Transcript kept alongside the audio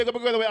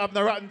Girl we have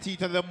the rotten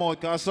teeth in the mouth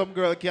because some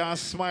girl can't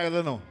smile,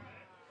 you know.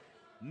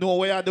 Know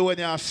what you do when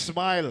you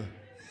smile.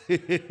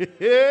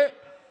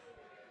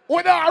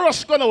 When I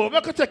rush go now, I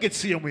can take it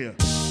same way.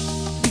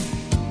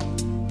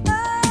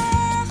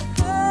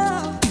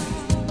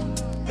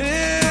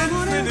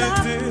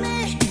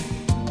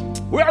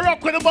 We are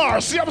rock with the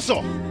bar, see him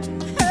so.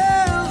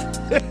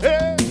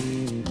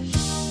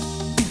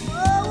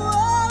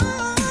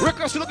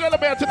 Request to the girl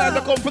about tonight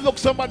to come to look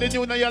somebody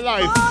new in your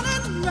life.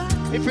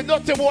 If you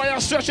don't tell me why you're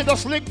stretching,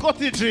 just link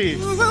Cottage. He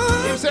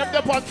said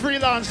up on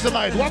freelance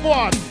tonight. One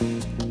more.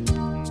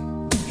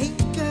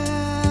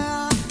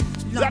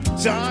 That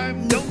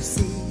time, don't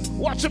see.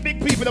 Watch the big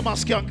people that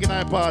must skunk in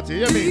our party.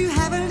 You hear me? You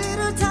have a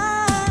little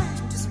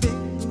time to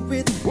spend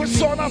with what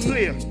song I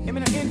play? I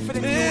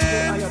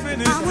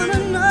wanna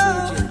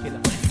know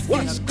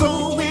what's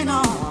going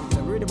on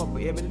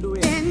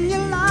in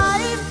your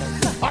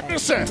life. I can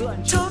say,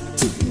 talk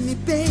to me,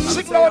 baby.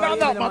 Sing loud and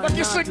loud, man. Don't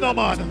you sing no,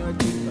 man.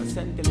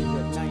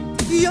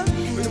 Your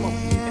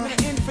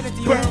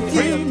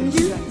perfume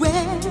you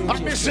wear. I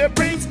can say,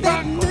 brings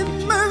back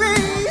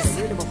memories.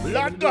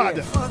 Lord God.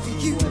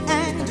 Of you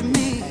and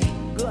me.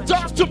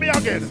 Talk to me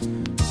again.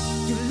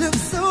 You look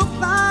so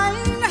fine.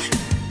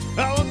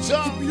 You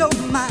blow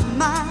my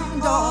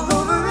mind all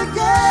over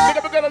again.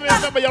 You're gonna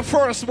remember your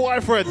first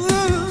boyfriend.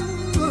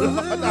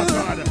 That's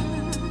right.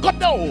 Go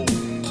down.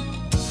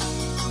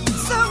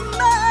 So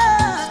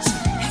much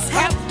has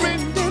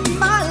happened in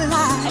my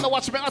life. I don't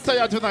watch me after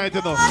you tonight,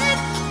 you know.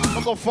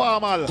 I'm going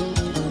formal.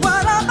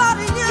 What about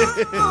you?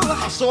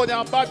 I saw you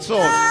on bad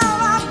song.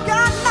 I've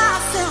got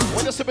myself.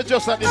 When you see me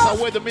just like this, I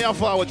wait to me and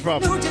forward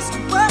from. Know just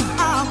what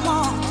I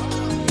want.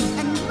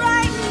 And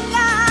right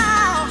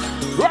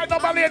now,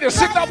 my lady,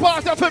 sing that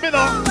part for me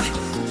now.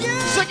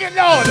 Sing it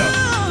loud.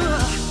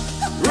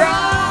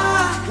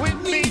 Ride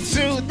with me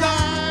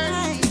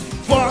tonight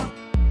for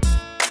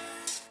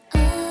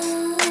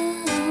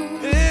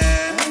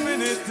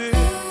infinity.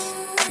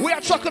 We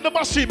are chucking the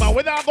machine, man.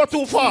 We don't go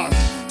too fast.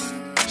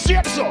 See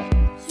it so.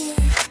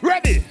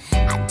 Ready?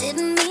 I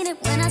didn't mean it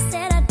when I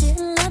said I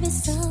didn't love you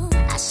so.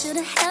 I should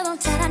have held on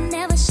tight. I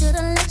never should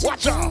have let you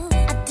watch go. Out.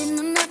 I didn't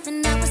know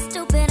nothing. I was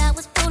stupid. I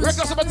was foolish.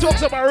 Records about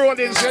talks about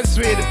rolling and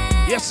sweet.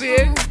 You see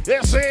it?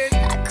 You see it?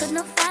 I could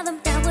not fathom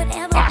that would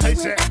ever be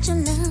without your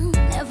love.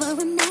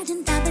 Never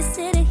imagined I'd be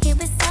sitting here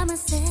beside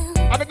myself.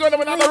 I'm going to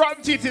have another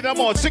rotten teeth in the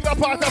mouth. Sing a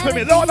part of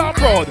me. Loud and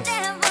proud.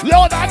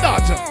 Loud and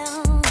not.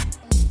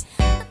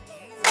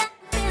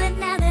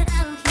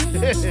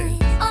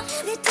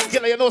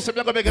 Killer, you know something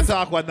I'm going to make a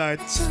talk one night.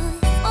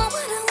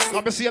 I'm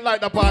going to see you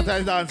like the part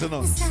I dance, you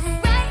know.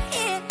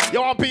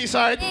 You want peace,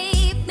 right?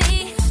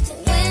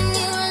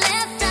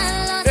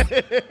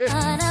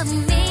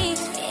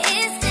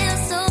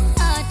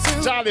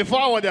 Charlie,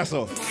 forward there,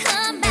 so.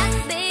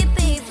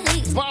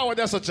 Forward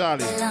there, so,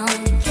 Charlie. Wow.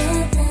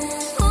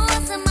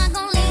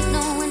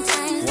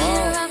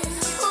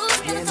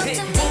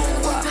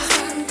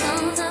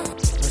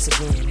 Once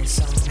again, this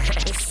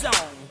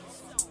song.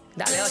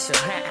 Dale, Ocho.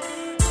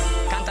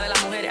 Canta de las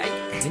mujeres ahí.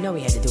 You know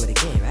we had to do it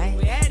again, right?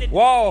 We had it.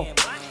 Whoa.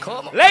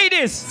 Come on.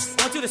 Ladies.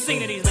 I want you to sing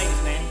to these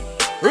ladies, man.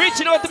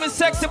 Reaching out to me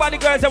sexy body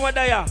girls and what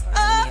they are.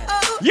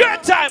 Your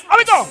time. Here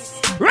we go.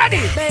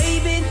 Ready?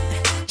 Baby.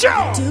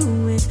 Joe.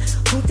 Do it.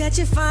 Hope that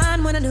you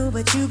find what I know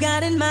what you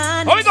got in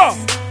mind. Here we go.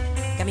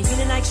 Got me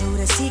feeling like you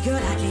to see, girl.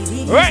 I can't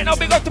leave. Right now,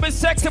 big up to me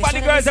sexy body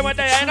girls and what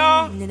they are, you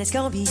know. And it's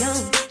gonna be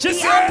on.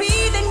 Just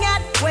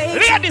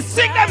ladies,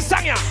 sing them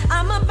song, yeah.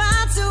 I'm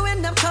about to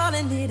end up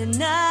calling it a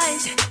night.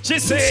 She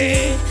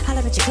said, I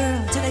love your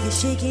girl till I get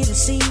shaky to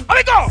see. Here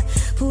we go.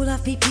 Pull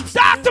off peep.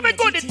 Talk to me,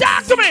 goodie.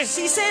 Talk to me.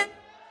 She said,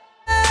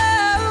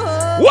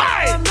 oh,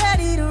 why? I'm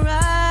ready to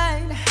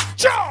ride.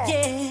 Joe.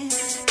 Yeah.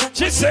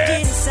 She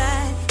said,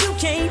 you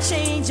can't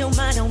change your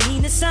mind. Don't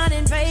mean to sound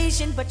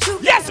invasion, but you.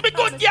 Yes, be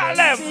good,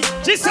 girl.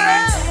 She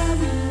said.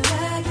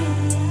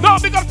 No,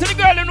 big up to the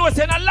girl who knows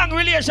in a long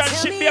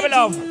relationship, baby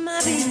love.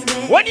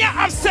 When you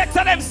have sex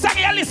and them song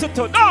you listen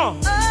to, no.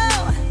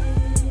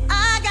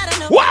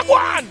 Walk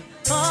one.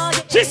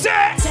 She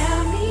said.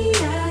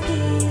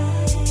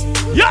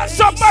 You're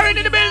somebody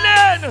in the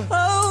building.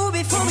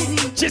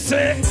 She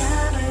said.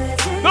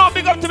 No,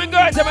 big up to the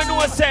girls who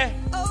know say.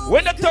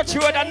 When they touch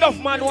you with enough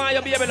man want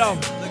you, baby love.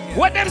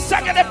 When them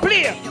song they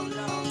play.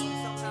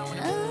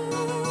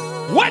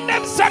 When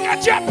them song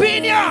drop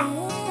in ya.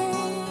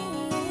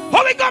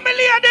 How we got me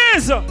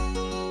ladies?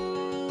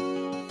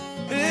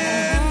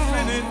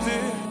 Infinity.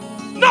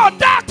 No,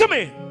 talk to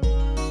me.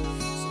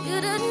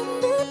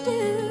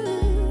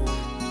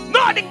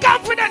 No, the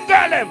confident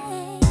girl them.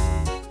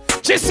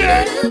 She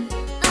said,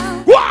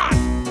 what?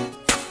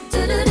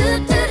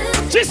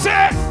 She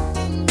said,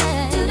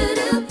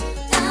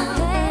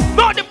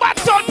 no, the bad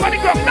sound for the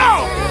girl.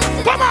 No,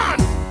 come on.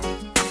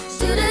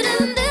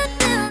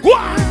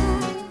 What?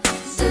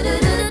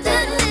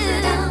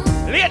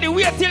 Lady,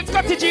 wait till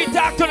Cottage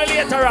talk to the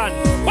later on.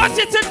 What's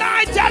it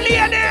tonight,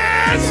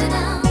 ladies?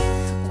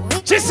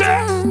 She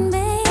said,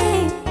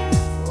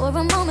 for a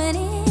moment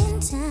in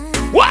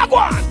time. What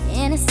one?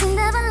 And it seemed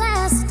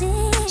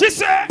everlasting. She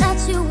said,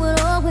 that you would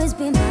always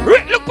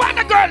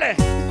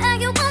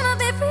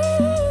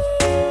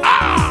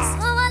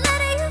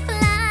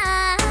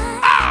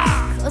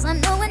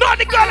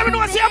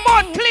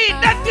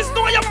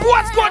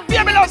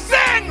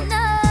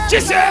She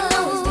said,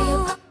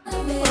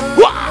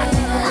 what?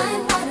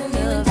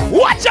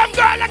 Watch them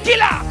girl a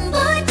killer.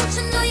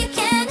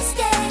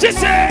 She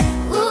said,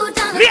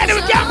 lady,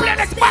 we can't play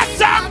next bad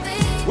song.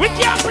 We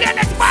can't play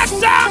next bad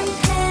song.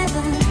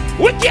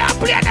 We can't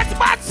play next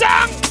bad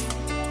song.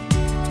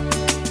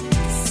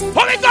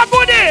 How we go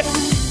goodie?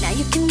 Now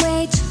you can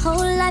wait your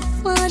whole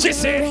life wondering. She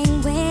said,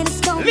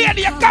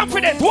 lady, you're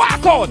confident,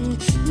 walk out.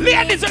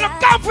 Ladies, you're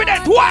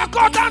confident, walk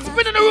out and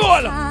spin in the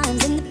roll.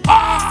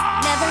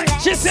 Oh,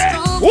 she said,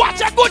 watch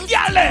a good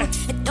girl there.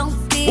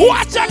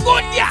 Watch a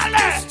good girl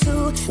there.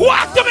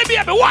 Walk to me,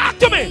 baby, walk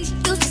to me.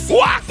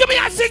 Walk to me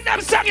and sing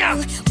them song, yeah.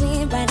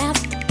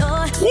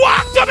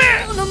 Walk to me.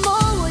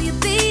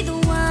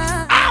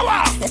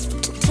 Hour.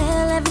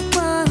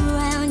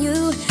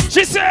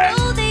 She said,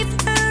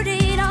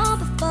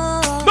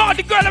 no,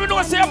 the girl let me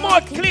know say your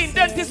mouth clean.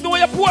 Dentist know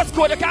your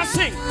postcode, you can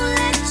sing.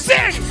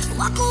 Sing.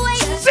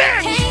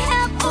 Sing.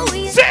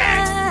 Sing.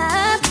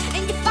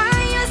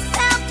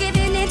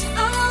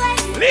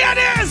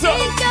 Ladies.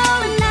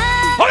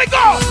 How we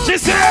go? She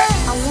said,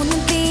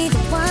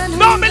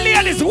 no, my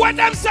ladies, when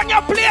them song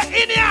you play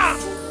in here.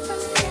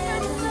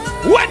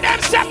 When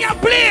them song you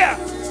play.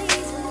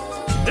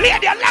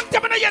 Lady, a long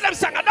time I don't hear them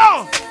song,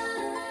 no.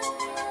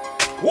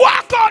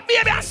 Walk out,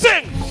 baby, and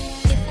sing.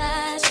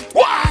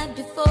 What?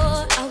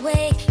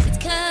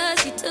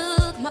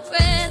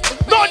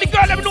 No, the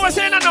girl let me know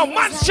say no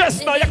man's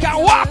chest now. You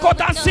can walk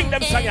out and sing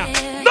them song.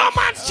 No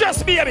man's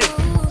chest, baby.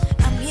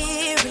 I'm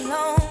here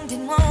alone,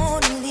 didn't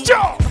want to leave.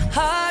 Joe.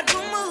 Heart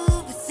will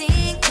move, but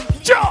sing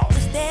complete. Joe.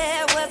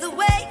 There was a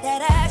way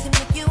that I can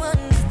make you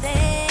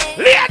understand.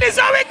 Ladies,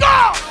 how we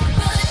go?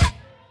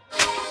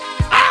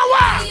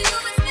 Hour.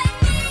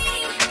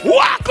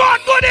 Walk out,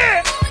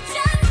 goodie.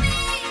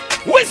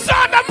 We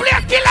saw the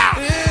play killer.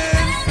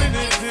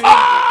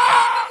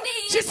 Oh,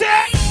 she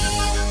said.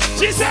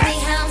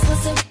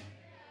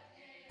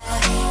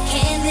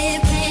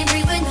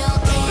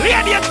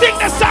 Lady, you think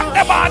the song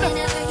the bad?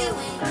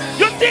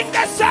 You think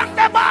the song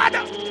the bad?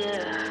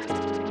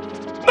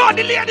 No,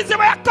 the ladies they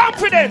were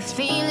confident.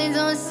 Feelings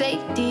on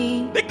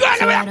safety. The girl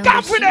they were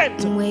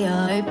confident.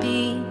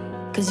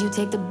 Cause you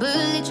take the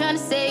bullet trying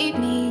to save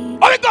me.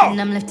 How we go?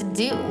 And I'm left to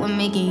deal with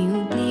making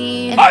you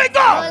bleed. How we go?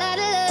 All out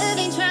of love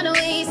ain't trying to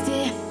waste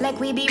it. Like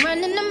we be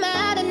running them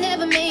out and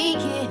never make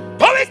it.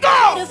 How we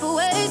go? Bitter for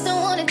words,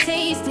 don't wanna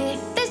taste it.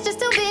 That's just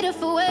too bitter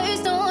for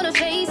words, don't wanna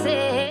face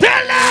it.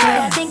 Tell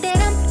them. I think that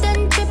I'm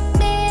done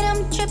tripping,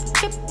 I'm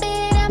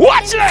tripping.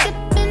 Watch it.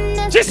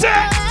 She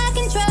said. I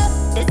can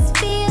trust this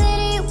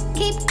feeling you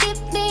keep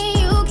giving,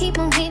 you keep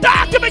on hitting.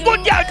 Talk to me,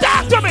 good girl,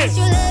 talk to me.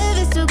 Your love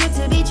is too good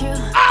to be true.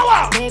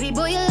 Hour. Baby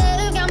boy, your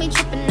love got me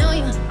tripping on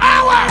you.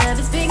 Hour. Love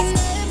is big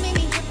enough, make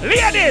me tripping.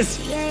 Ladies.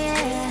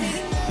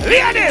 Yeah.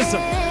 Ladies.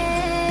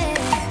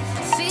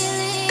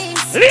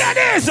 Feelings.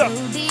 Ladies. So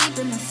deep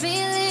in my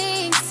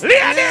feelings.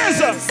 Ladies.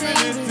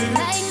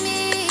 Like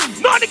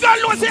me. No, the girl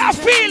knows they have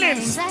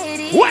feelings.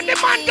 When the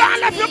man gone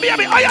left you,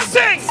 baby, how you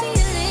sing?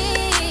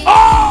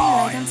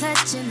 Oh. Like I'm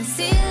touching the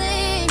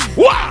ceiling.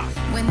 What?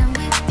 When I'm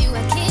with you, I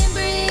can't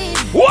breathe.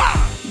 What?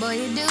 Boy,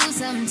 you do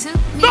something to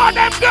me. No,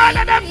 them girl. Ooh,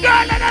 I'll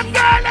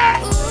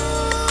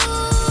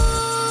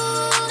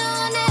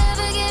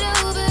never get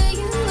over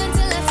you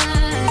until I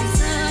find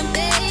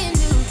something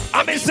new. I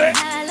mean, say, I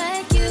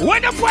like you.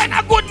 when you find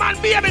a good man,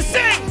 baby,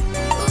 sing.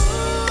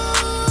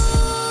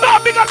 No,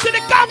 big up to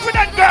the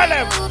confident girl,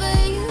 them.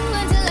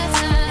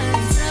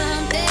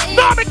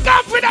 No, be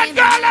confident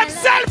girl, them.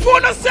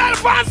 Self-fool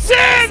yourself and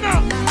sing.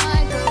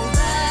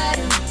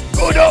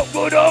 Good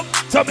up.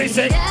 Somebody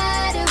say,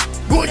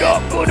 good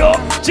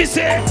up. She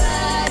say,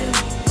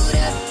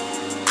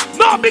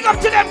 no, big up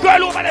to them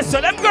girl over there,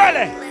 so them girl.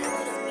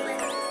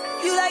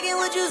 You like it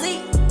what you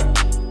see.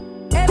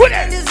 Good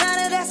Everything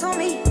designer, that's on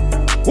me.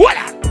 What?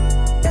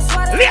 That's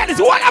why the Ladies,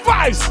 what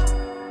advice?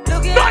 No,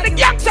 the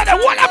gangster, them.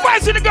 What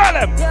advice to the girl,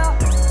 them?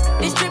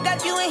 This trip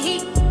got you in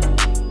heat.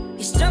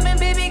 It's jumping,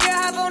 baby girl,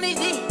 hop on this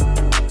D.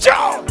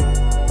 Joe.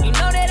 You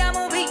know that I'm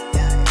on beat.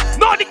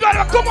 No, the girl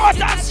will come out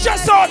and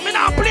stress out. Me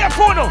not play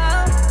for no.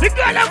 The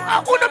girl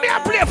who do me a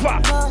play for?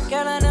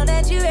 Girl, I know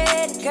that you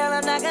ready. Girl,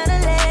 I'm not gonna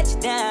let you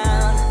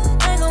down.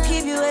 I ain't gonna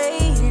keep you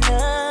waiting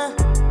up.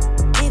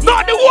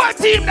 No, the whole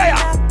team there.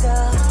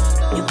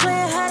 You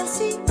playing hide and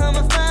seek,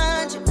 I'ma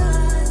find you.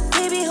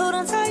 Baby, hold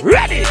on tight.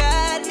 Ready?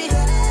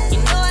 You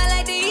know I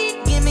like to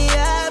eat, give me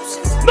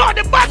options. No,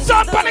 the bats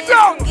on the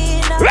ground.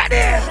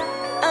 Ready?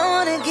 I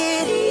wanna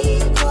get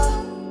equal.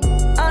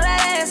 All I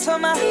ask for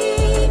my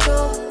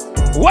ego.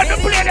 When you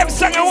play them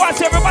song and watch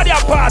everybody a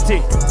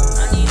party.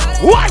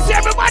 Watch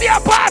everybody a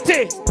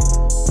party.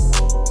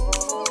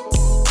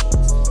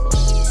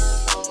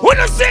 When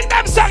you sing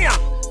them song,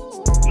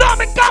 no, I'm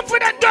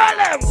confident girl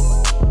them.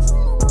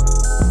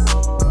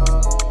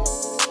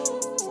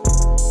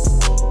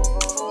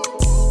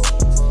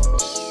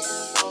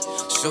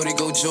 Shorty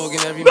go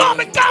jogging every No,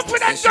 morning. I'm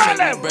confident girl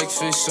them.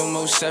 Breakfast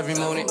almost every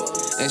morning.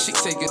 And she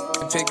take a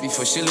pic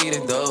before she leave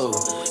the door.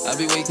 I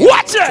be waking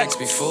Watch up it. text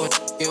before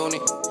on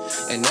it.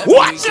 And every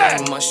Watch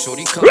weekend it. my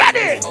shorty come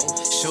Ready?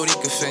 home. shorty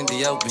could fend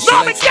the out, but she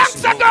like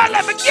gangsta girl,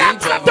 let me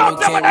gangsta talk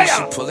to me there.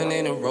 She pulling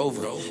in a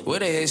Rover,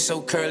 with her hair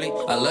so curly.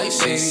 I like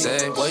she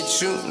said,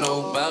 what you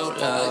know about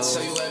us?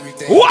 I tell you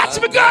everything.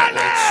 Watch me girl,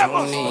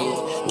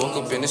 woke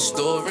up in the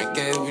store and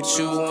get what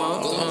you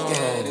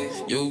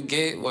want. You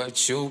get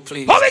what you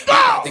please. Here we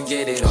go. To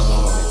get it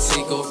on,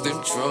 take off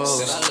them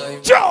drawers.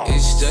 It's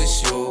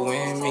just you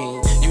and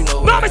me. You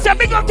know. No, me say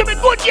big up to me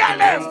good girl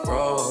them.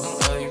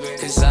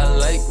 Cause I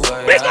like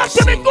what big up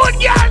to me good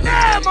girl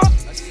them.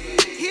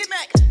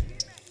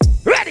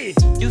 Ready?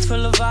 You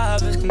feel the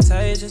vibe is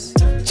contagious.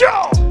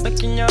 Joe.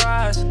 Look in your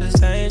eyes, it's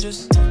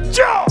dangerous.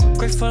 Joe.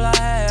 Grateful I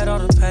had all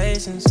the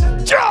patience.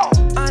 Joe.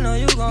 I know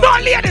you gon' no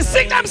ladies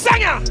sing them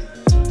singer.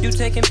 You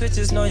taking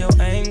pictures, know your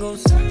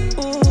angles.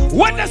 Ooh,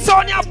 when the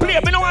song you play,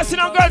 me no want to see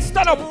no girls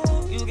stand up.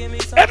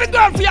 Every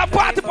girl for your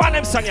party on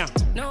them song.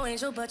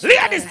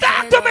 Ladies,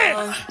 talk to me.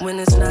 When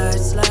it's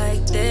nights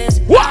like this,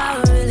 what?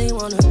 I really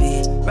wanna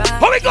be right.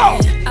 Here we go.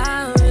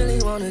 I really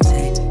wanna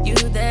take you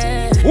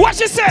there. What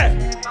she say?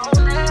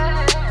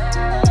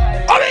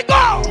 Here we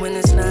go. When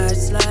it's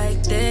nights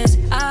like this,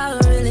 I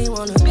really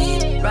wanna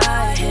be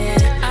right here.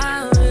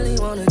 I really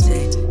wanna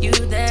take you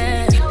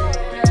there.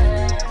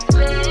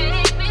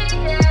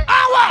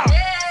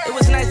 It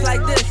was nights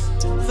like this,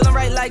 feeling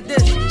right like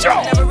this.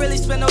 Joe. Never really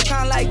spent no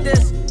time like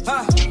this.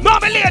 No,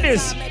 my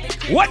ladies,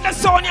 what the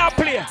song you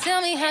play?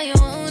 Tell me how you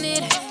want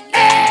it.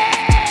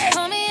 Hey.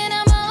 Call me and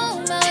I'm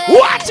on my way.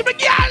 Watch me,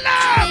 girl.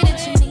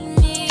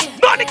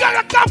 No, the girl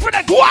are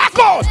confident. Walk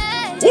out.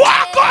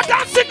 Walk out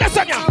and sing the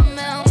song.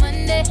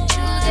 Monday,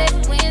 Tuesday,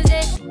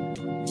 Wednesday.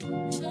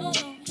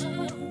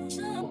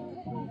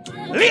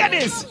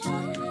 Ladies,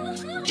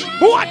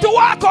 who want to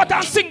walk out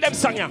and sing them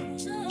song?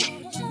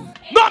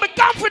 No, be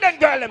confident,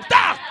 girl. Them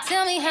talk.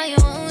 Tell me how you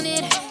want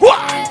it.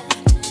 What?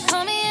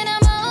 Call me and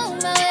I'm on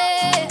my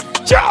way.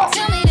 Joe.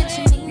 Tell me that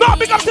you need no,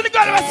 big up to the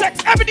girl who has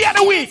sex every day of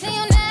the week. The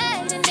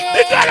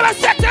girl who has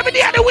sex every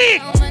day of the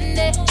week.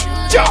 Monday,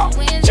 Joe.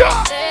 Tuesday, Joe.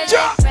 Wednesday,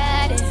 Joe.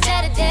 Friday,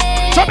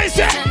 Saturday. So me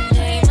say.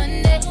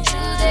 Monday,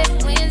 Tuesday,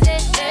 Wednesday,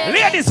 Thursday.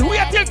 Ladies,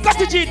 wait till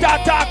Cutty G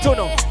talk to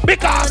no.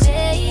 Because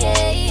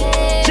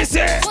she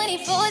said.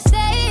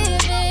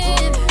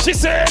 24/7. She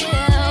said.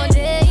 All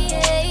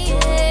day,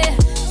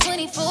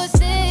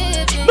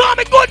 24/7. No,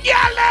 me good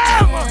girl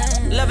them.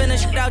 Loving the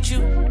shit without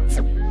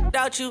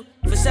you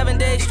for 7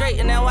 days straight,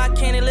 and now I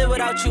can't live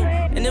without you.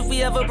 And if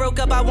we ever broke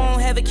up, I won't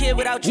have a kid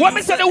without you. What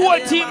me say the whole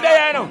team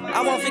there, you know?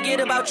 I won't forget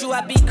about you. I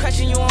be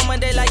crushing you on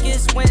Monday like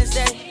it's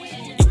Wednesday.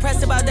 You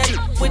pressed about that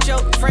what your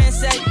friends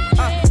say.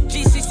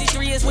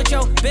 G63 is what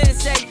your Ben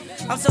say.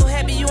 I'm so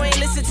happy you ain't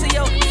listen to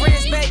your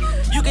friends, babe.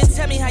 You can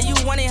tell me how you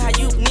want it, how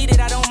you need it,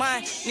 I don't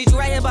mind. Need you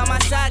right here by my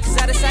side, cause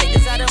out of sight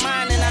is out of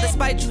mind. And out of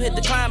spite, you hit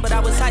the climb, but I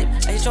was hype.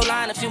 I hit your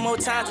line a few more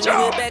times, when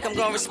you hit back, I'm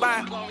gonna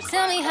respond.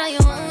 Tell me how you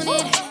want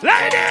it.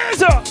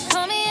 Ladies!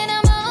 Call me and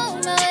I'm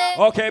on my way.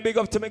 Okay, big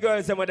up to me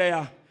girls over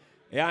there.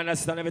 You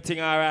understand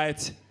everything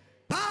alright?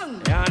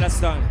 Bang! You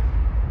understand?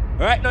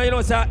 Right now, you know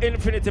it's an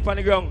infinity on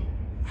the ground.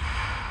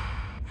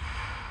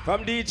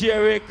 From DJ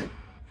Rick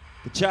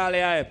to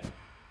Charlie Hype.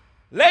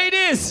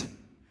 Ladies!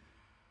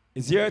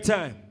 It's your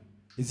time.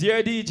 It's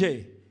your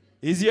DJ.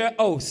 It's your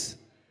host.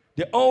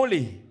 The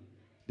only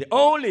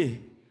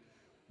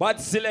bad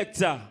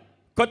selector,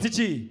 Cutty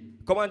G.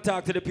 Come and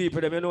talk to the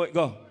people, them you know it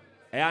go.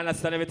 I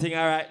understand everything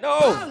alright.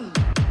 No!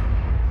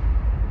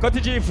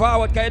 Cutty G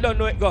forward, cause you don't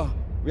know it go.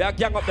 We are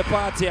gang up the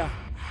party here.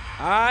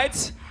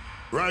 Alright?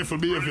 Rifle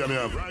behavior me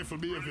have. Rifle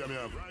behavior me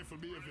have. Rifle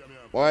behavior me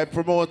have. Boy,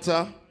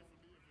 promoter,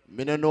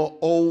 me don't know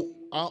how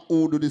and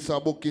who do this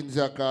bookings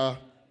here.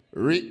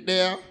 Rick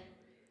there,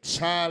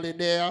 Charlie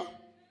there,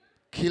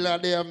 Killer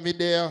there, me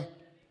there.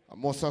 I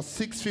must have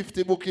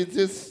 650 bookings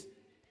this.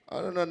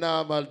 I don't know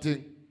normal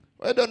thing.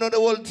 I don't know the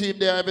whole team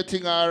there,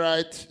 everything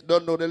alright.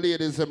 Don't know the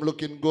ladies, them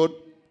looking good.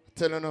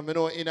 Telling them, you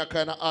know, in a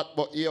kind of hot,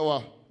 but here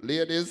what?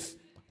 Ladies,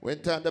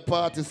 when time the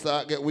party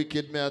start get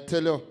wicked, me I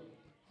tell you,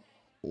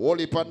 whole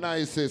heap of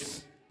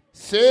nices.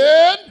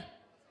 Sin?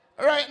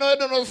 Right now, you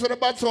don't know, so the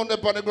bad sound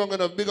up on the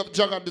ground, big up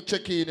Jog on the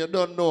check-in, you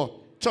don't know.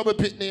 Trouble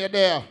Pitney, you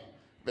there.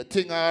 The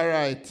thing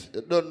alright.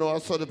 You don't know, I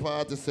saw the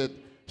party said.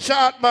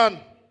 Short man,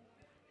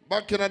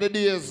 back in the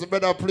days, you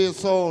better play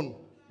sound.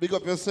 Big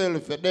up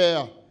yourself, you're there.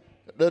 You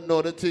don't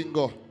know the thing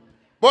go.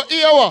 But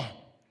here what?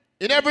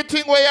 In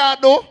everything where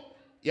you do,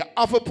 you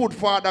have to put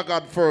Father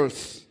God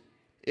first.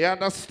 You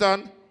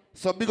understand?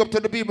 So big up to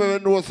the people who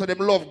know so them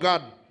love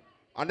God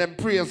and them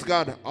praise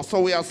God. That's how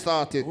we are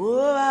started.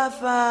 Oh, our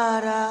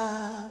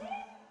Father,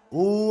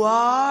 who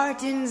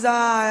art in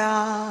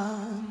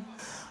Zion,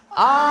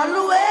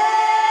 always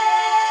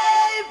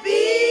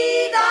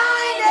be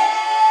thy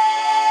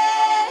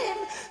name.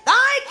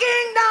 Thy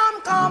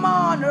kingdom come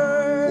on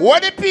earth.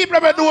 What the people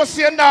who know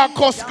say now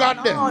cuss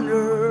God them?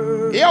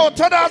 Yo,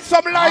 turn on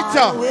some lighter.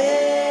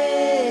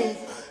 Always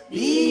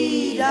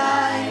be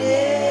thy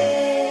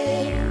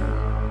name.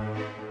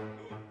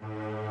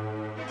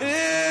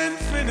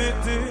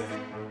 Infinity.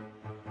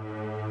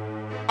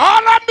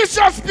 All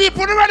ambitious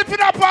people ready for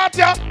that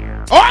party?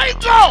 Oh,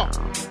 go!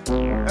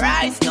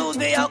 Rise to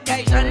the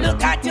occasion.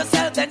 Look at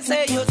yourself and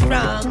say you're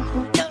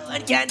strong. No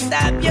one can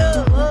stop you.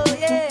 Oh,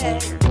 yeah.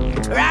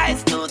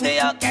 Rise to the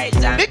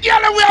occasion. The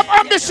girl we have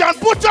ambition.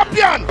 Put up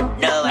your hand.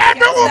 No one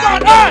Every can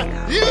woman, stop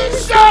you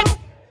shut.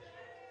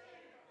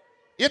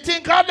 You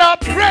think I'm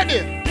not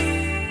ready?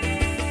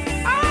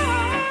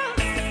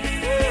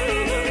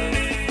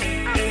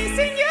 I'm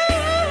missing you.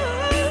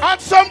 And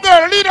some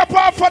girl lead up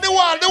off for the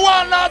wall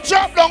now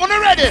drop down. Are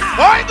you ready?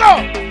 Here you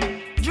go.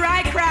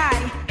 Dry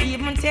cry,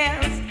 even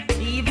tears,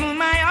 even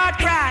my heart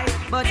cry,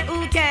 but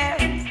who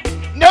cares?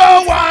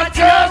 No one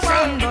tells No you.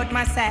 one but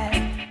myself.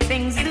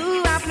 Things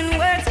do happen,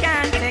 words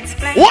can't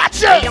explain.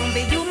 Watch it. Beyond the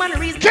human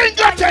reason. King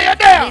got you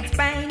there. It's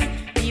pain.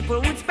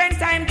 People would spend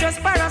time just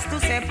for us to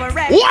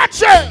separate.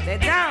 Watch it. They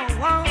don't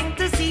want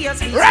to see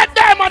us. Red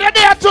Diamond, you're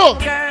there too.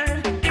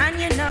 Girl, and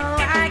you know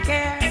I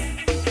care.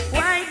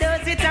 Why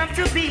does it have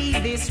to be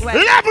this way?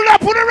 Level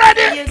up when you're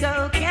ready. You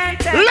go, can't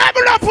tell.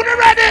 Level up when you're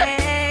ready.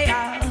 Hey,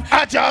 oh.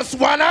 I just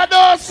wanna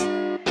those.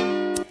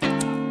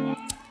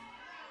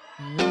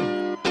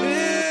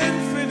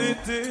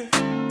 Infinity.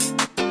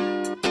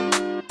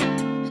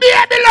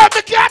 Baby love,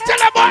 me can't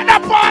tell about the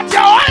party.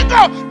 How I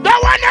go? The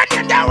one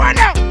and the one.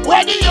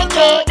 Where do you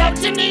go?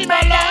 Don't you need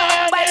my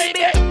love,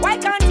 baby? Why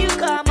can't you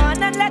come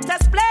on and let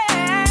us play?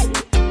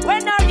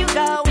 When are you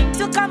going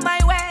to come my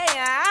way?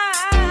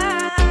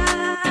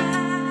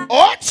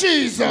 Oh,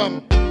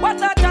 Jesus. What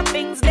sort of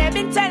things they've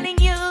been telling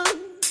you?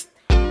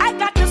 I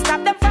got to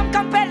stop them from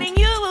compelling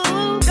you,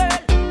 girl.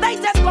 They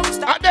just won't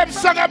stop. And them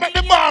song I make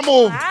the bar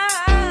move.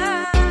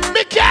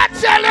 Me can't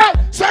tell you,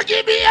 so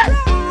give me a.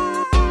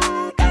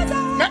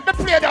 Let me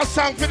play that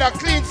song for the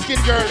clean skin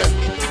girl.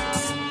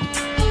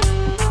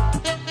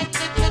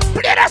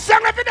 Play that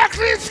song for the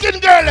clean skin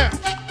girl. When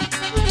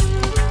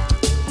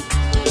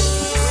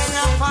I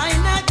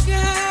find that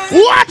girl,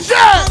 Watch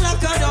it.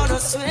 like I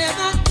don't swear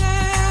that girl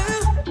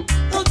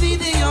will be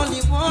the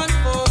only one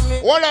for me.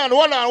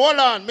 Hold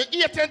on. Me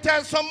 8 and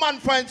 10 some man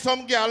find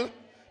some girl.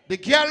 The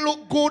girl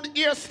look good,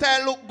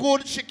 hairstyle look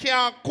good, she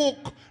can't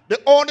cook. The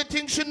only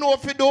thing she know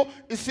if you do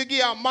is to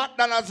give her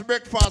McDonald's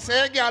breakfast.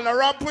 Hey girl, now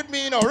rap with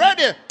me, you know.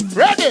 Ready?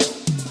 Ready?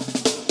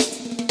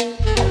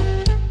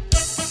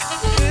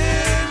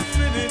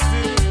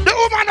 The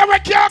woman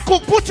that can't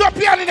cook, put your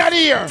hand in the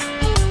ear.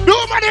 The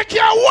woman that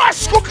can't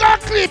wash, cook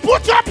and clean,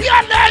 put your hand in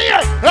the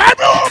ear.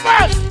 Every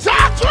woman,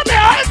 talk to me,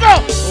 I go.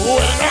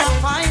 When I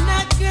find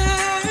that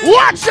girl,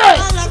 Watch it.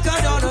 like I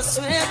don't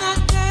swear that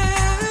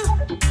girl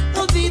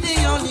will be the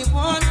only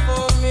one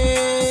for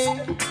me.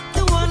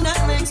 The one that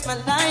makes my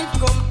life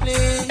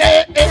complete.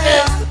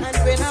 And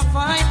when I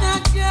find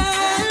that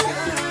girl,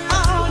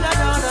 all I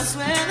don't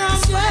swear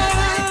that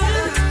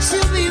girl,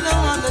 she'll be the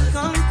one that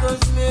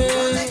conquers me.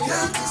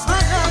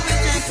 My love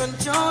will take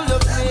control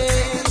of me.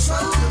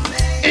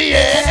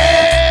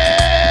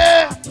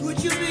 Yeah.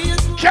 Would you be a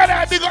Can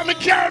I big up my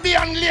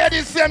Caribbean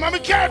ladies them? I'm a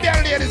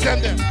Caribbean ladies them.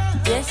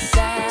 Yes,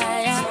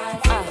 I am.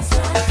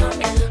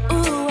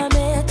 Ooh, I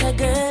met a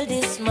girl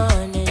this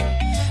morning.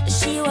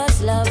 She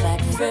was love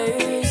at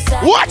first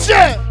sight. Watch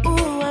it!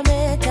 Ooh, I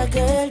met a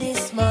girl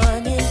this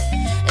morning,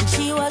 and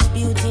she was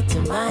beauty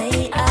to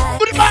my eye.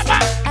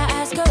 I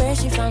asked her where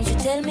she from, she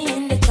tell me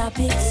in the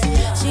tropics.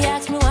 She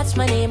asked me what's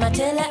my name, I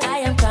tell her I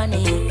am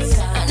Connie.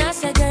 And I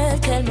said, girl,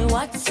 tell me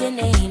what's your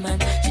name,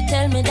 and she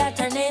tell me that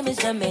her name is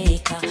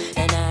Jamaica.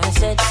 And I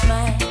said,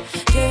 smile,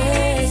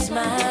 girl,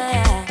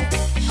 smile.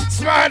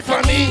 Smile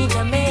for me.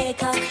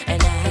 Jamaica.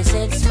 And I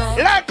said, smile.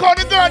 Like how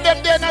the girl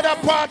them there another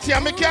party,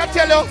 and me can't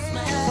tell you.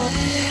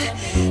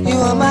 You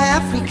are my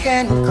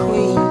African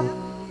queen.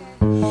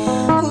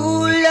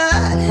 Ooh,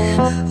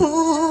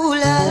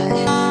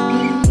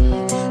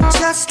 Lord.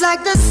 Just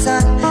like the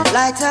sun,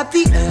 light up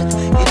the earth,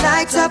 you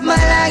light up my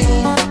life.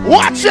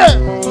 Watch it!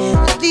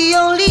 The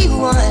only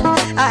one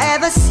I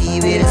ever see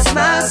with a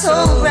smile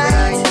so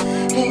bright.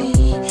 Hey,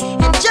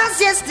 and just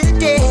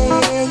yesterday,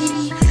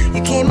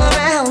 you came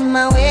around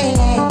my way.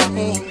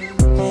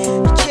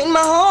 You changed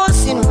my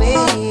horse in way.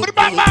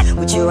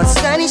 With your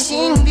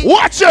astonishing beauty.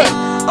 Watch it!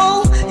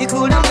 Oh, you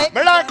could have made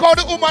me like how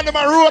the woman them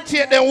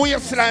rotate their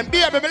waistline.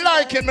 Baby, me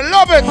like it, me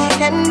love it.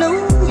 And no,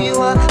 you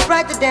are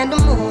brighter than the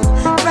moon,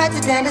 brighter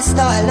than the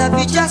star. I love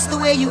you just the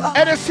way you are.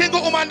 Any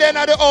single woman there in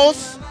the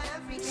house?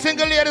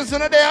 Single ladies in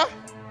there?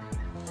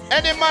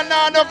 Any man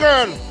now, no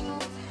girl?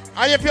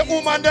 And if your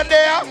woman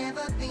there,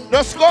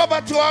 just go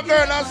over to a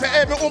girl and say,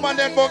 hey, my woman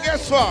then, but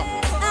guess what?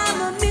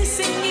 I'm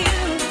missing you.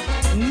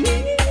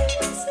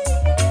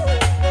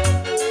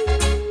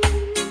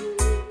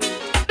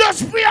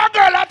 Just be a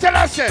girl and tell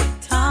her, say,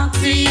 Talk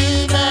to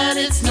you, but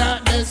it's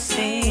not the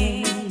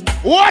same.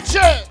 Watch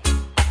it!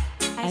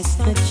 As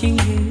touching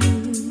you.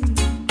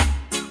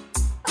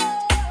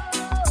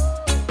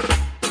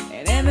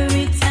 And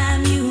every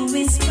time you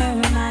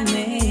whisper my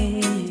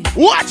name,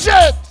 watch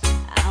it!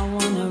 I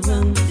wanna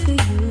run to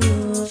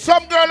you.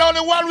 Some girl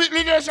only 1 week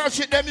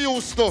relationship them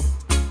used to.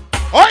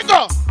 Oi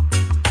go!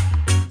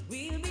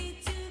 We'll be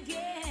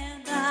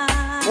together.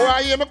 Oh,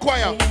 I hear me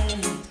choir.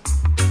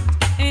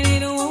 And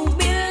it won't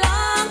be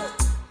long.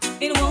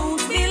 It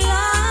won't be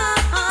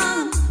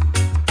long.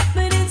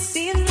 But it's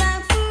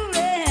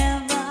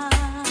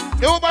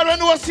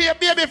know see your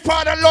baby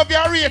father love you,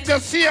 rate you,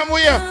 see him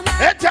with you.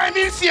 Every time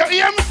he see you,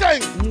 hear him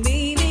sing.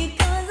 Baby,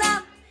 'cause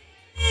I'm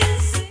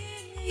missing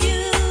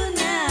you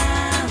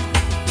now.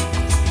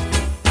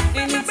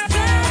 And it's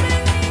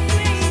driving me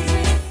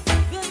crazy.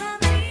 'Cause I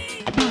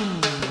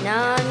need no.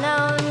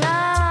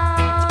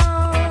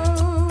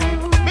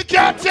 Me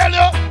can't tell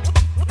you.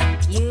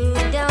 You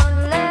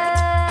don't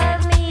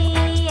love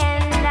me,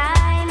 and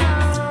I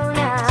know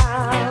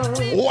now.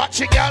 Watch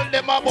your girl,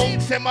 them a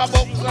bounce, and a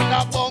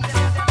bounce.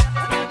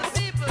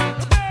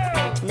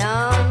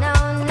 No.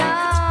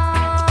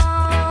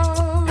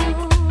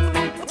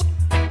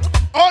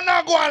 Oh,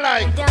 now go on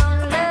like.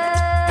 Don't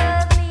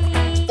love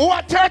me. Who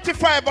are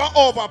 35 and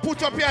over?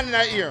 Put up your hand in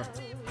the ear.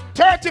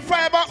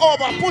 35 and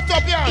over, put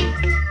up your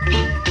hand.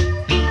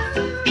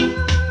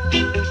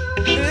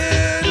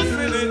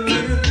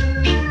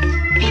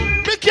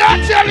 Me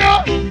can't tell you.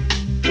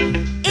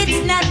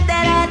 It's not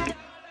that I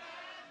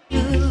do.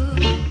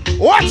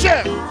 Watch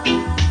it.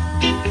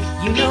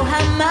 You know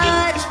how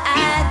much I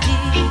do.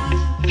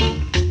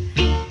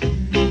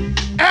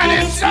 And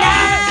it's It's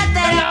not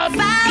that I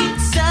found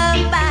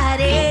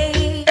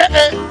somebody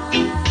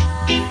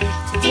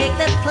to take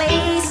the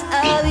place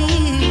of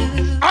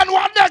you. And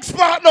what next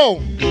part now?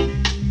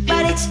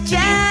 But it's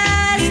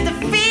just the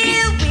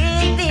feel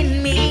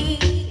within me.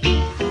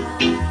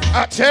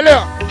 I tell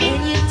you.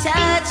 When you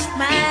touch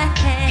my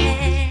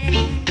hand,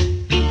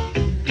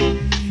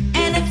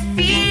 and a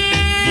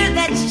fear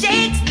that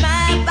shakes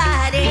my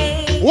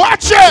body.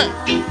 Watch it.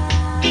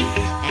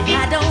 And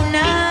I don't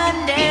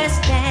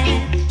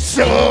understand.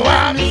 So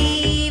I'm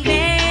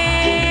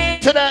leaving.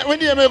 tonight we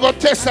need to go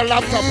test the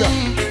laptop.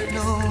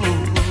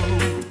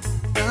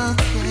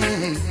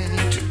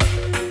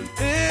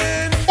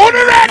 Are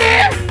you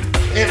ready?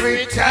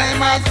 Every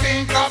time I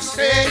think of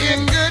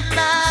saying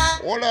goodbye.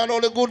 Hold on,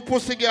 all the good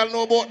pussy girl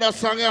know about that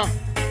song, yeah.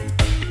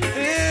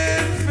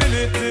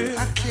 Infinity.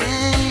 I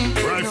can't.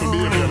 Rifle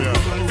behavior.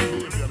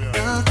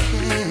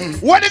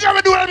 What you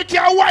gonna do when you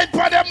can't wipe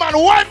on them man?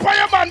 Wipe on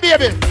your man,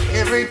 baby.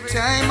 Every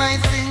time I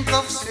think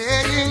of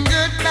saying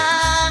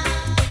goodbye.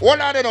 Hold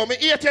on, you know, me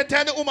 8 and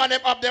 10 the woman them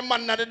up them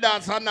man at the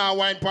dance and now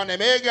wine on them.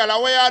 Hey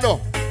girl, where you do?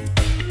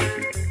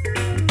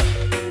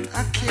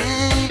 I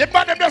can't. The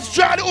man them just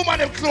draw the woman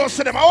them close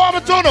to them. I want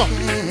me to know.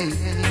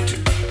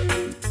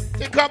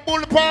 Think of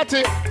bull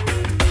party.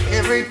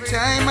 Every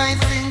time I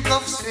think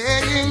of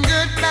saying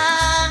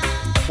goodbye.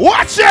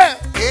 Watch it.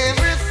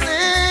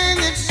 Everything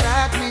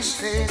inside me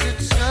says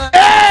it's a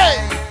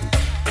Hey.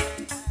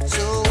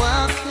 So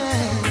I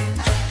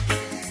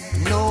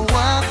can't. No,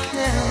 I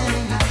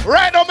can't.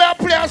 Right now, I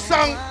play a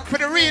song for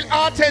the real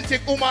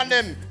authentic woman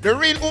them. The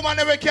real woman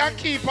never can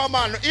keep a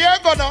man. Here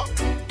you go now.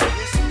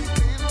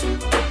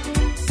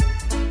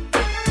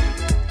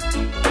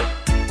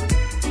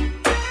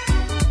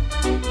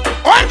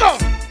 Where you go?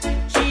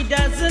 She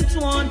doesn't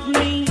want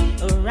me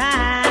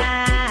around.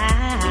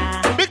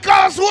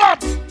 Because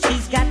what?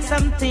 She's got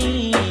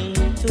something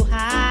to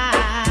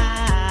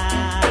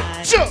hide.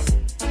 Sure.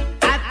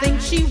 I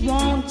think she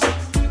wants a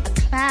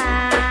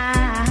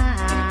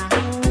clown,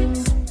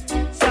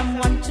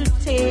 someone to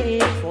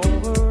take for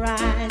a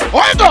ride.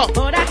 Where you go?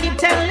 But I keep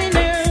telling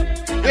her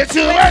It's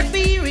you, to right?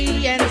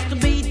 experience to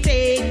be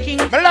taking.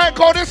 I like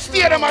how the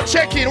stadium are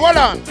checking. Hold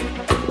on.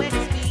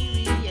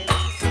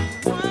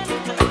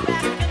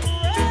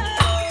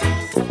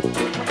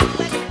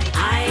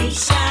 I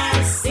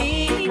shall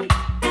sing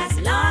as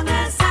long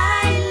as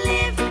I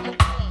live,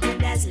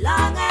 and as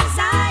long as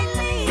I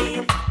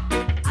live,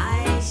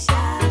 I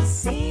shall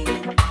sing,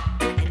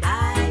 and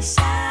I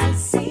shall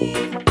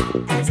sing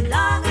as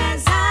long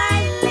as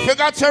I live. You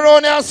got your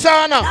own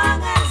Sana. As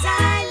long as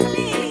I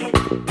live,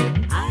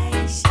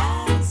 I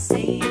shall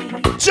sing.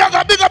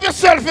 Jagga, big up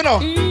yourself, you know.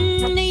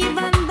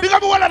 Big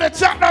up one of the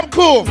chat them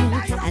cool.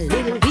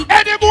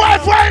 Any boy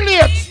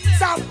violate.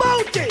 Some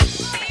bounty.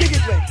 Dig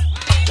it right.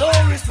 No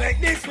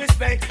respect,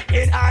 disrespect.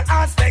 In all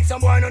aspects,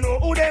 someone don't know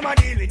who them a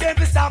deal with. Them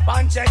to stop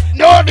and check.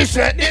 No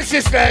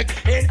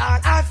disrespect. In all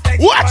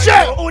aspects, Watch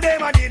someone it. know who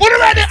them a deal Put it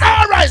with. ready.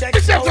 All right. Check.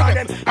 Listen Now to all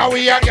them. them- How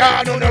we are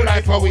God on the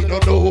life, how we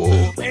don't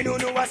know. We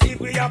don't know a secret,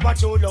 we a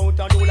patrol out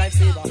and do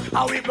lifesaver.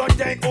 How we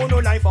protect own no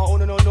life, oh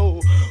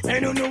no. We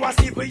don't know a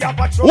secret, we a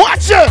patrol.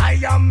 Watch it. I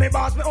am me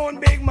boss, me own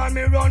big man,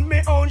 me run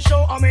me own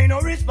show. I mean no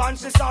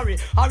response, sorry.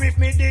 Or if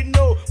me did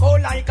know, go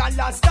like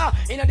Alaska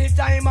in the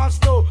time of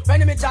snow.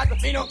 When me chat,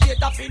 me no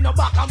cater for no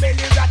back and belly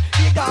rat.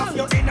 Dig off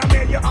your inner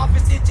mail, your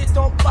office stitch it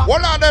up back.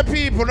 What are the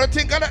people that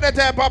think of that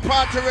type of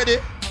party ready?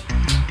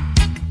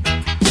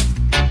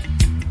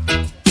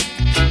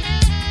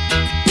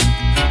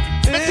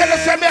 Me tell you,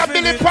 say me a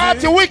Billy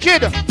party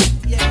wicked.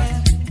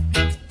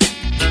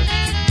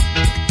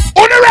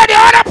 Only ready,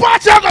 how the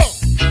party go?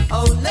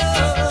 Oh,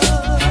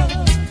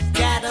 love,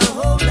 got a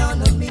hold on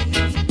to me.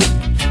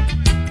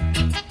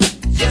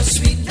 Your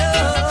sweet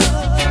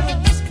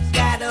love,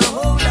 got a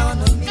hold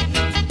on to me.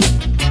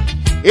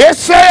 Yes,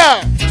 sir.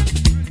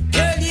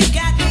 Girl, you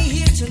got me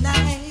here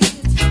tonight,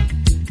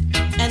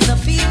 and the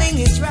feeling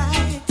is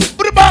right.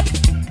 Put it back.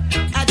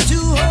 I do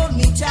hold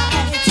me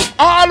tight.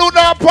 All who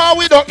not Power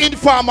Widow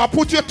Informer,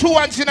 put your 2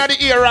 hands in the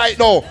ear right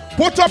now.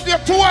 Put up your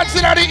 2 hands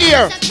in the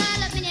ear.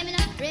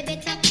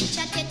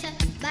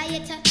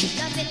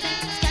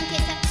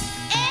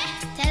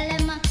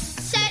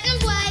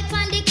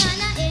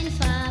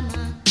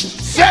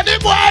 Send the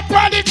boy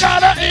upon the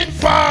corner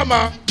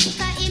Informer.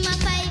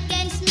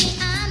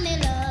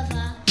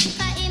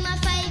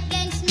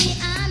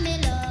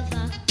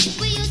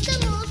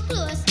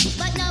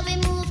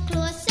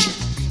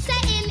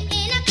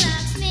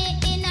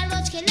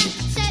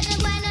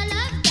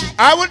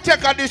 I will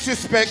take a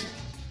disrespect,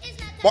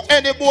 but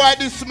any boy,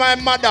 this is my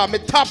mother, me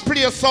top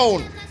player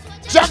sound.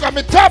 Jagger,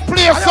 me top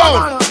player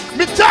sound.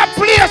 Me top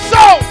player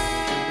sound.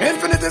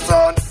 Infinity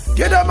sound,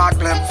 give them a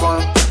clip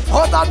phone.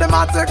 Out of the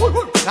matic,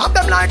 have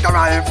them like a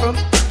rifle.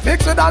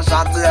 Mix with a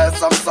shot, yes,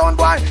 some sound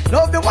boy.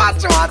 Love the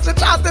watch, chatty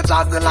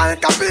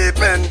like a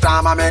peeping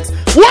drama mix.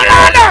 What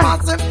on them?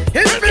 Massive,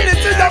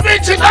 infinity the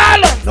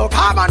original. No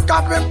carbon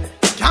copy.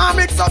 Can't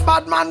mix up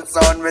bad man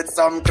sound with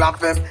some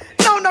clapping.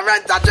 No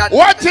rent a jet.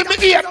 What in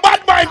the ear,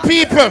 bad mind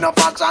people? No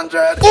patch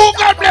 100. Oh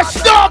God bless,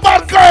 no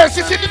bad curse.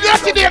 You see the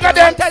dirty nigga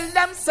them. Tell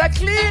them say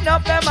clean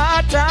up them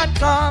heart and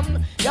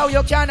come. Yo,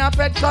 you can't have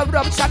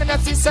corruption and the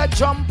sister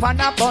jump on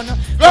a bun.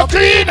 Go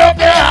clean up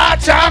their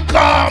heart and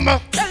come.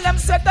 Tell them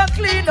say to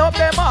clean up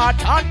them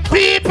heart and come.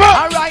 People,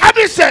 right. I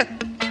be say.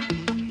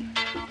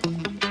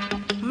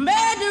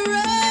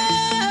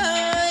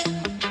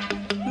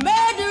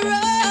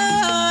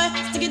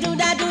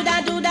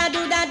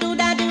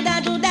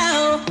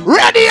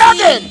 Ready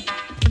again.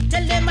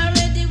 Tell them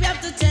already, we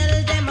have to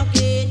tell them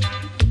again.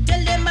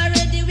 Tell them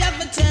already, we have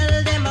to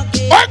tell them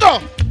again. Why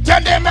go?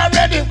 Tell them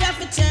already. We have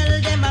to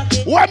tell them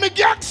again. Why me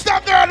gangster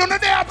girl on the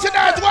day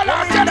tonight? Well,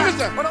 I'm telling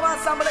you. What about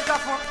somebody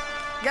come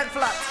get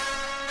flat?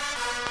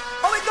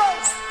 Oh, it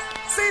goes.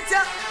 See it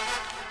ya.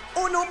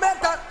 Uno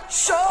better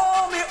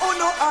show me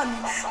uno on.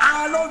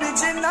 All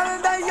original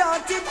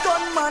diatic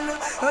gunman.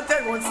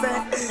 They won't say.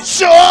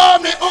 Show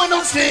me uno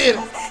feel.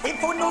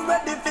 If uno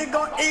ready to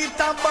go eat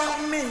a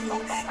bang me.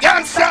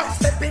 Gangster.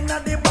 Step in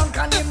at the bank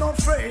and you no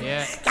afraid.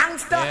 Yeah.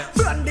 Gangster.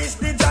 Brandish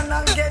the gun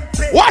and get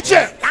paid. Watch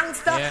it.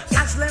 Gangster.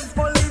 Cash left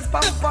police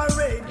pump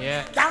parade.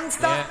 Yeah.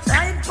 Gangster.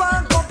 Right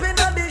bank up in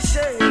the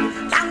shade.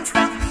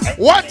 Gangster.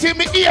 What in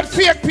me ear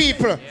fake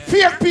people?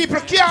 Fake people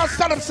can't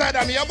stand upside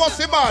of me. I must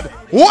be mad.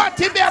 What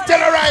in me I tell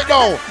her right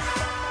now?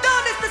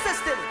 Don't this the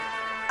system.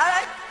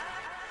 Alright?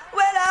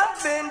 Well,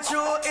 I've been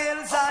through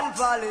hills and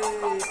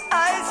valleys.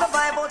 I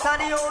survive out of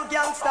the old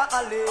gangster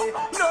alley.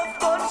 No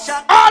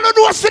gunshot. All you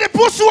know see the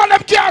pussy one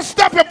them can't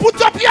stop you. Put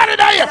up your hand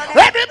in here.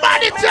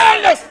 Everybody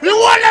tell them. You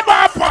want them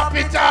to pop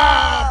it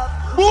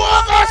up.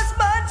 Bogus.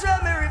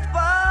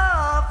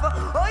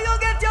 Oh, you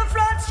get your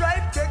flat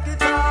stripe, take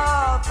it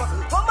off.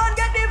 Come and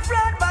get the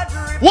flat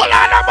battery. What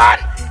on the man?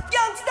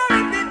 Youngster,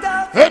 rip it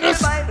off. Hey, this.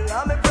 The Bible,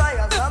 I'm a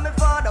prayers, I'm a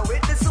father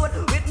with the sword,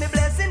 with me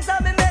blessings,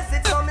 I'm a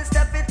message, so me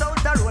step it out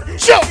the road.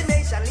 Sure.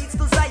 Destination leads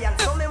to Zion,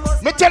 so me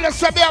must. Me tell you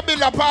something, I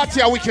build a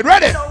party, are we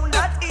ready?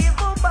 That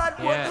evil bad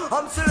one. Yeah.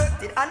 I'm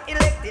selected and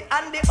elected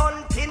and the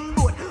hunting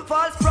board.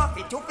 False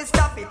prophet, you fi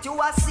stop it, you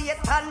are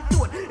Satan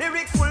toad.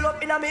 Lyrics full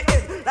up in my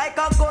head, like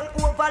a gun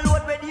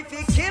overload, ready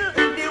fi kill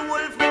the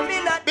wolf from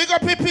me not. Big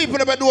up people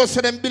that do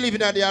so them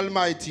believing in the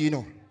Almighty, you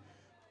know.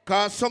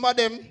 Cause some of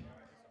them,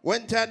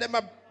 one time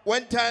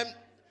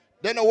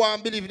they don't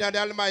want to believe in the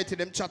Almighty,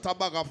 them chat a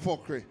bag of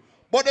fuckery.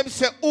 But them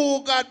say,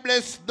 oh God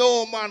bless,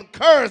 no man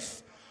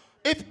curse.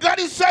 If God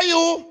is for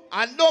you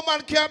and no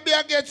man can be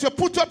against you,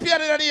 put up your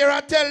hand in the air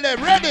and tell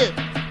them, ready?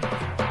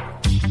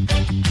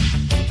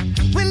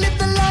 We live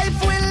the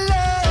life we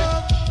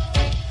love.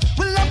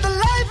 We love the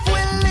life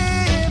we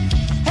live.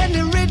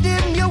 Any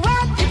rhythm you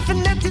want,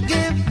 infinite to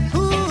give.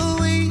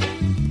 Ooh-wee.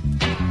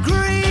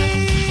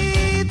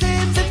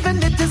 Greetings,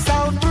 infinity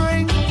sound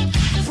bring.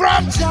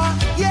 From Jah,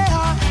 yeah.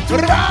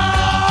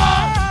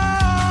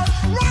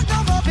 Rock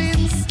of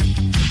Robins.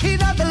 He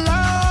not the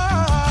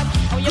Lord.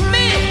 Oh, you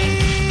mean?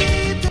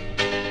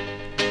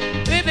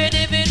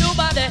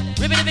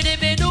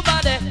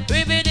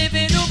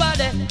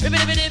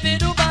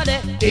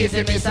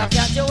 Easy, Miss a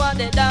cat, you want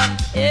it down.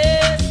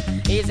 Yes,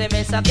 easy,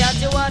 Miss a cat,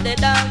 you want it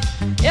down.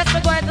 Yes,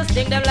 me going to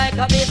sting them like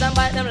a bees and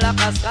bite them like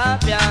a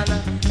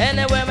scorpion.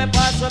 Anywhere me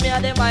pass from me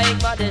and the mic,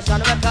 but they shall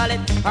never call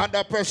it.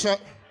 Under pressure.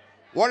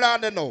 What I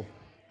don't know.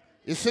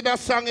 You see that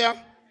song here?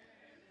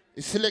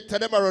 You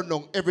selected them around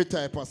now, every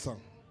type of song.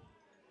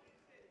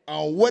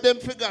 And what them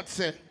forgot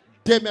say,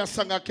 them a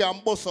song I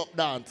can bust up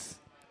dance.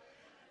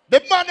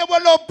 The man that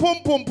will love pum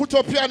pum, put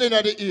up piano in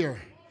the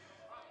ear.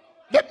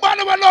 The man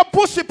that will love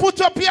pussy, put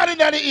up piano in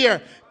the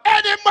ear.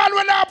 Any man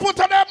will not put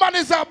on that man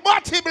is a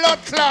body blood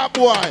clot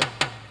boy.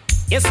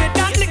 You see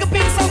that little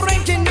piece of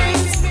ranking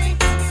names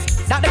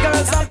that the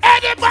girls are.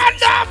 Any man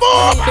that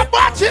move a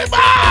body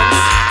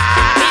man.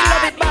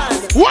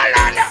 What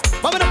on that?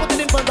 I'm gonna put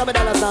it in front of me,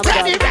 dollars.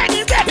 Ready.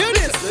 Hear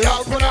this.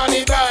 Lump on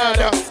the bed.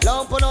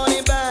 Lump on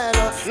the bed.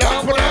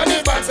 Lump on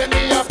the bed. Send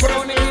me a put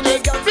on the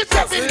bed.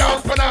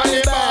 Lump on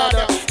the bed.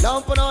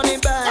 Lump on the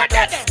bed.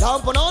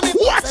 Lump on the bed.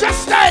 Watch your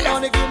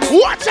style.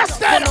 Watch your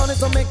style. Put on it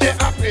to make you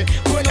happy.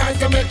 Put on it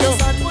to make you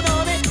sad. Put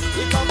on it.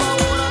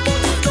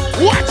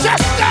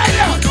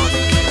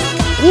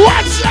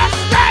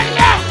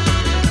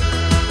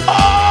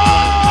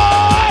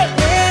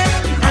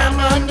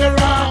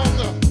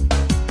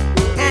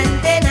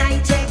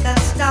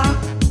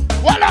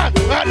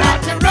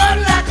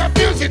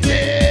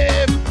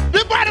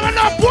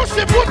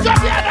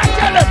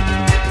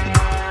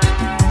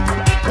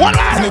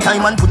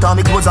 Anytime man put on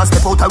me clothes and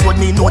step out a road,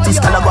 me notice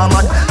Calabar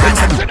man.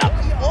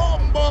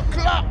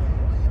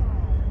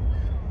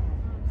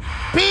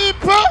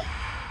 People,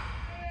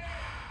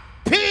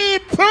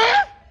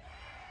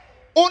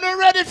 you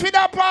ready for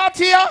that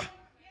party? Yeah?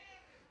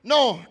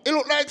 No, it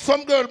look like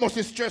some girl must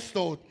be stressed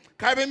out.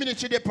 Cause every minute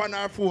she dip on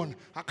her phone.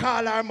 I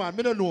call her man,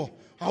 I don't know.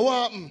 I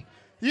want him.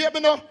 Yeah, me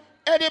know.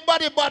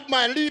 Anybody bad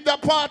mind, leave the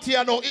party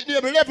and know it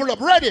name level up.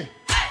 Ready?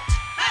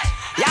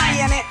 Yeah,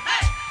 hear me.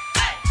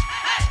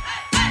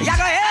 You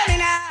go hear me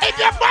now. If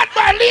you bad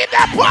mind, leave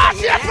the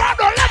party and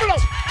level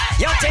up.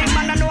 You think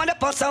man I know the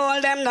pussy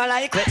all them no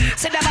like me.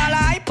 See them all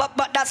hype up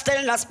but that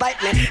still not spite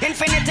me.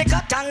 Infinity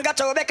cut and got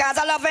through because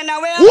I love in a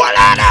way. What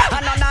on that?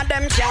 And none of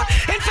them can.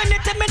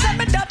 Infinity me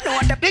don't know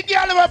the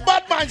girl with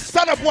bad man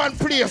stand up one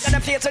place.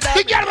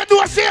 The girl with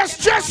do a say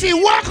stressy.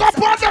 Walk up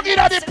on the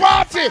the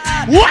party.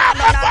 Walk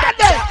up on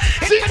them.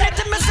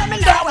 Infinity me say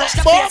me now watch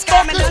the face.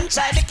 Come and don't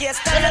try the case.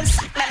 Tell them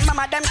suck them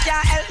mama them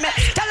can't help me.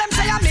 Tell them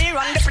say I'm me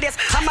run the place.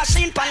 I'm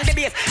machine pan the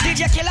base.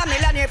 DJ kill a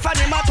millionaire for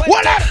him out.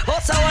 What on?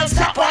 Also all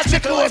stop watch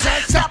me clothes.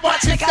 Stop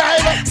watch me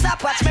style.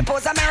 Stop watch me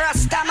pose. I'm a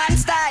Rasta man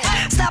style.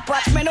 Stop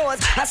watch me nose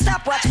and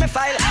stop watch me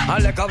file. I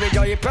look how with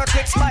your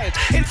hypocrite smile.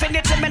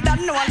 Infinity me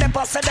don't know the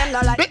boss of them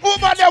no like. The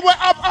woman that will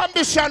have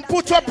ambition,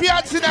 put your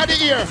hands in the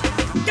ear.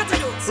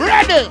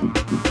 Ready?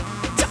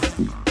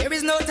 There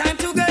is no time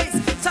to guys.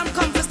 Some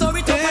come for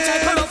story to watch I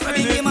come up for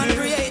the game and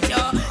create yo.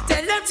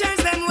 Tell them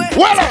change them ways.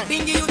 Well,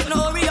 Bingy you to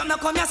know hurry up now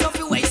come yourself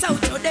you waste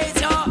out your days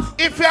yo.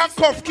 If you're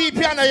cuff, keep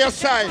you on your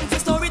side.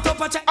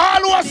 All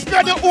who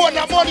spend the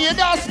owner money, you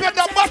don't spend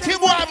the body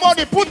boy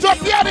money. Put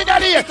up your hand in the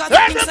ear.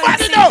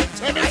 Everybody know.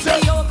 Let me say.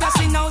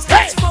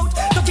 Hey.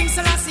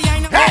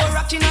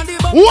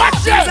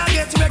 Watch it.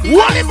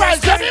 Wally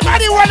Vibes.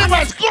 Everybody Wally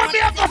Vibes. Go me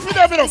and go for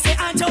them.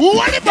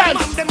 Wally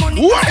Vibes.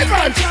 Wally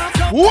Vibes.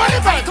 Wally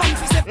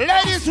Vibes.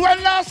 Ladies,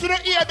 when last you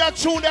hear that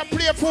tune, they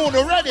play phone.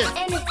 Ready?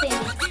 Anything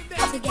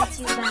to get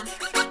you back.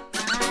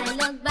 I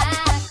look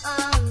back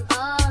on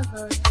all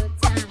those good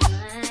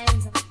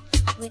times.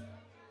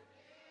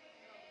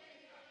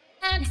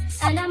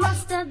 And I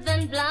must have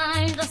been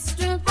blind just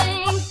to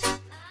think.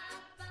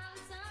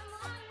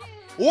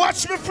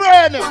 Watch me,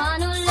 friend.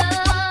 One who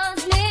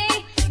loves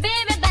me,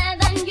 baby, better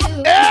than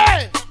you.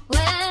 Hey!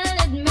 Well,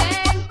 it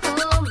may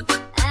come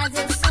as a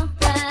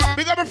surprise.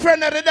 Big up my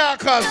friend at the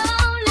Darkers.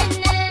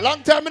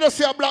 Long time I don't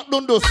see a black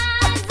dundus.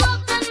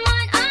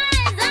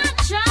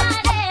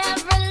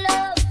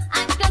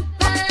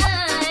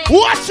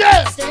 Watch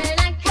it! Still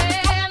I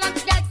cannot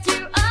get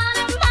you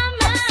out of my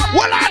mind.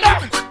 Well, I know.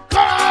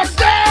 Cause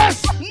there's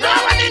no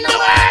one in the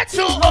way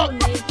to up.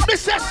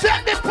 Mr. Set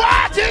the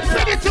party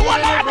infinity.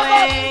 Well, I know.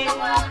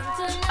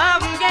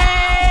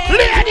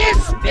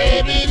 Ladies,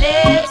 baby,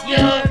 let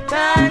your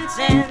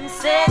conscience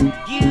set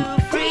you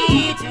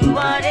free to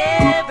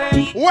whatever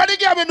you. What the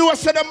girl do?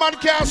 Say the man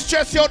can't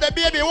stress you out. The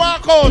baby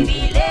walk out.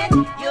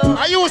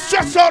 Are you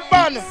stressed out,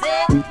 man?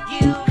 Set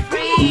you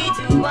free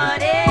to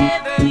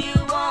whatever you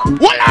want.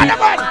 Well, I know.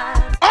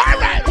 All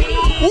right.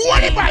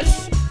 What the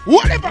vibes?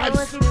 What the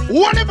vibes?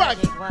 What the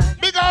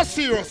vibes? Big and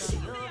serious.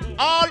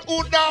 All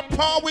who not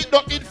power with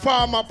the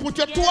informer, put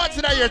your two hands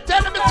in the air.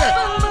 Tell them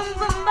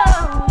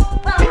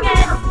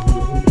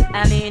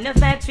I'm in a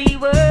factory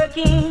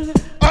working,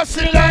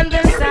 hustling on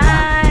the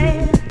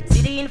side.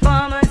 See the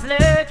informers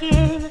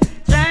lurking,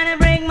 trying to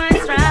break my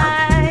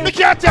stride. I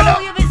can't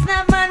tell you. It's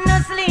not man, no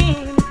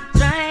slim,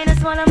 trying to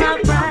swallow my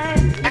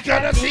pride. I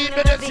can't see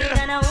me this year.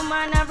 And a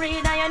woman I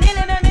breathe, I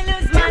nearly made me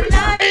lose my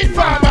life.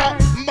 Informer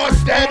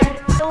must dead.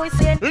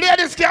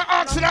 Ladies can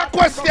ask that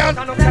question.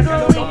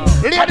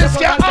 Ladies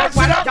can ask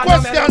that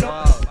question.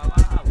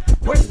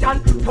 Question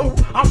who?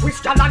 A wish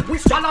gal and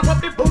wish gal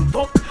about the boom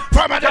fuck.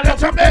 From another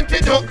to plenty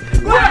duck.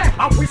 Where?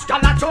 A wish gal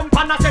a jump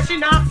and a say she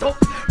not suck.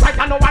 Right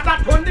I know what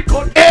that one the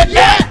cut.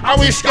 Yeah, I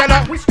wish gal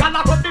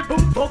about the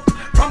boom fuck.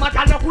 From a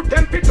gal who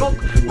temp it up.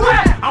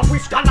 Where? A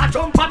wish gal a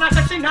jump and a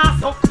say she not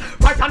suck.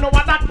 Right I know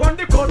what that one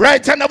the cut.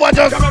 Right and the one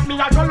just. You me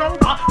a roll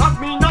over,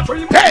 have me not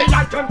dream. Hey,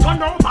 I jump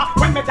turn over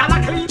when me gal a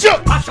clean.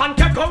 Passion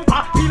take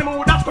over, feel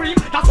mood a scream.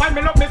 That's why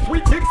me love me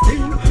sweet 16.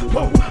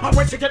 Whoa, and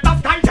when she get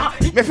that tighter.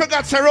 Me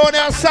forgot Saroni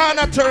and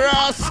Sana to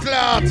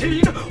Rascal.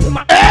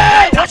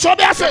 Hey, watch your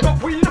message.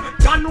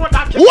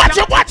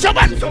 Watch your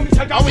man.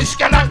 I wish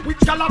gal.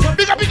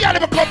 Big up, girl,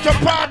 if come to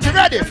party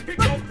ready.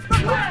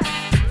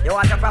 You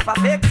want a proper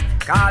fix?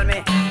 Call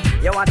me.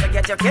 You want to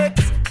get your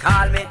kicks?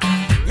 Call me.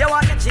 You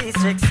want the cheese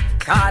sticks?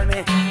 Call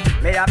me.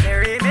 May have the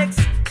remix?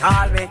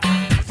 Call me.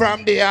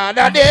 From the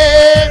other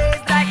day.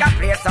 It's like I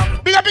play some.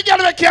 Big up, girl,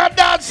 we can't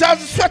dance and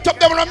sweat up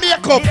them on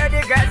makeup.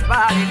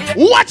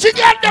 Watch it,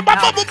 girl, them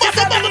bubble.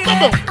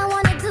 I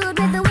want to do it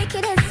with the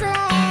wickedest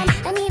slam.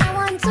 I need a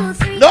 1, 2,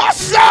 3. No,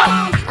 sir.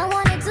 I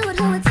want to do it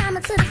who would time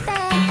it to the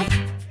fan.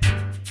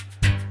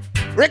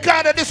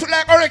 Ricardo, this is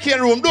like Hurricane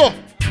Room, do.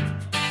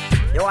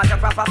 You want a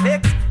proper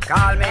fix?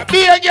 Call me.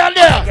 Be a girl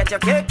there. Get your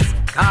kicks?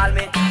 Call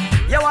me.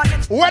 You want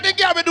it? What the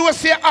girl we do is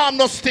say arm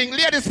no sting.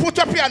 Ladies, put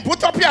up your hand.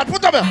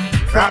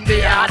 From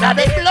the other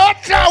day. Blood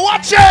clot,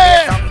 watch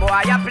it. Some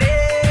boy you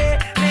play.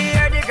 Me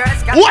hear the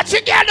girls Watch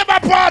it, girl, them a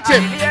party.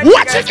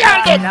 Watch it,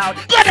 girl, them.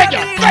 Got it,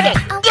 girl. Got it.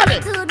 Got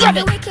it. Got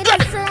it. Got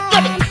it.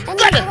 Got it.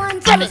 Got it.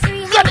 Got it.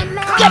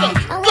 Got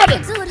it. Got it.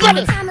 Got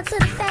it.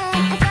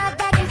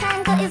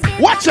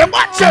 Watch it.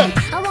 Watch it.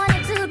 I wanna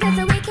do cause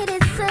the wicked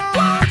is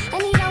sad. I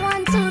need a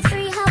 1, 2,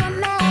 3, how I'm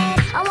mad.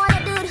 I want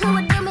a dude who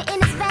would do me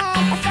in his bag.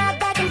 I felt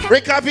back and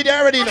break off video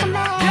already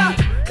now.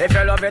 If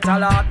you love it,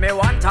 alert me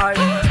one time.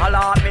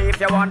 Alert me if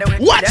you want the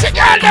watch it,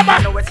 girl, them.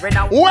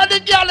 When the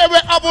girl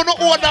ever have no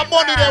own the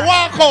money, they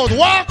walk out,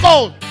 walk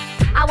out.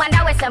 I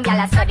wonder where some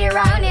gyal study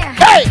round here.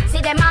 Hey!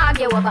 See them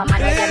argue over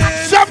money.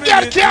 Some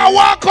girl can't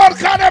walk out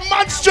cause them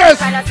monsters.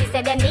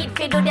 Say they need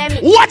to do them.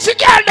 Watch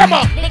it, girl, them.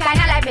 The kind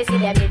of life we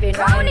see them living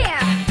round here.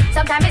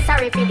 Sometimes it's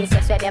sorry for this,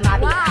 just where them are.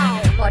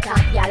 Wow. But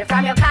hot girl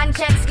from your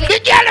conscience clear. The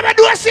girl ever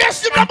do a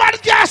system, nobody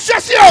can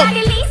stress you. Not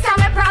the least of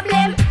my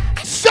problem.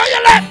 So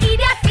you like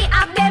idiot fi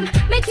have them.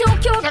 Me too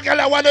cute. So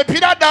girl I want to be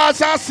a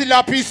dancer and still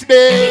a piece,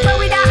 babe. People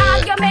with an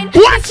argument.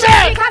 Watch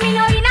it. Because me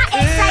know in a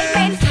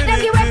excitement. Them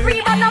give a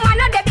free but no man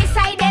not there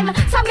beside them.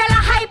 Some girl a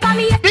hype on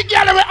me. The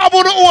girl ever have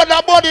no own the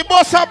money.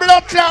 Boss a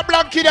blood clot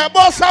blank in there.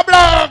 Boss a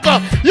blank.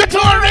 You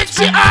too rich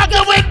to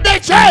argue with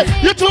bitch.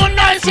 You too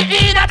nice to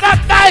eat a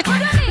that night.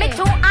 Me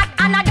too hot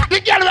another.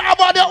 The girl ever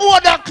have the own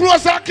the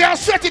clothes and can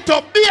set it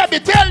up. Baby,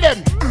 tell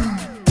them.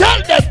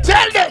 Tell them.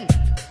 Tell them.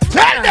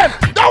 Tell them,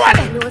 go on.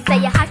 You know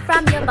say you hot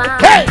from your band.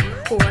 Hey.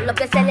 Hold up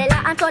the cellular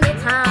and turn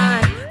it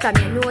on. From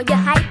you know you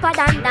hyper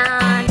than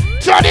Dan.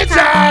 Turn it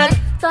on.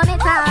 Turn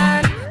it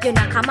on. You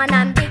know come on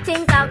and big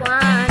things I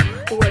want.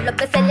 Hold up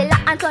the cellular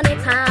and turn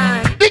it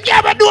on. The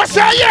girl will do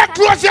say yeah,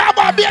 close your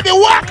mouth, baby.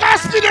 Walk and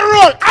spin the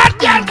roll. And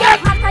girl get.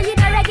 After you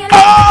the regular.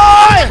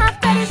 Oh.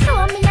 After the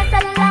show me your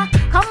cellular.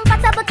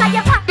 Comfortable cause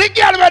you pop. The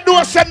girl will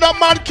do say no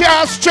man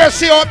can't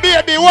stress you,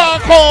 baby.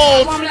 Walk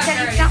out.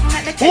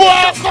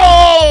 Walk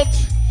out.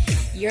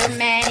 Your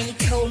man, he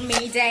told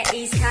me that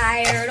he's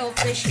tired of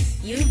fish.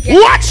 You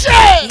watch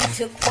it! He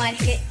took one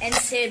hit and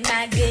said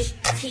my gush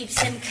keeps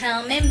him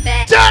coming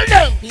back. Tell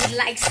them! He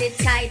likes it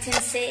tight and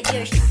said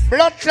your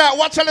blood clot,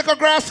 watch a little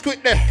grass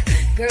quick there.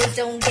 Girls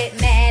don't get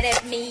mad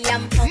at me,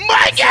 I'm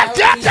my God,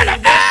 tell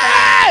them!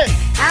 Hey!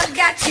 I've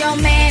got your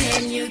man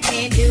and you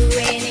can't do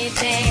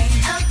anything.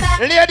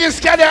 Ladies,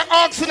 can they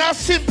ask a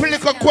simple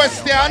little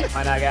question?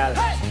 Man, a girl.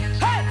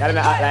 Tell me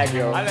act like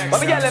you. But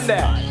we get them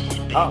there.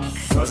 Oh,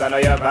 those I know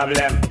your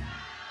problem.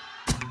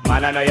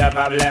 Man, I know your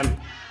problem.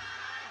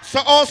 So,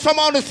 oh,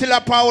 someone who still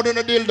a power on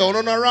the deal down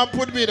on a ramp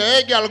with me.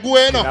 Hey, girl, go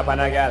in. Up on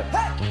a girl.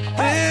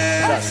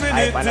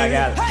 Hype on a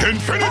girl.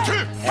 Infinity.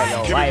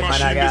 Hello, hype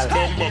on a girl.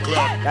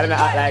 Tell me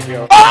act like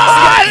you.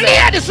 Oh,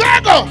 ladies, where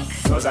go?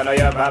 Those I know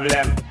your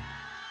problem.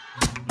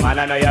 Man,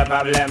 I know your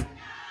problem.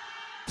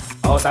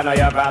 House, I know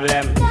your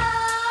problem.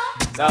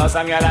 So,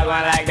 some girl are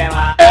going like them.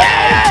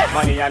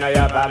 Money, I know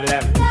your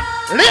problem.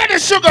 Lady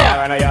Sugar,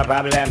 I know your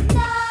problem.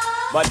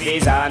 But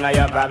these are not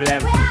your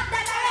problem.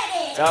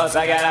 So girl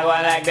I go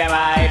like them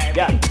hype.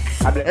 Yeah.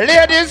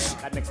 Ladies,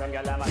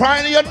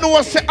 finally you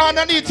know say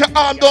underneath your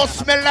arm don't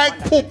smell like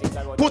poop.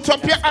 Put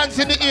up your hands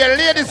in the air.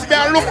 Ladies, may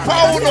I look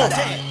for you.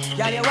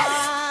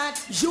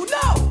 You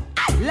know,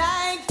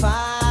 like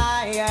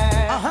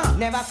fire.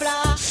 Never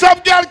fly. Some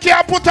girl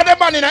can't put on the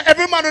man in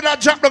every man with a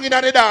drop down in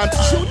the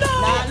dance. You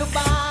know, look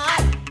back.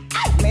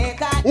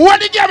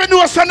 What the girl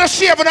do is on the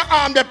shape of the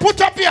arm, they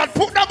put up here,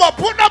 put them up,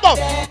 put them up,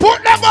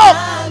 put them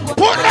up,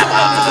 put them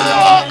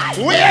up.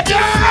 We're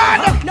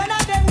done. None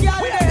of them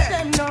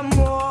them no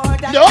more.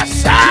 No,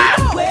 sir.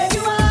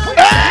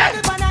 Hey.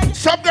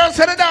 Some girls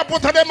say they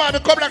put on them arm, they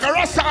come like a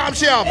rasta arm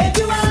sham. Make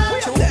a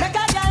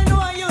girl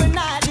know you're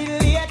not the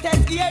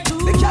latest year too.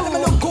 The girl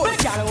look good,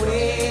 girl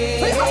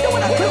way.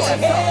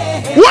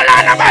 What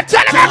on about?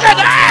 Tell them again.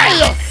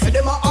 Hey.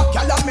 Them a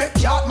girl make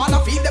yard man a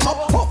feed them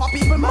up. Over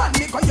people man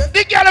me cause you.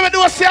 The girl will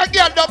do say a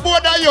girl no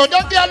more than you.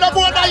 Don't girl no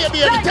more than you,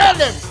 baby. Tell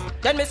them.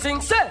 Then me sing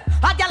say,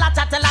 a girl a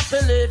chat a lot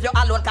to leave you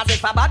alone cause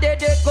if a body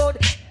did good.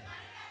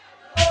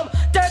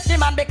 Dirty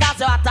man because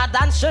you hotter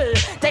than she.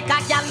 Take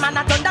a girl man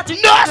a turn that you.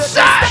 No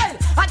sir.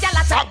 A girl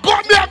a chat. Go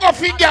me a go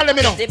feed girl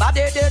me now. The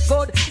body did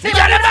good. The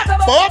girl back.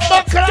 Bob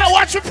back.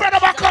 Watch your friend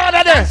back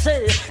corner there.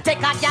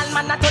 Take a girl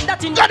man a turn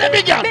that you. Got the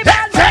big girl.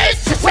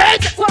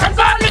 Say it. Come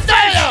on me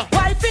there.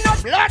 Wife in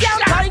us. Blood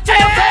clot.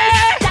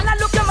 Girl a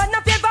look your man a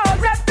favor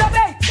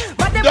reprobate.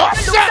 But them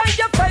look at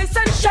your face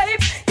and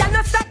shape. Girl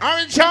a stop.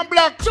 Orange and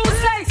black. Two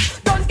slice.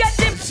 Don't get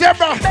him.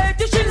 Zebra.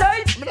 Baby she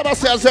lies. Me never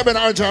say zebra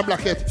and orange and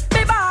black yet.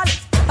 Me ball.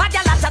 A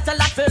girl a chat a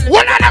lot to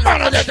what are the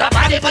man of the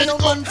body for no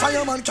gun for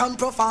your man can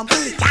perform.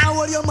 Can't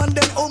hold your man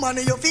then oh man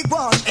you fig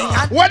one.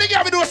 What do you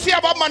have to do say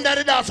about man that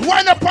it does?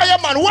 Why not for your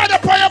man? Why not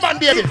for your man,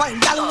 baby?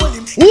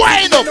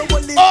 Why not?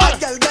 Oh,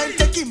 girl don't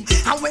take him.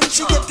 And when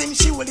she get him,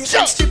 she will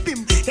strip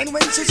him. Then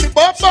when she strip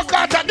Bob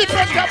Bocata,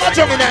 different kind of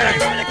job in there.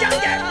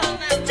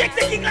 Check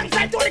the king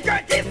alongside Tony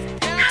Curtis.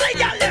 I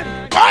got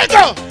them. I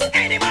go.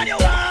 Any man you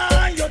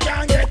want, you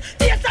can get.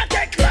 Yes, I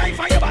take life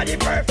and your body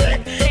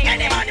perfect.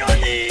 Any man you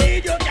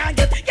need, you can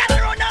get.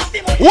 Gotta run off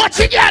the money. What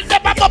you get?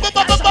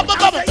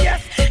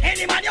 Yes,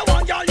 any man you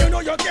want, girl, you know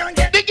you can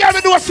get. The girl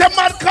will do a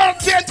man can't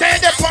change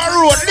the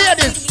road,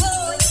 ladies.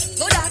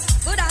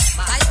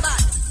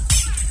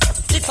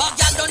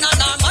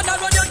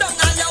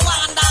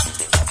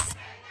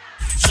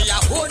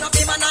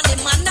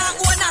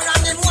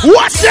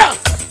 Watch ya!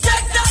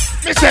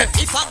 Me say,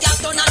 if a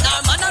girl done a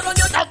man around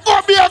you, now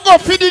go be a go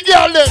for the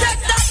girl then.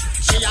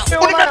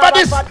 Who remember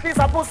this? Fat piece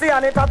of pussy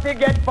and it have to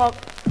get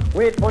fucked.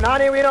 With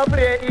Punani we don't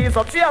play ease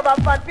up. She have a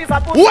fat piece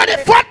of pussy. Who are the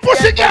fat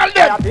pussy girl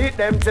then? I beat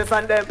them, chest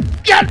and them.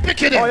 Girl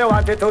picking Oh, it. you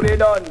want it to be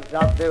done?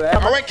 That's the way.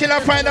 I went killer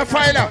finder.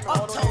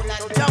 uptown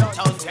and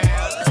downtown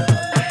girls.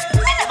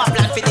 I never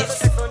plan for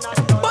this.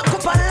 But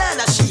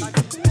Kupalana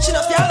she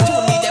not feel to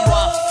me them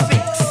want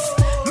fix.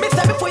 Me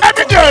say before you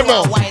every girl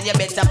now. why you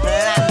better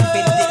plan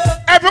for this.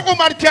 Every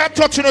woman can't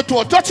touch your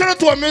toe. Touch your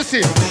toe,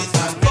 missy.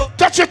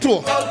 Touch your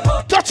toe.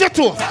 Touch your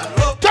toe.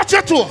 Touch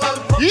your toe.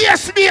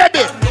 Yes, baby.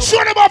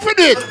 Show them off with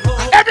it.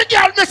 Every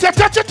girl, missy,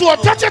 touch your toe.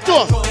 Touch your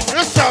toe.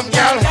 Listen,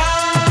 girl.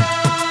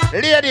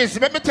 Ladies,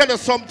 let me tell you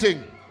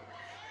something.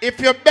 If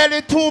your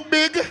belly too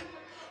big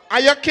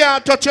and you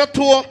can't touch your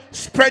toe,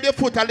 spread your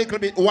foot a little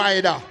bit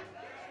wider.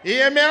 You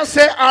hear me? I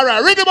say, all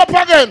right, read them up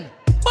again.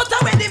 But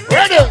I ready mix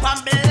up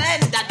and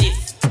blend at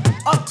this.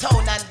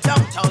 Uptown and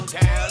downtown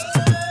girls.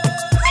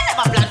 I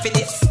never plan for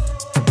this.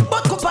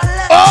 But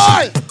Kupalana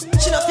Oi!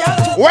 she not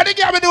feel to. What the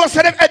girl do is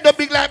say them head up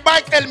big like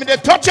bike helmet. They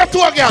touch your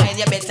toe again. Why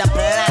you better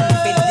plan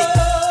for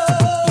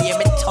this. Hear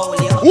me tell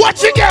you.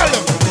 Watch it,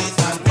 girl.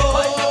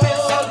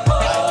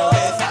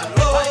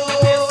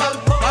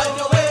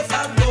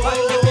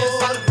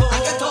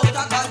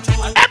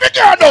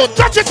 Girl, no,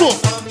 touch it too.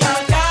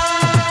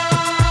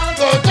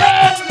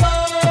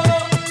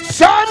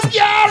 Some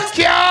girl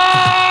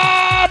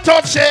can't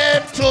touch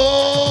him too.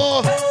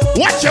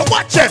 Watch it,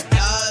 watch it.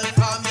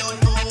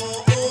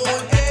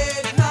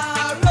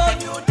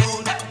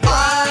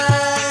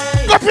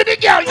 Go for the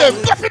girl, them.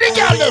 Go for the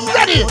girl, them.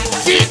 Ready?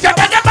 See them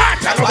in the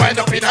back and wind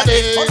up in a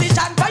day.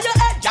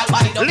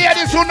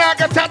 Ladies who not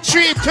get a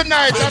treat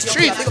tonight, a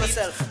treat. I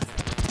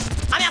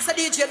mean, I said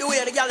DJ the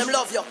way the girl them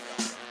love you.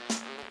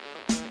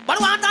 But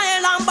one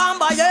time long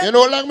bamba, yeah. You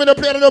know, like me to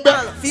play a little bit.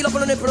 Feel up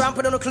on the nipple ramp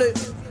on the clip.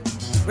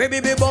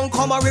 Ribby bong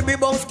come a ribby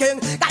bong sking.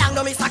 Galang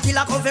no Mr.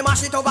 Killer come fi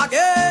mash it up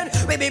again.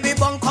 Ribby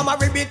bong come a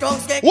ribby tongue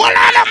sking. What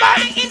on the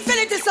man?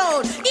 Infinity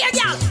sound. Yeah,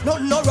 girl.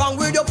 Nothing no wrong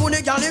with your pony,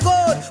 girl. It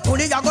good.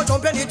 Pony, you go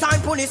jump anytime.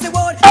 Pony, say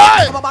word.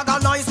 Come a bag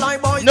of nice like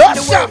boys. No, in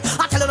the world.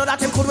 I tell you that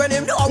him could when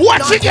him know.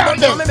 Watch it, girl.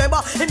 Remember,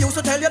 him used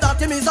to tell you that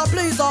him is a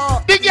pleaser.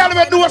 The girl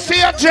will do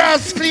see a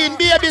just clean.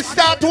 Baby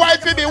start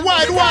white for me.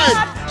 Wide.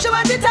 She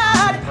want it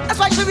hard. That's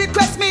why she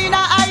request me in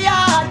her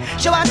yard.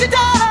 She want it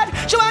hard.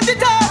 She want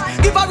it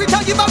hard. Give her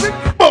return, give her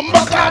return.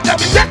 Bumba card,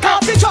 take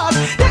off the jaws,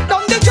 take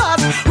down the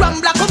jaws. Run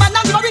black woman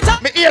and give her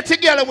return. Me here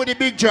together with the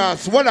big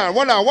jaws. Hold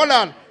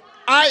on.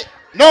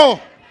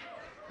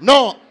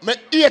 No. Me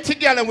here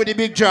together with the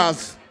big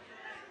jaws.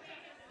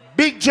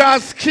 Big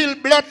jaws kill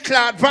blood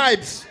clot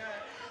vibes.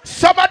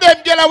 Some of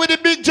them girl with the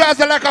big jaws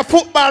are like a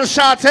football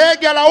shot. Hey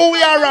girl, who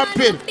we are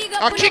ramping?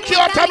 I'll kick you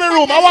out of my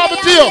room. I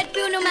want to you.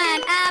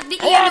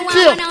 I want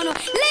you.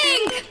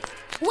 Link.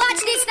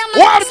 Watch this now,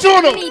 what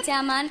you know?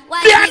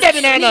 Watch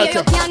this.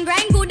 You can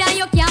grind good and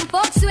you can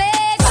fuck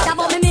sweat. Stop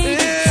up me.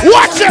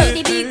 Watch it.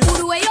 The big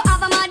good way you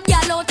have a mad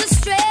girl out to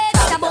straight.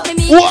 Stop up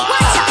me.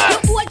 Watch out.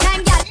 You old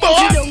time girl.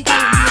 You don't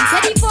care.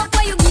 Say the fuck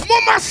where you get.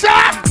 Mama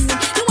stop.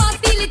 You want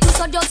feel it too,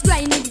 so just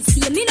grind it.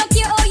 See me no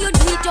care how you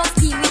do it, just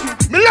give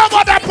it. Me love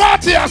how the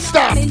party a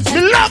start. Me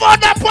love how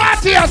the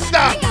party a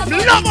start.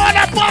 Me love how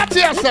the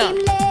party a start.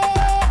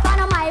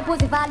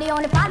 Pussy for the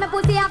only part my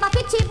pussy have a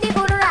fit chip the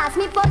good ass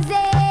me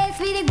possess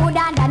with the good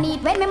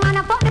underneath when me man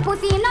a fuck the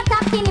pussy him not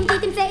talking him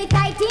beat him say it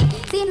tighty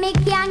see me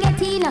can't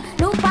get in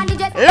look on the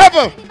jet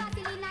level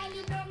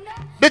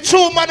the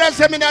two mothers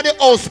them in the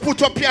house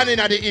put up piano in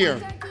the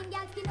ear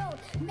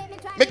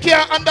me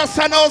can't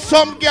understand how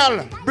some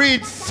girl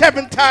breathe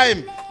 7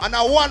 times and a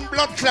one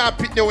blood clot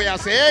pit the way I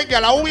say hey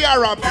girl how we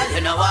are up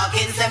you know walk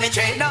in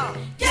cemetery no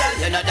girl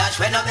you know dash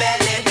when no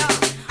belly no.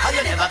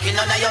 You never kill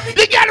none of your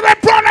the girl will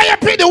proud of your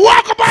pity,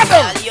 walk about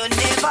them. You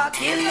never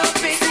kill no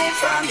picnic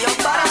from your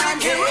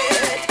body.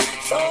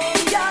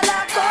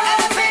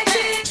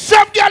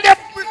 Some girl,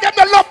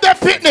 them love their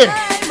pity.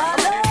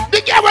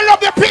 The girl will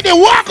love your pity,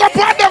 walk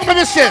about them, let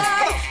me say.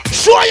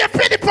 Show your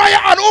pity for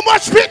your hand, how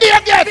much pity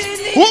you get?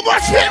 How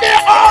much pity?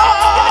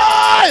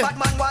 Oh!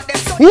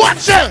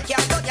 Watch it.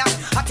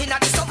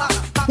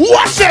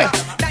 Watch it.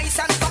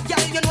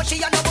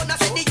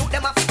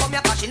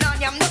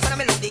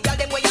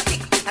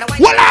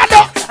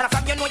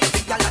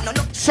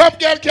 Some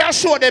girl can't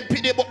show them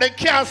pity, but they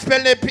can't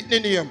spell their pity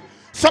name.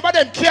 Some of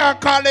them can't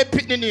call their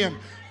pity name.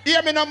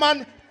 Hear me now,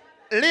 man.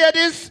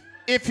 Ladies,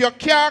 if you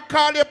can't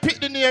call your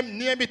pity name,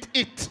 name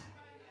it.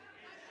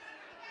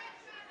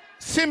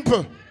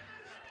 Simple.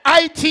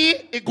 IT,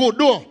 it go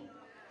do.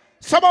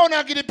 Some of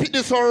them give the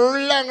pity so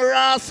long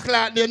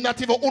rascal, they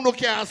not even uno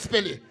can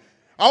spell it.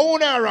 I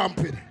wanna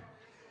rampant.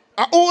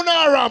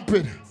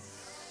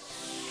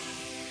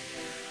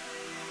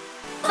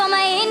 For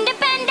my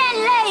independent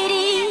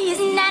ladies,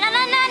 na.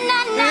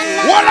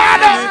 What are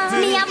they?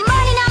 Me have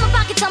money in my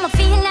pocket, so I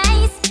feel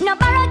nice. No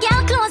borrow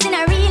girl clothes in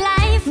a real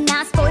life.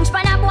 Now sponge for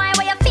a boy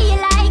where you feel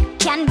like.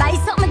 Can buy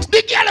something.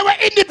 The girl were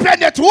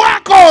independent,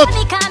 walk out.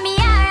 Me call me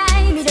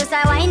alright. Me just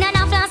a wine and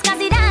a flask 'cause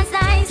it dance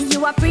nice.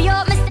 You a pre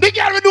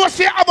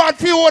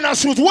own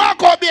shoes.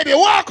 Walk out, baby,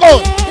 walk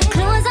out. The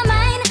clothes are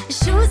mine, the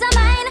shoes are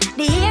mine,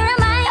 the hair are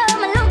mine, oh,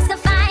 my looks are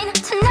fine.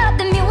 Turn up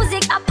the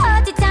music, a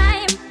party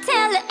time.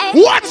 Tell the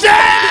Watch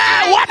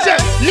it! Watch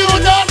it! You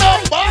don't know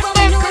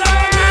Boston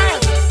Clan!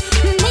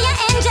 Me a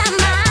enjoy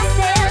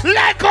myself.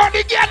 Like how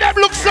the girl them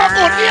look so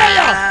good,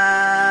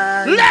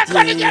 yeah. Like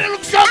how the girl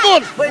look so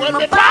good. When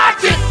we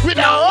party with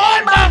a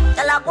whole back.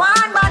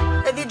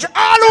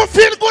 All who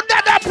feel good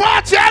at that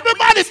party,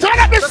 everybody turn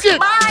up the skin.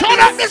 Turn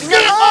up the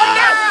skin.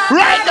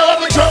 Right now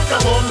we jump the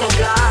bumbo.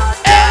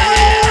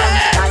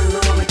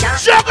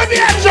 Juggle me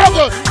and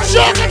juggle.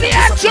 Juggle me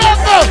and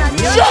juggle.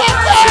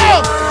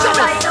 Juggle.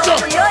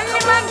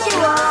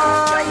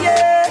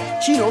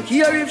 She don't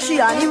care if she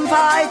and him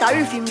fight or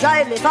if him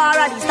drive the far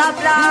at the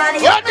stoplight.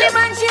 The only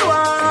man she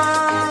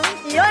want,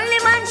 the only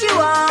man she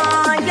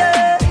want,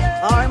 yeah.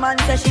 Our man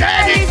says she's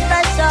very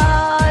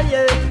special,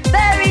 yeah,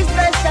 very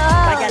special.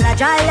 Like a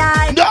dry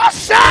line. No,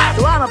 sir.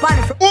 So I'm a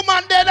panic.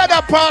 Woman dead at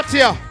the party.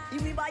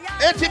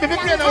 Hey, Tim, if you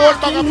play the whole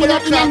bag and put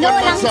that track on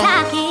my song.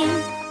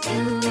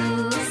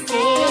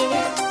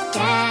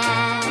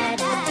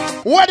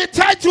 What the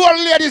title old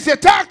lady say?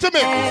 Talk to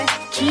me.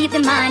 Keep the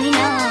money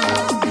now.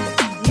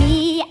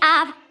 Me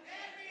have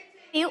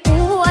the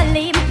own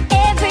him.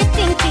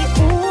 Everything the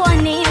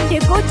own him. The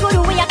good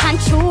way I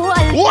control.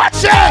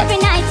 Watch it. Every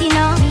night you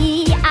know.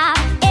 Me have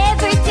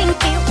everything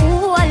the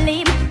own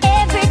him.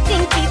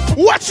 Everything the.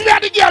 Watch me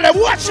at the girl.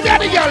 Watch me at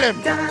the girl.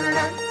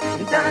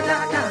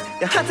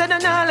 You're hotter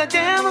than all of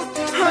them.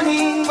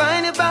 Honey, why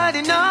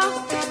anybody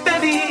know?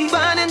 Baby,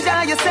 wanna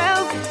enjoy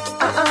yourself.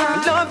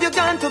 Love you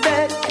gone to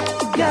bed.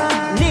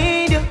 Yeah,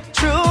 need you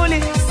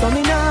truly. So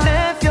me not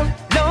left you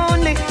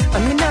lonely.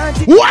 I'm not.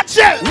 Watch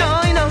it.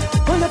 No, you know,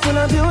 full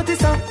of beauty,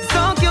 so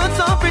cute,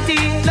 so pretty.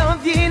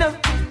 Love you, know.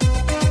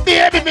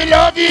 Baby, me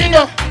love you,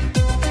 know.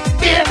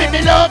 Baby,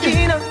 me love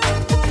you, know.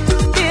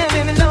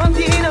 Baby, me love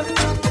you, know.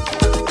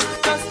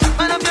 Cause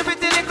man of your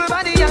pretty little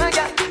body, yeah.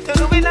 You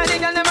do it like the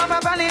girl, them have a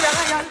body,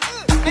 yeah.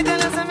 Me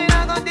tell us, me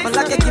not got this. But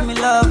like you give me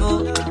love,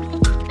 oh.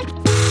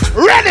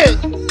 Ready.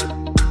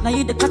 Now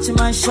you the catch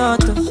my shot,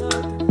 oh.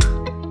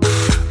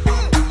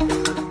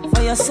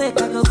 For your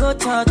sake, I go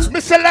touch.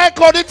 Mr. Like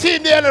how the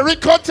team there, and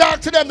Rick, come talk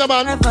to them, the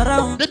man.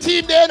 The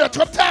team there,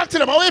 come talk to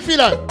them. How you feel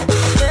like?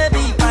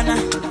 Baby, pana.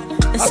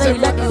 They say you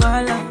like you all. I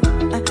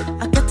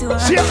get you all.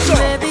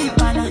 Baby,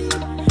 pana.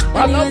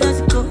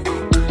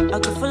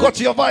 Got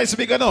your voice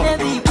big enough.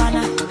 Baby,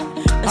 pana.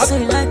 They say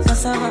you like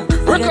cassava.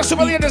 Record some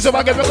ladies if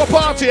I get a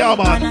party, yeah,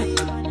 man.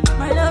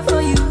 My love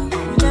for you,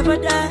 never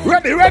die.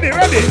 Ready.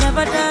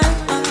 Never die.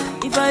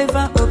 If I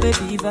ever, oh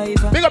baby, if I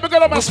ever. Big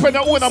up, spend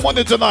your own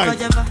money tonight.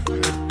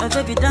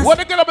 What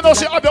the girl don't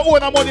say have your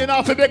own money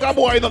now for big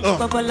boy, no.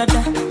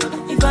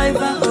 If I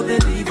ever, oh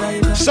baby, if I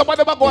ever. Some of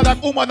them are going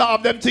like woman that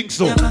have them things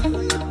so.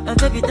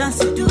 Baby,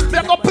 dance it, do.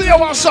 They're going to play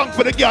one song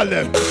for the girl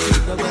them.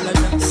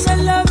 So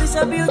love is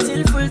a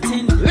beautiful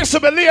thing.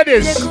 Listen, me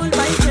ladies.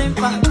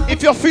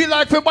 If you feel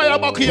like you buy a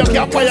bucket, you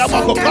can't buy a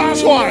bucket.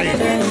 That's why.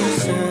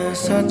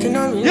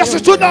 Yes,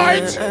 it's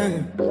tonight.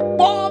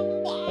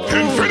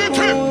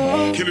 Infinity.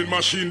 Killing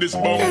machine, this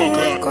bomb.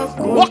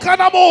 What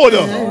kind of mode?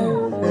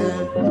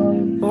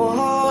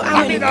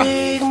 I mean,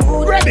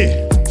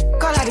 ready.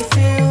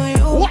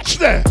 Watch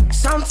there.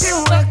 Something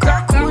will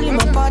crack cool in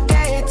my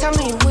body. Tell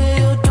me, will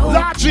you do?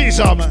 Lord Jesus,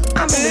 man.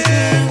 I'm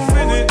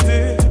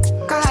infinity.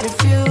 Gotta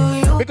feel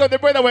you. Because the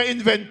brother will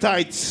invent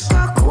tights.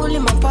 Cool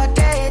in my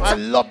body. I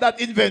love that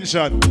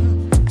invention.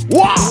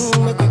 Wow.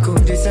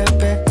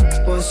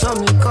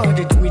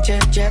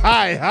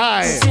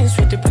 Hi.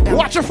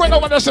 Watch your friend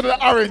over there to the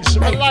orange.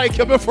 I like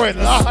you, my friend.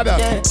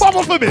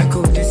 Bubble for me.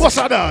 What's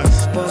that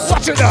dance?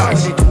 Watch it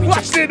dance.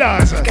 Watch the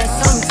dance.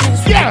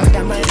 Yeah.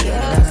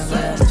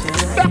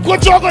 That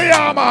good juggle,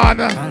 yeah, man.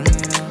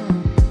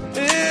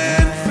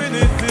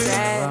 Infinity.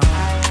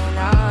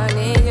 I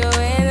need you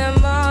in the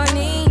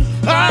morning.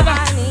 I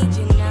need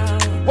you now.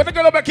 What the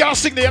girl back here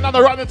sing there and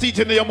the rotten teeth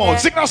in your mouth?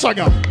 Sing that song.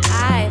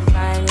 I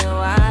find you,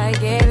 I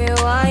give you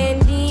all you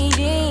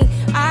need.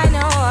 I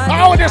know what.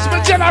 Oh, this is the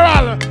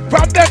general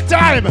from that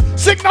time.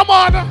 Sing them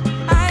on.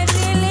 I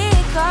feel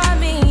it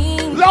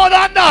coming.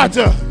 Louder than that.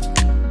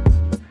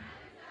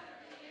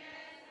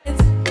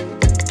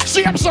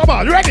 See him,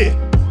 someone. Ready?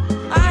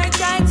 I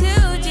try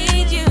to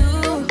teach you.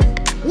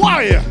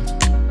 Why?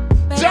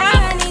 But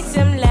I need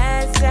some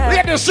lessons.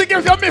 Ladies, sing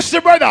if you miss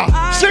the brother.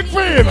 Sing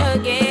for him.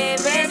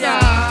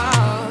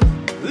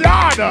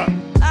 Lord.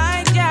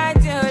 I try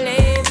to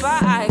live,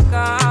 but I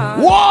can't.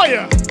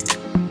 Why?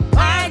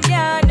 I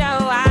don't know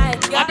why.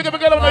 I think if you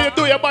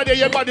do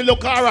your body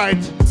look alright.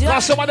 Now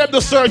some of them the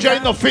surgery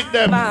ain't no fit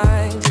them.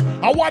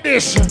 I want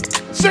this.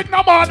 Sing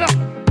no man.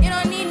 You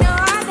don't need no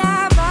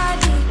other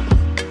body.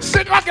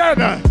 Sing again.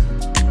 You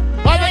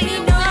don't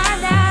need no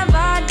other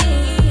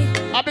body.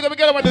 I think if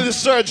you do the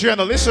surgery,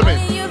 now listen to me.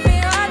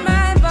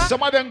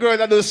 Some of them girls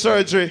that do the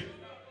surgery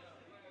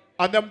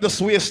and them just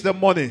waste the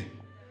money.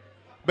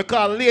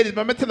 Because ladies,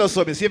 let me tell you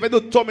something. See, if you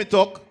do tummy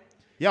tuck,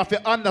 you have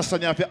to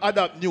understand, you have to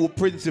adapt new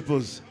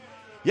principles.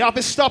 You have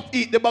to stop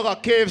eating the burger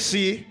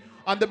KFC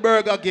and the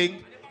Burger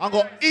King and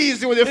go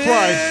easy with the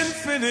fries.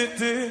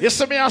 Infinity. You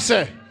see me, I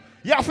say,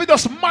 you have to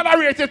just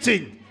moderate the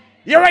thing.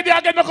 You ready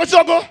again, Uncle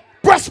Juggle?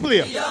 Press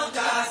play.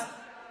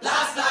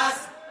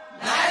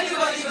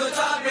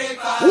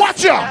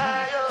 Watch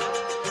ya!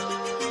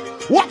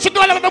 Watch it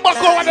going on the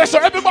back over there, so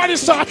everybody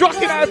start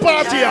rocking at the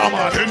party, yeah,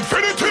 man.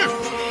 Infinity.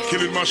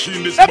 Killing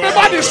machine this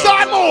everybody man.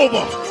 Start move.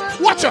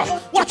 Watch ya,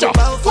 watch ya,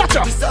 watch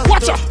ya,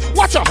 watch ya,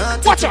 watch ya,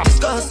 watch ya.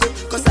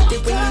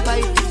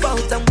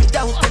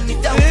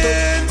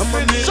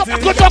 So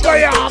good job,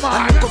 yeah,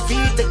 man.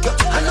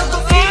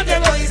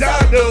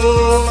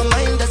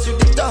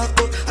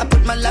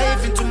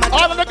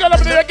 All of the girls up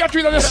there get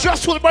rid of the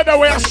stressful brother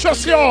where I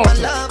stress you out.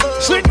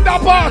 Sing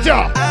that part,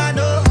 yeah.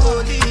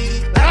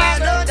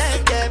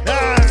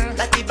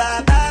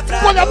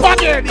 Pull up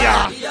again,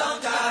 yeah.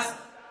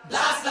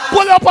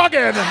 Pull up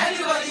again.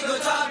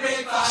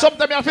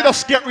 Sometimes you have to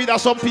just get rid of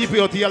some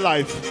people out of your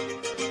life.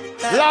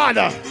 Lord,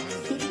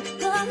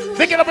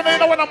 thinking of it, you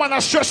know when a man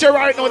is stress you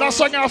right now, that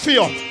song you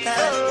feel.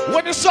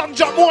 When the sun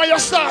jump more, you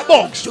start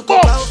bounce.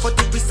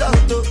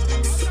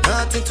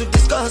 Nothing to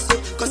discuss,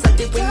 cause I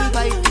did win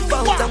by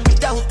default and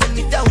without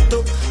any doubt.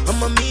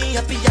 I'm a me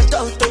happy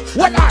adult.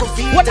 I'm not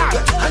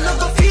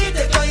gonna feed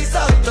the guys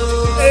out.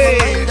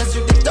 Hey, that's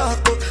what they talk.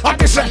 I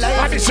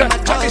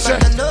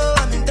know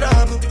I'm in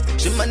trouble.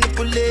 She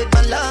manipulate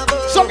my love.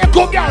 So get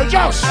good girl,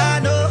 just. I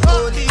know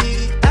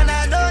holy, and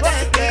I know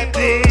that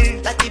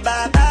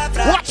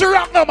what's the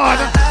rock now, man?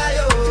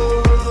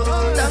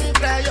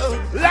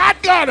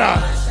 Lord God.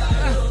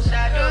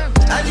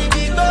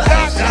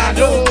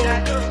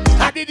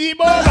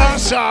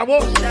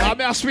 I'm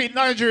a sweet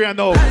Nigerian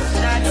now.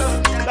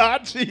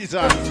 Lord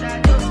Jesus.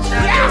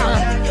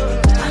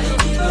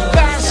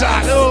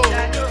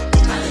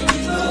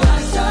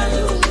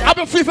 I've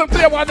been free to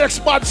play one next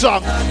bad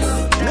song.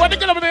 When you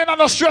gonna be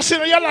another stress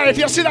in your life,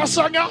 you see that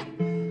song, yeah?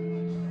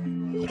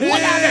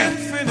 What are they?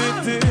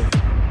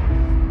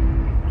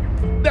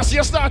 That's where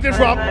you're starting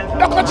from.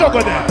 Look what you're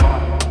there.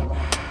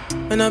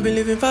 And I've been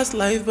living fast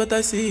life, but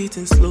I see it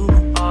in slow.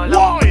 Why?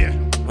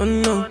 Oh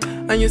no.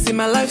 And you see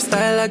my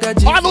lifestyle, I got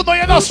you. I don't know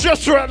you're not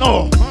stressed right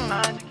now.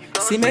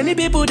 See many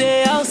people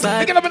there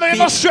outside. You're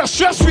not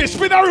stressed, free,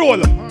 spin a roll.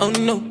 Oh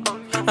no,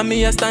 I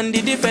mean I stand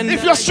the defender.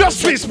 If you're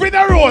stress free, spin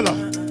a roll.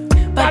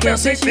 But girl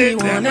say she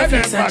wanna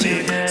fix a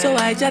chick, so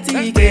I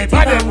chatty get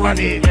it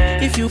money.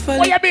 If you follow,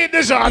 what you mean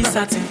this on?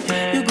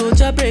 You go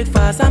to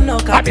breakfast, I'm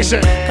not copy.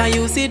 Can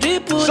you see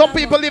drip? Some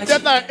people live their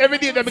night every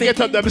day, they get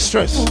up, them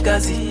stress.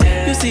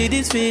 You see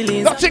these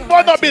feelings. Nothing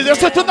more no business.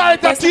 So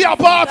tonight at your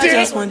party.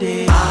 Just one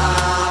day.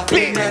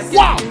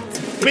 Wow.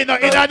 Me not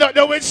in and out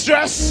there with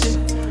stress.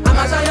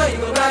 I'ma show you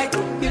go right.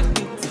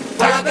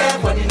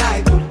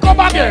 Come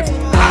again.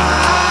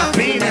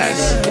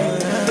 Happiness.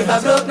 If I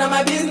broke now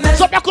my business.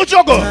 So you could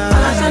juggle.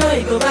 I'ma show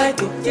you go right.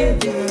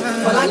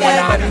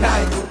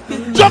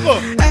 Juggle.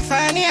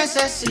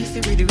 FNESS, if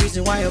you be the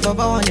reason why your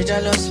baba want to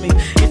jealous me.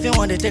 If you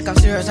want to take I'm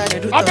serious, I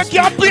do. I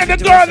can't play the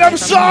girl them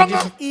song.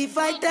 If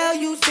I tell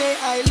you, say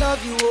I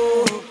love you,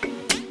 oh.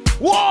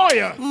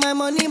 Why? My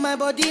money, my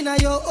body, now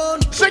your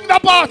own. Sing the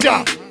part,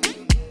 yeah.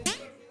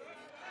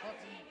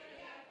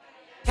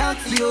 Count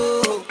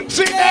you.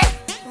 Sing it.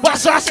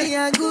 What's that?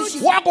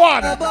 Walk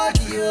one.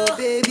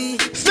 Baby.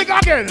 Sing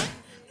again.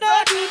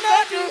 No do,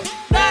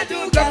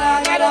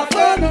 gotta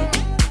phone.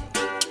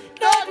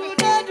 No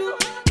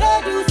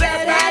do,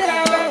 say that.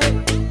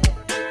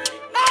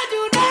 No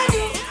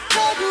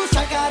do,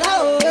 shakara, oh.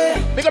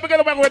 Make up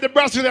with the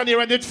Brazilian here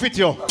and it fit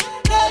you.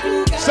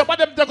 Some of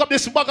them take up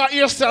this bag of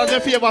hairstyle and they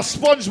favor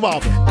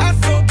SpongeBob.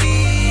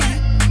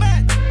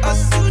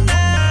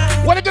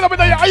 When you get up in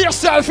your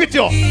hairstyle fit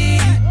you.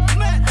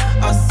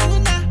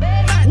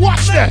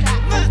 Watch that.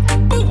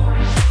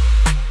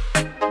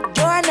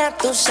 Joana,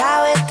 tú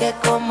sabes que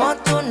como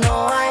tú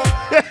no hay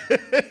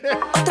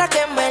otra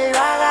que me lo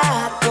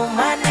haga a tu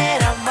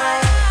manera,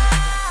 más.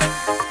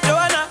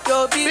 Joana,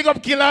 yo big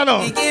up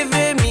Kilano. You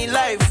giving me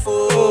life,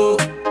 oh,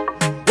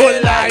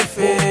 life,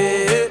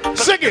 eh.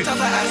 Sing it.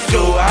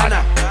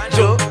 Joana,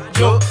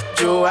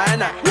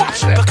 Joana.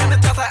 Watch that.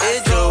 Hey,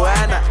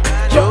 Joana,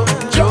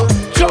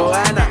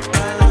 Joana.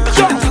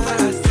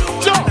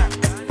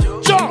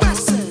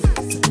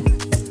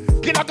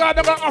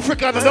 Don't go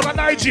Africa, don't go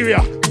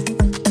Nigeria.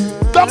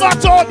 Don't go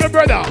town, my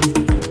brother.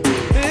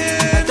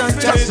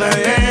 Just the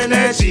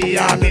energy, I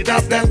need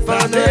up them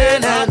for the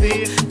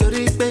enemy.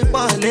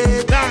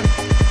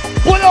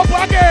 Pull up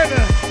again.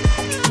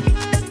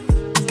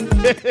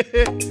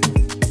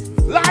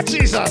 Lord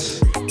Jesus.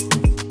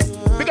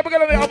 Pick up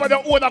again over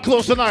the owner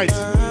close tonight.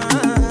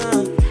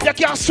 You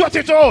can't sweat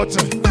it out.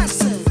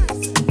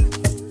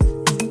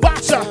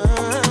 Watch her.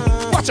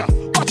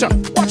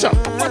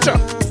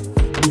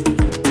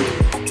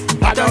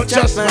 I don't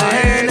trust my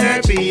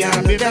energy,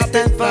 I'm in up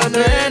them for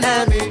the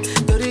enemy.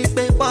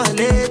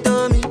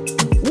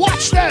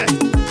 Watch that.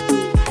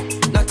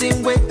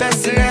 Nothing with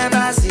person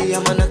never see.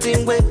 I'm on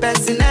nothing with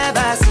person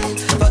never see.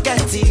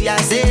 Forget it, I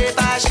say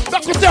fashion.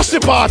 Back to just the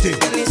party.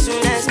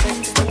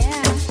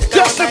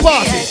 Just the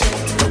party.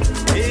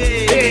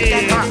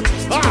 Hey.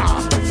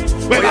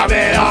 When I'm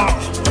there,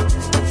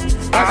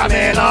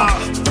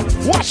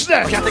 Watch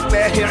that.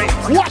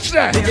 Watch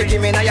that.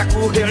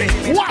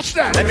 Watch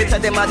that. Let me tell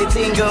them how the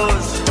thing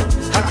goes.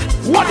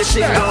 Watch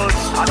that.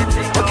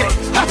 Okay.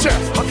 Watch it.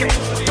 Okay.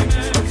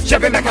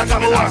 Chevy make a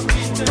samoa.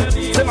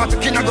 Say my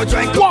kina go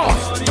drink.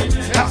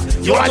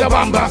 You are the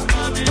bamba.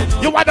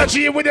 You are the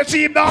G with the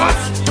team now.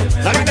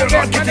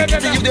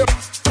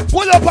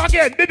 Pull up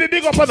again. Baby,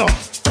 big up on her.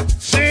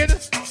 See it?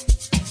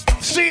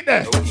 See it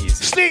there.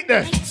 See it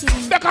there.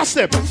 Back a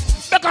step.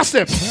 Back a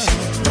step.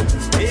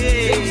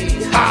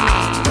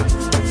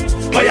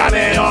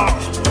 Bayanero.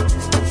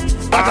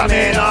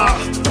 Batanero.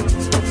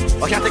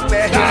 Watch out,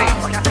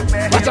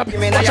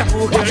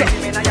 watch out.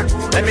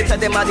 Let me tell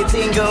them how the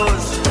thing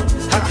goes.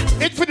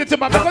 Infinity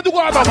man, I'm gonna do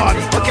what man.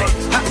 Okay.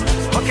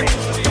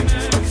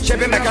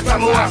 Chevy make a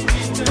samoa.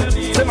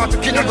 Say my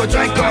kina go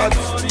drink God.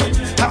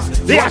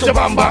 They have to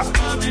bamba.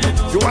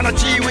 You wanna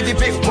G with the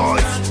big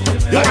boys.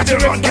 You got to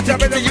run, get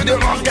up, you the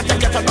wrong, get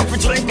up, we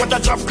drink with a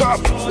drop cup.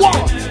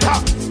 Wow.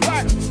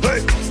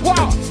 Hey.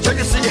 Wow. So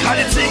you see how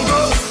the thing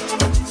goes.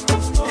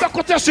 Back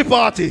to the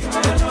party.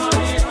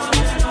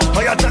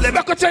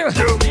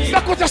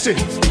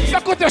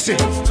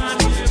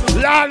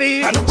 Lali,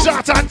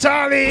 Jonathan,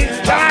 Charlie,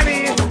 Lali.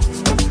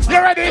 You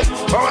ready?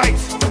 Alright.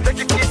 Take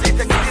it easy,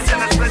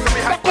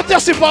 back to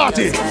the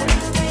party.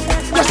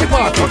 That's the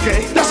party. Okay.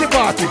 That's the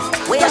party.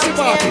 That's the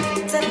party.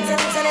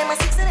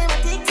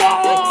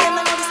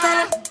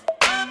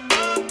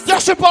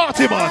 That's the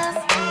party, man.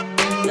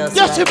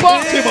 That's the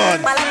party, man.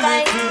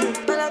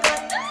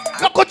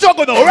 Look at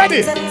Juggle now,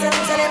 ready?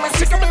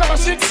 6 number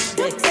 6.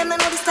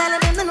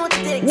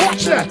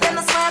 Watch that.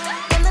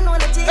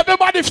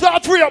 Everybody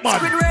start free up, man.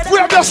 Free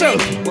up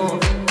yourself.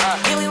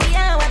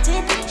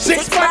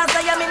 6 man.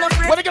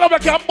 When you get up, you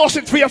can bust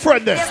it for your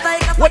friend there.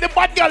 When the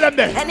bad girl them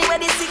there.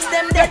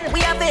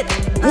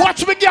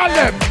 Watch me girl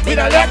them. We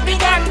don't let me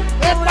gun.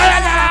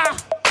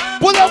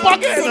 Pull up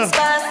again.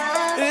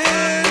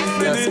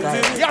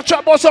 You try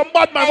about some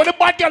bad man. When the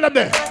bad girl them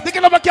there. They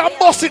get up, you can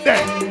bust it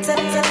there.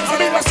 I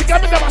mean, what's the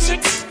game? Number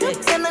 6.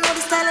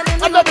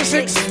 Another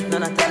 6.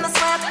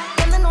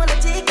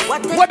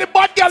 When the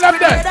bad girl them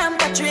there.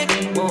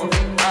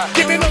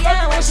 Give me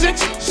number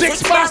 6.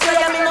 6 man.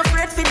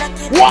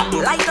 What?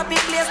 Light up in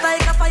place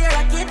like a fire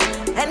rocket.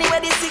 Anyway,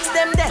 the 6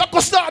 them there. Let's go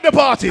start the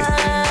party.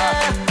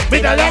 Me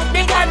the left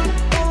the gun.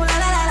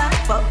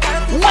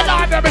 What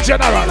are them in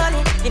general?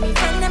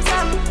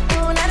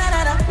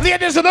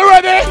 Ladies, are you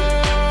ready?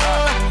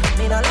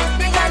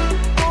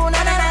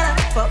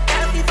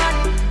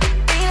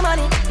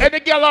 Any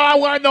girl I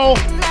want to know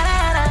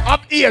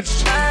of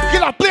age,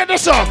 get up, play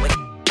this song.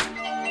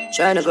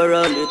 Tryna go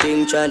round the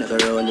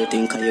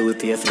thing, cause you will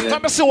pay for it.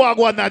 Let me see what I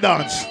go on that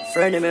dance.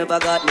 Friend of me never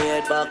got me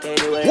head back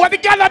anyway. What the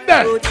girl up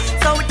there?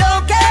 So we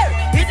don't care.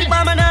 Hit the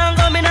bomb and I'm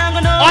going,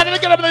 all the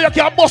girl up there, you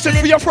can't bust it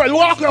for your friend.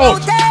 Walk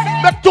out.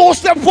 Make 2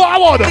 steps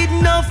forward.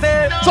 No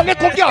fair. So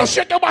little girl,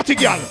 shake your body,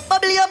 girl.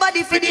 Bubble your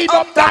body for the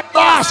up that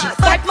bass.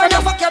 Fat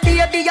motherfucker,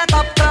 baby, you're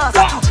top class.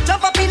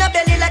 Jump up in a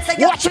belly like say.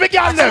 Watch me,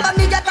 girl, them.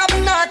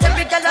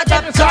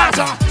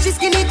 She's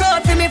skinny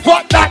cold for me.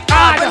 Fuck that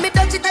hard. When me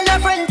touch it, tell her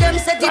friend them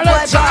say the boy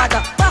bad.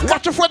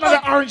 Watch your friend of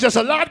the oranges,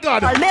 Lord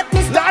God.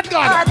 Lord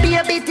God.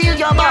 Baby, till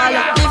your ball.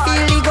 Me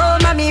feel the go,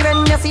 mommy,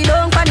 when you see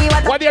don't funny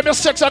what. What do you have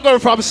 6 girl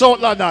from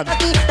South London?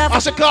 I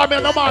say call me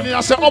in the morning,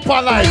 I say up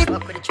on line.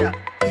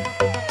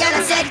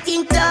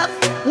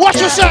 What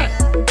you say?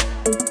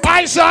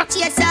 Isaac?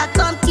 Yes, I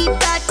come keep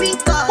that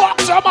drink up.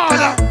 Box your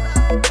man.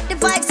 The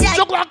vibes, yeah.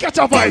 You gonna get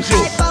a vibe,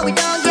 you. We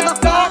don't give a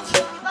fuck.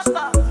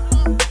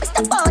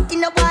 Step out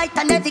in the white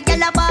and every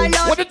girl a ball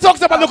out. What you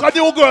talk about? Look at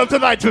new girl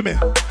tonight for me.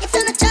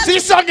 See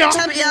Sonia?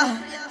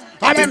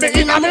 I'm in me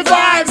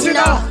vibes, you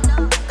know.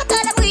 I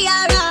thought that we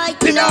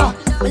alright, you know.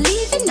 We're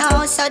leaving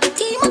now, so the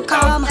team will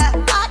come.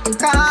 Out the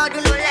crowd,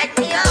 you know, let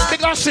me out.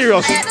 Because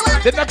serious,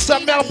 the next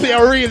time I'll play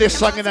a really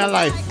song in their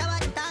life.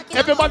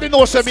 Everybody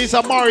knows him, he's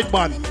a married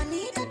man.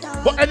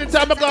 But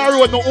anytime I go on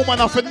road, no woman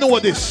have to know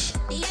this.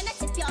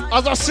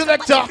 As a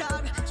selector,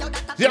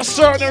 there are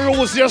certain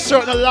rules, there are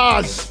certain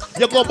laws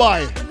you go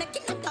by.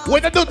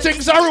 When you do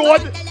things on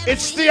road,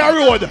 it's stay on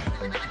road.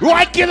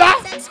 Right, killer?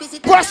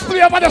 Press play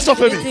about this stuff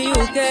for me.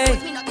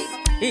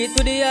 East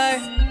to the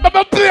eye. Let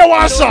me play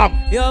one song.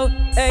 Yo,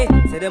 hey,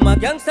 say them a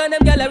gangsta,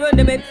 them gyal run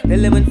them in. Tell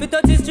them when fi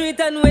touch the street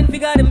and when fi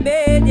got them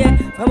bed, yeah.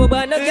 From a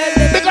bar no gyal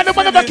them. Because the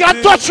man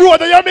can't touch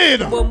road, you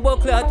mean? Bumbo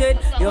clotted,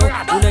 yo.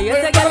 You know you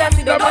say gyal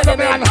see them on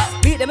them in.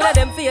 Beat them in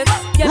them face.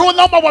 Rule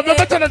number 1, let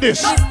me tell you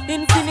this.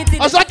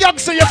 As a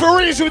gangster, you have to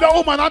reason with the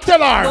woman and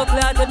tell her. Bumbo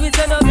clotted, we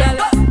say no gyal.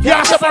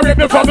 You separate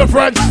me from the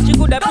friends. She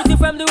could have put you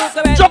from the hook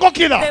around. Juggle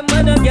killer. Them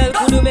man and gyal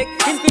could make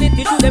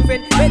infinity to them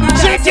friend.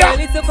 Shit ya.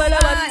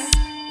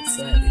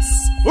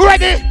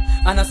 Ready?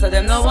 And I saw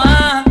them no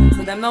one,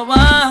 so them no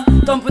one.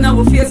 Thumping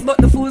our face, but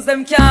the fools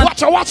them can't.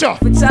 Watch out, watch out.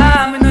 For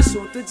charm, we no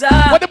shoot to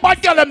jam. What the bad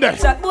girl them there?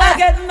 Shot boy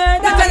get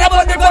murdered. They tell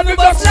about the gun we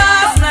bust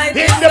last night.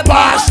 In the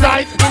past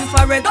night.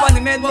 Infrared funny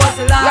made was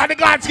the last. Like the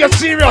guards get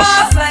serious.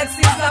 Fast like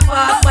Caesar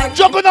fast like.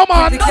 Juggle no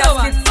man. The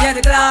caskets, yeah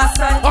the glass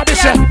side. What they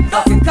say?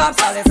 Fucking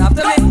cops always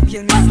after me.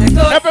 Kill me, stay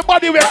close. Everybody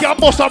Anybody where can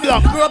bust a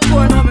blank?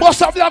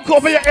 Bust a blank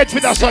over your head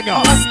with that song.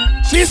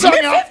 See song.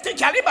 50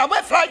 caliber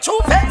we fly too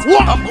fast.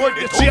 What? I'm bored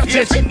with two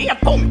face in me a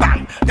boom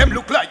bang. Them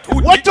look like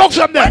two. What talks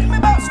from them? When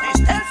me boss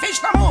this tell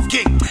fish na move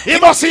king. He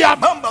must see a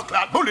bumper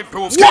clad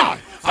bulletproof skin. What?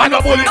 And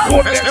a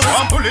bulletproof vest. They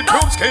want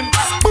bulletproof skin.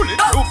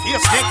 Bulletproof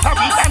face neck for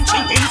we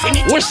dancing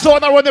infinity. Which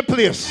sound around the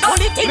place?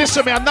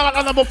 Listen me, I'm not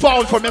another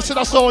foul from you. See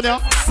that sound here?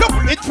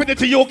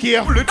 Infinity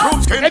UK.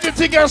 Bulletproof skin.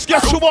 Anything else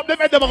get shoot up them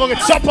head, them are going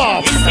to chop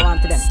off.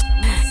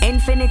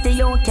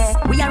 Infinity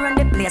UK, we are on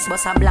the place,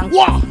 boss a blank.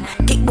 What?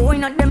 Kick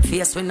going on them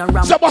face when no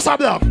ram. So boss a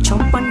blank.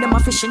 Jump on them a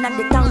fishing at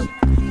the town.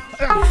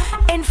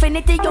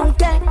 Infinity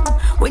UK,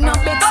 we no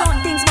big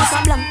sound things, boss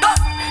a blank.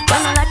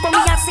 When I like when we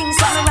are sing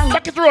song around.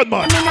 Back it road,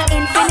 man. I'm in a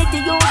Infinity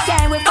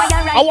UK, we fire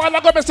right. I want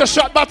to go Mr.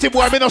 Shot Batty boy,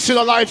 I don't see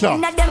the lighter. All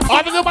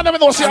the man I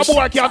don't see a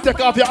boy can't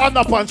take off your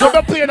underpants. So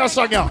we play that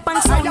song here.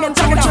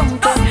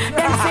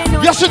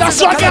 You see that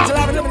song here?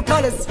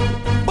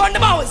 Burn the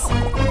bows.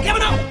 Give it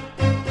now.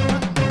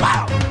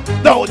 Wow.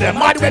 No, they're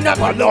mad when they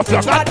got love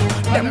to God.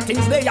 Them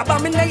things they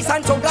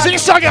abomination to God. See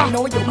song here?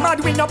 No, you mad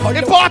when you put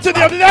the party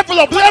them, level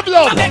up.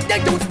 I make the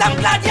dudes them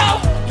glad, yo.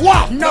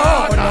 What?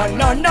 No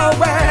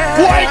way.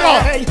 Why go?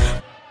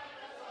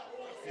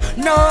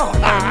 No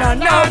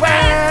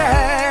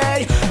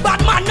way. Bad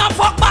man, no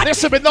fuck bad.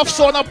 Listen, enough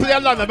sound and play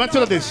along. I'm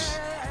telling you this.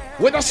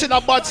 When I see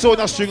that bad sound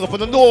and string up,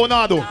 no one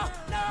I do.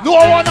 No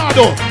one I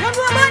do.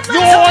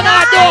 No one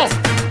I do.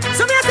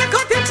 So me I say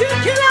cut the chill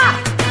killer.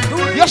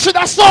 You see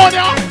that sound,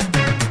 yeah?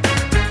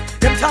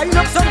 Them tying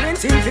up some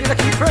renting for the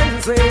keep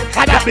friends with.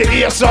 And I be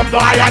here some boy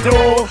I do.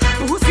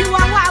 Who see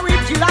why we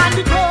kill and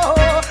the go.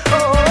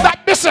 That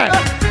listen.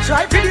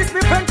 Try for this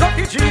me friend cut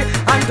the tree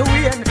and the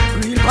wind.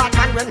 Real bad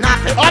man will not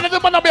fit. All of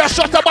them wanna be a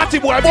shot of batty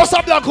boy. Bust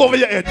a blank over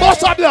your head.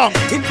 Bust a blank.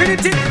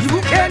 Infinity, you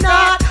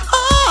cannot.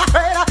 Oh,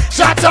 afraid.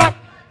 Shut up.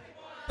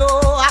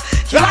 Oh,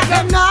 kill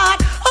them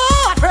not.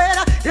 Oh, afraid.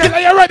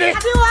 Are you ready?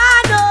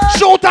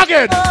 Shoot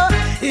again.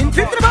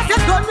 Infinity must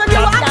have done when you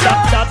want to.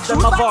 That's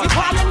them a voice.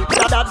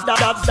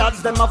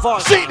 That's them a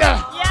voice. See there.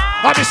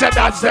 And he said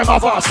that's them a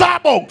voice.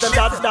 Starbucks.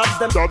 That's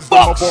them a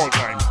ball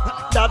time.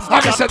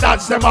 And he said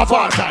that's them a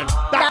ball time.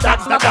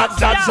 That's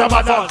them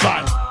a ball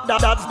time.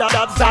 That's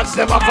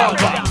them a ball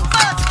time.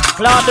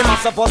 Claude, them a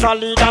suppose a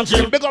lead and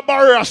chill. Big up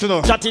Barriers, you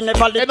know. Chatty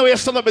never live. You know you're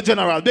still up a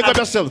general. Big up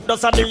yourself.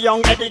 Those are the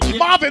young Eddie.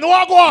 Marvin,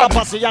 what go on?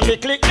 Papacy and they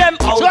click them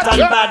out and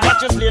bad.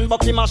 Watch you slain,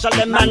 Bucky Marshall,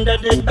 them man they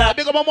did bad.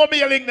 Big up my mommy,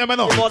 you link them, you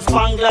know. It was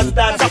Spanglers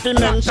dad. Safi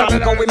mention,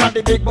 go we man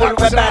the big bull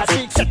we bad.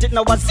 Seek set it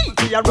now a seat.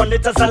 I run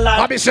it as a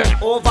lad.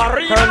 Over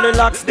Curly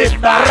Locks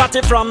did bad.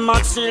 Ratty from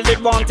Max Shield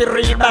did want to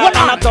rebound.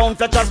 In a town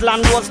such as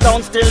land was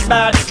down still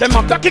bad. Them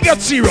up. He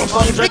gets serious.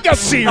 He gets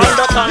serious.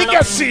 He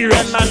gets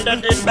serious.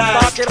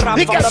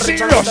 He gets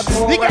serious.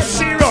 He gets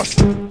serious.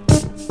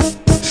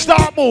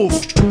 Start move.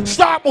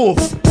 Start move.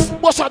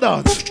 What's a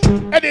dance?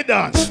 Any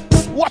dance.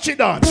 Watch it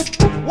dance.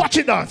 Watch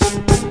it dance.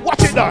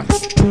 Watch it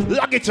dance.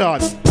 Lock it on.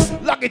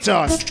 Lock it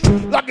on.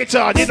 Lock it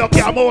on. You don't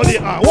care more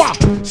than what?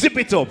 Zip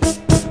it up.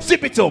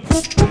 Zip it up.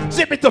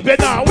 Zip it up. You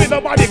know, with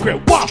the body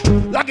grip. What?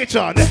 Lock it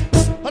on.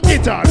 Lock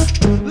it on.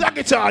 Lock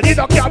it on. You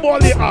don't care more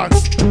than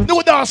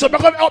new dance. I'm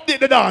going to update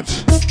the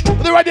dance.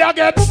 Are you ready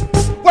again?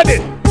 Ready?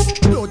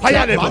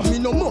 Me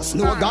no must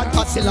know God,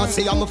 I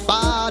say I'm a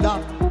father.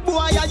 Boy,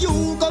 are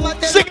you come and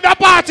tell sing the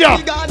party? Where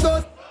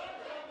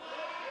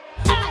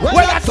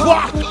that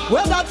fuck?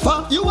 Where that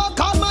fuck? You a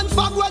come and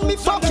fuck when me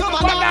fuck your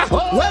mother.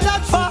 Where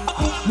that fuck?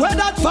 Where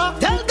that fuck?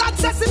 Tell God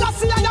say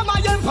I am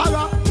my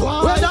emperor.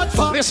 Where that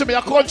fuck? Listen me,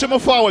 I country me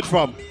forward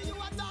from.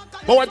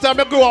 But one time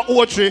I grew up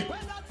Oatry,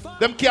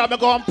 them can't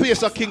go and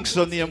place a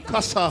Kingston name,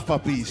 Cassava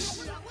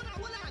Piece.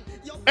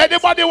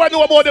 Anybody want to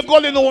know about the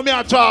gully know me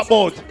I talk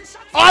about?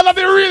 All of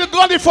the real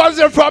gully fans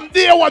them from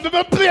day one,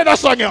 we play that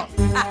song here.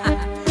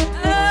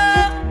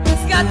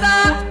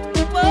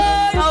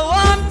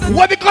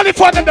 What the gully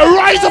fans and the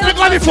rise of the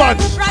gully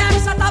fans?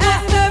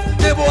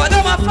 The boy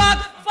them a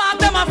fuck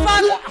them a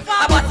fuck.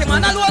 About the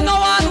man alone no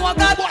one no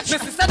God. Me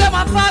sister them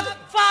a fuck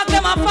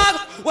them a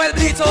fuck. Well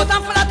bleach out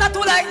and full of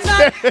tattoo like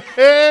that.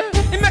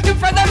 He make him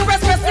friend them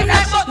press him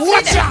like but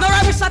see them. No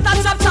rubbish shot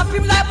and chop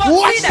him like but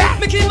see them.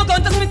 Me keep my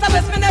gun to Smith and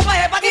West me never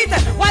ever get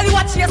it. While you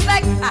watch chase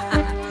like.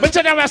 Me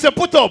tell them I say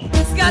put up.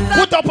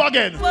 Put up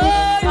again. I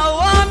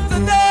want to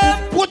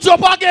them. Put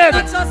up again.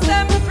 Not just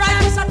them.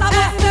 Ryan shot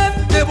about them.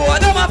 The boy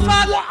them a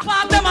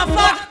fuck them a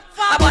fuck.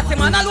 About the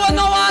man alone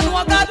no one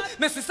no God.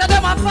 Me sister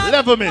them a fuck.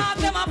 Level me.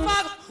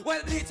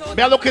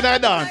 Me a looking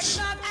at dance.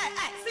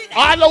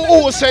 All the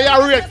who say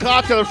you rate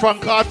Cartel from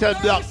Cartel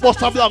Black,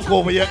 Buster Blank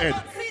over your head.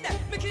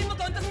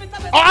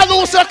 All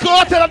who say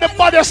Cartel are the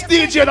baddest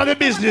DJ in the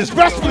business,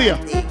 best player.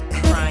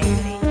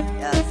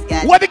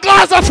 Where the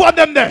guys are from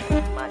them there?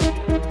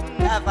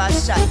 Never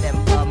shot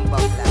them bum.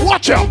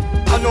 Watch out.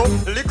 I know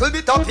little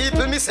bit of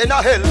people missing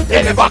a hell.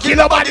 They never kill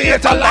nobody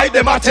yet a lie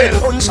them a tell.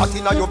 Gunshot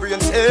in your brain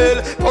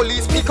cell.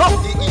 Police pick up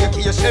the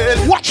AK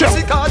shell. Watch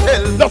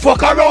out. No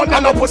fuck around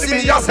and no pussy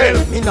me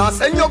yourself. Me nah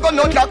send you gun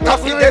no doctor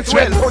fi get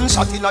well.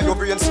 Gunshot in your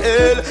brain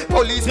cell.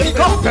 Police pick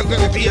up the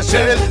AK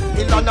shell.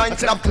 Illa 9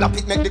 clap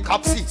it make the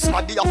cops see.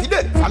 Smaddy off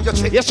dead from your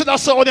check. You see that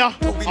sound ya?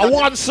 I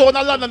want sound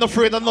a land and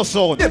afraid of no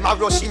sound. Them a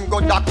rush him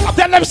go doctor.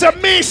 Tell them say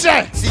me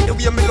say. See the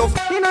way me love.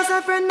 Me no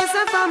say friend, me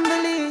say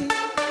family.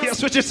 Here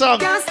switch it song.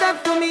 Can't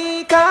step to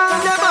me,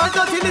 cause them all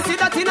dirty, me see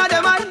that inna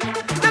them eye.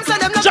 Them say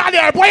them no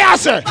Johnny, boy, I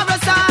say. Other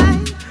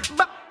side,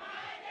 but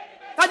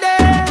for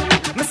them,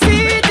 me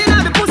see it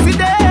inna the pussy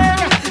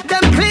there.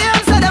 Them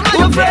claims say them are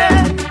your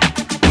friend.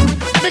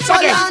 Mix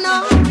again.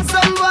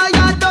 Some boy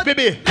you done.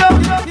 Baby,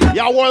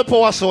 your world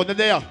power sound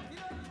there.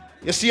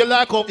 You see, you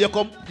like up, you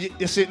come,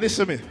 you see,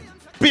 listen to me.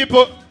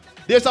 People,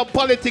 there's a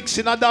politics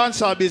in a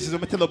dancehall business.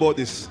 Let me tell you about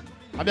this.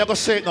 I'm not going to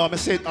say it now, I'm going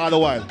to say it all the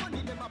while.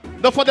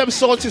 Enough of them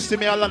sound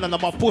system in Ireland and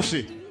I'm a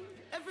pussy.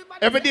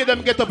 Every day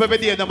them get up, every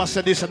day them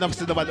say this and them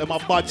say them a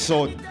bad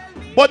sound.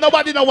 But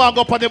nobody no want to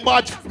go up on the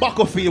bad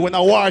battlefield when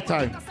a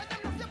wartime.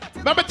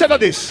 Let me tell you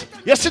this.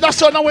 You see that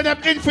sound now when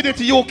them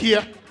Infinity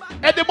UK,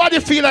 anybody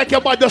feel like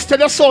you're bad, just tell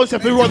your sound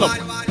if you run up.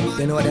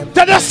 You know them.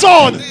 Tell your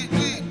sound.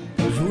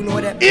 You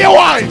know them. Hear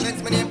why?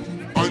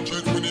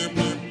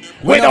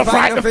 We don't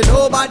fight for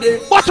nobody.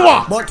 What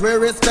what? But we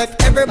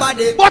respect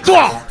everybody. What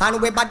what?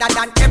 And we better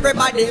than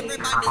everybody.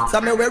 So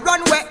me we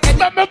run where.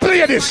 Let me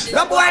play this.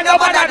 No boy no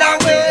better than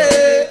we.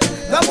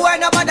 No boy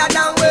no better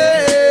than we.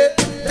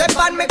 Them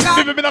band me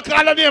call. Me not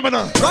call a name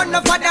now. Run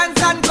up for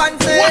dance and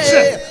fancy. Watch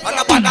it. On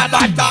a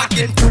bad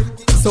talking.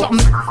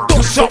 Something.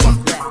 Do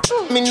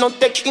something. Me no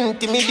take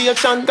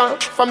intimidation.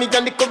 For me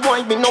and the good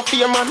boy, me no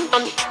fear man.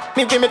 And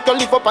me we make to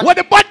live up. What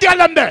the bad girl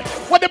them there?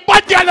 What the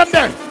bad girl them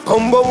there?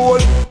 Combo wall.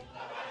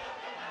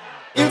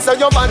 Inside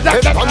your band,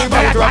 head on the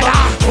bank rubber.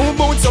 Who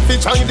boots up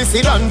each and the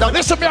cylinder.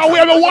 Listen me, I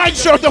wear a white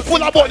shirt to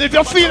full about. If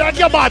you feel like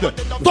you're bad,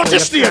 touch the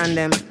stage.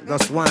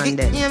 Just one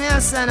them. Hear me a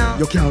say now.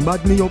 You can't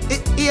bad me up.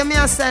 Hear me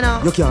a say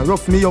now. You can't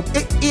rough me up.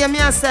 Hear me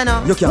a say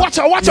now. You can't. Watch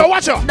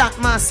out. That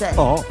man say.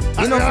 Oh.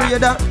 You know for you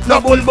that. No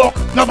bullbuck,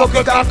 no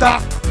bucket kaka.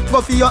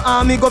 Go for your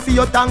army, go for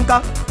your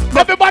tanker.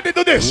 Everybody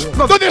do this.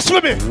 Do this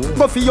with me.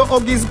 Go for your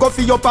huggies, go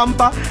for your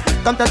pamper.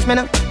 Come touch me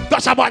now.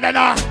 Touch about it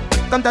now.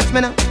 Come touch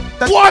me now.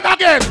 What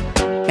again?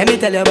 Let me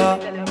tell you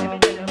about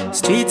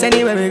streets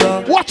anywhere we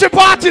go. Watch your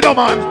party no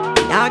man.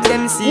 Dog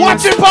them see.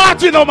 Watch your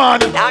party no man.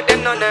 Dog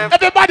them no nerve.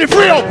 Everybody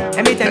free up.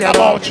 Let me tell you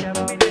about.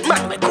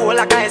 Man, we cool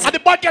like guys. And the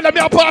bad girl let me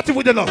a party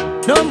with you now.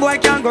 No boy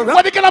can go wrong.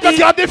 What the girl make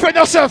you different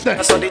yourself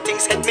then? So the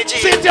things hit me G.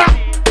 Sit ya.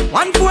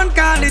 One phone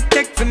call it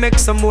take to make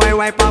some boy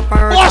wipe up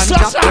her What's and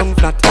that, drop down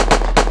flat.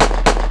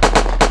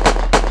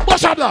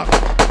 What's that now?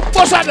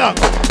 What's that now?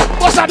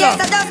 What's that now?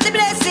 Yes, I just the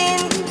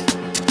blessing.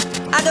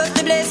 I just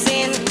the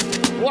blessing.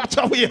 Watch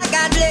out here. I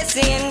got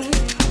blessing.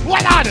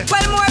 What are they?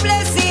 Well, more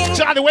blessing.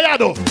 Charlie, where you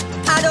do?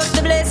 I just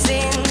the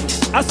blessing.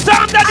 A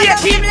song that they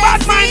keep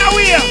bad mind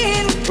away.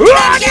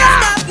 Run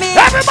ya!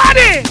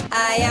 Everybody!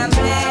 I am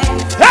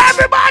blessed.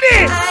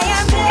 Everybody! I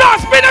am blessed. No,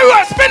 spin a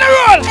roll, spin a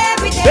roll.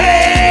 Every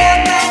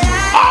day.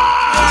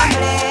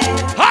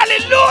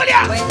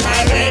 Hallelujah! When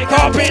I wake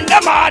up in the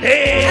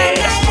morning.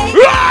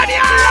 Run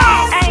ya!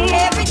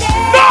 Every day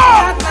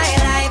No! of my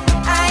life,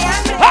 I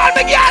am blessed. All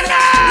me girl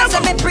now!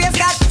 So me praise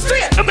God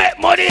straight. To make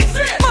money.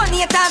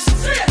 Money it has.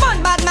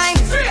 Fun bad mind.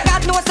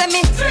 God knows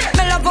me.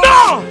 Me love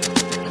No!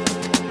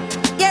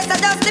 Yes, I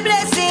just the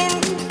blessing.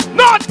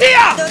 No,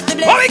 Tia!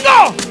 Where we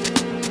go?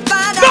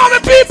 Father, No, the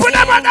people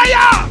never die.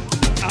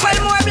 well,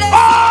 more blessing.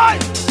 Oh!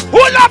 Who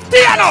love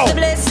Tia now? The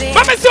blessing.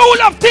 Let me see who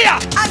love Tia.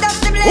 I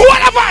just the blessing. Who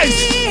want a voice?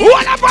 Who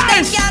want a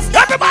voice?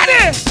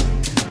 Everybody!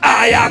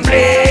 I am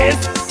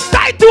blessed.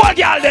 Tight to a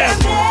girl there.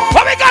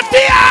 Where we got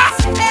Tia?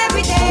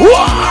 Every day.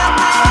 Why?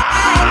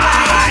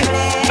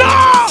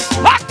 No!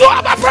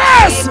 October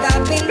 1st!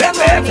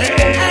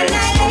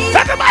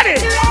 Everybody!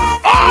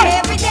 Oh!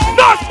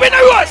 No, spin a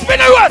road,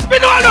 spin a road,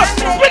 spin a road,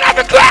 spin up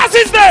the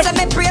classes them! So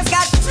me praise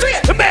God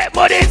straight. Make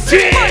money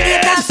straight!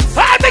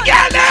 All the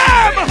girl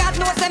them! God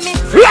knows me.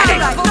 Ready?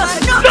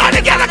 No,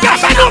 the girl them!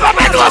 Bend over,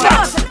 bend over!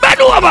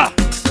 Bend over!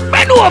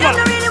 Bend over!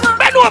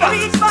 Bend over!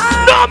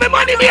 No, me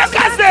money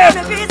makers them!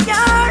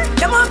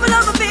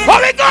 How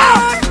we go?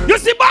 You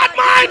see bad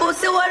mind?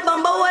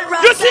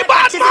 You see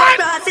bad mind?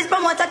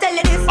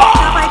 Oh!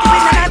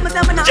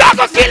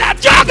 Juggle killer,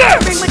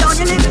 juggle!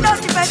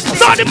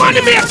 So the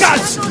money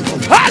makers!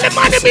 All the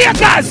money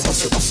makers!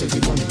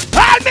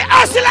 All the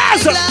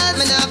hustlers!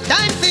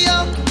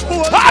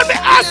 All the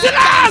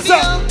hustlers!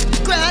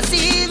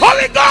 How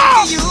we go?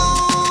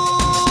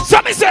 So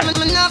me say,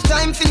 enough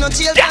time for no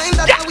jail time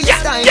that I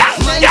waste time.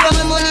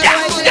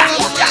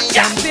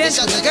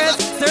 Girls,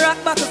 the rock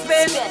back to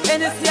spin.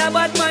 And you see a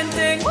bad man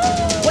thing.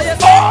 What you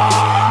say?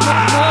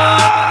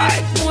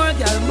 More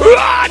girl, more.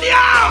 Run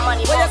ya! What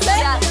you say?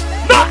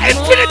 No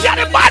infinity of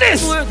the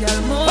bodies! More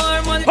girl,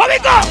 more money. How we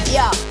go?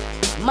 Yeah.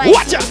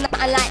 Watch out!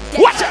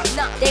 Watch out!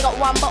 They got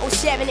one bottle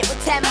sharing it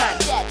with 10 man.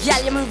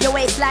 Y'all, you move your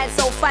waistline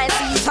so fine,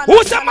 so you turn.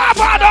 Who's the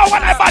mother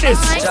one of the bodies?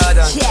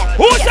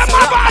 Who's the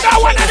mother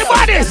one of the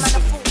bodies?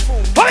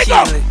 Here we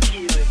go.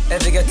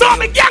 No,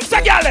 me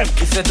gangsta girl them.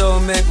 If you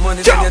don't make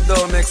money, then you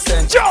don't make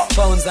sense.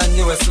 Pounds and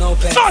US, no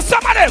pence. No,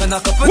 some of them.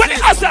 Where the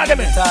hustle them?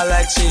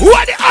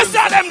 Where the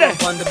hustle them there?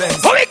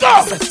 Here we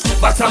go.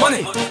 Box of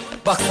money.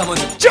 Box of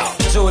money.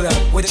 Julia,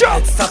 with the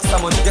head, stacks of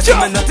money. You see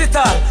me not it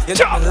all. You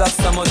know me lots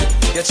of money.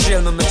 You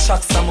trail me, me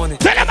chucks of money.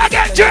 Tell them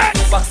again, Jet.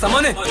 Box of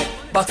money.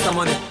 Box of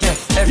money.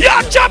 Yes.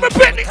 Yeah, Chubby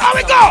Pitney, how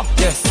we go?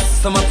 Yes.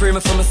 Some are pray me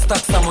for me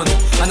stacks of money.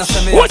 And I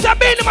say me. Who's a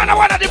baby man of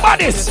one of the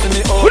bodies?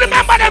 Who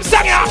remember them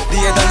song, yeah?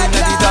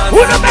 Who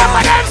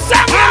remember them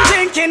song, yeah?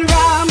 I'm drinking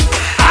rum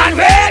and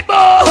Red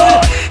Bull.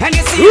 And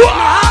you see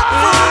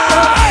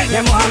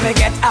them want me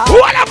get out.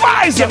 Who are the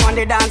boys? Them on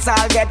the dance,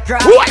 I'll get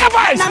crap. Who are the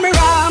boys? Now me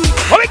rum.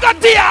 What we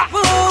got there?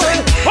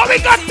 What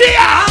we got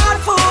there?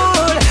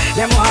 Fool.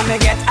 Them want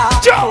me get out.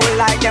 Fool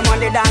like them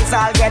on the dance,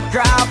 I'll get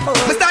crap.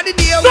 Me start the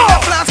day with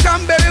a flask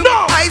cranberry.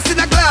 Ice in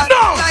a glass.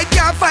 Like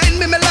can't find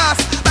me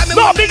last.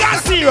 No, big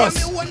and serious.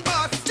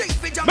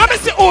 Let me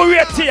see who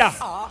rate here.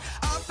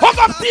 Hook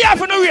up Tia if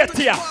you don't rate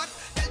here.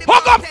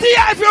 Hook up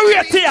Tia if you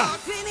rate here.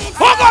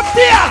 Hook up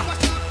Tia.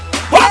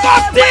 Hook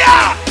up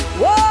Tia.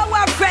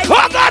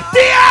 Hook up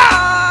Tia.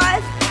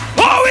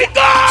 How we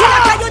go?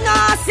 You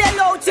know, sell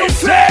out your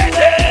friend.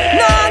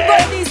 No,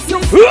 but this you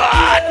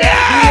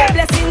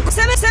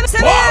Say me say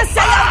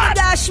you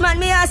dash man,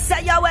 me I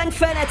say you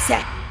infinity.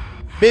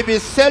 Baby,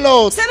 sell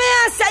out. Say me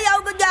I say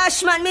you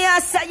dash man, me I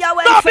say you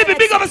infinity. No, baby,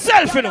 big up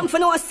yourself, you know. For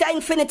no say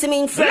infinity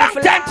mean long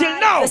time till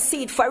now.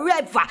 See it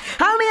forever.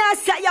 How me I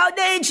say you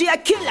DJ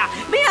killer.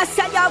 Me I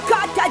say you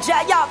Carter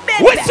you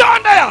baby. Which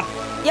sound there?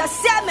 You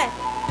see me,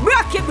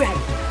 Rocky bread.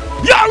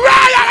 You're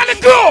Royal and the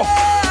crew.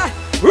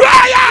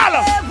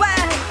 Royal.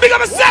 Big up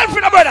yourself,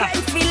 you know, brother.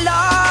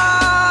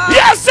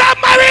 Yes,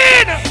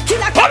 submarine.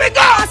 How we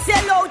go?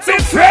 Be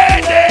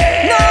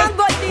friendly.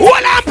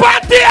 Hold on,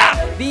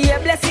 Pantia. Be a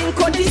blessing,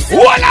 hold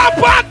on,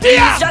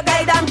 Pantia.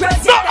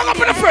 No, hang up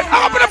with a friend.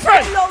 Hang up with a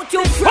friend.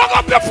 Hang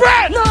up your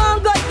friend. No,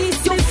 God,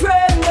 this your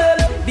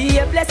friend. Be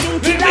a blessing,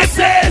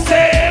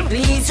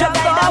 please, your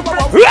guide.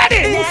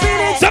 Ready?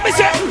 So me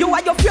say, you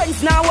are your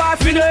friends now, are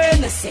feeling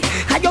innocent.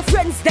 And your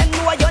friends, them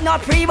know you're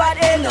not free bad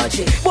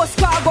energy. But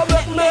cargo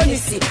make money,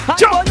 see. I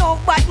don't know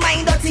what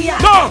mind that's here.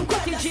 No.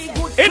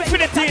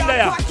 Infinity in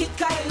there.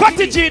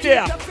 Cutty G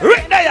there.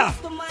 Rick there.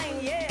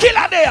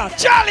 Killer there.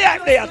 Charlie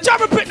Act there.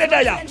 Chubby Pitney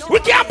there. We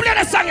can't play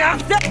the song, yeah?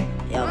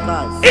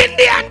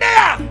 Indian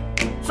there.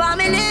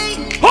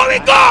 Family. How we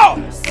go?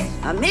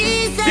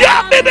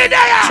 Yeah, baby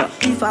there.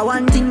 If I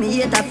want thing, me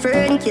hate a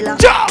friend killer.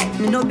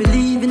 Me no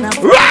believe in a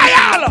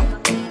Royal.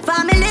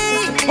 Family.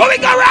 How we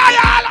go,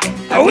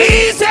 Royal?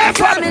 We say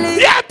family.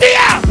 Yeah,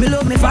 dear. Me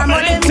love me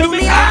family to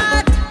me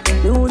heart.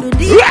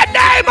 Red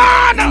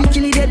Diamond.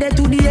 Kill it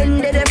to the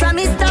end from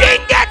his start.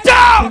 King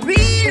Ghetto.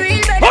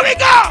 Real. How we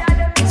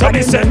go? So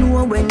me say.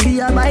 When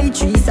we are buy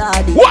 3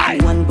 sardines. Why?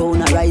 1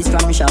 pound of rice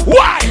from shop.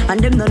 Why? And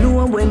them no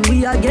know when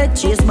we are get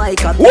chased by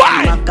cops.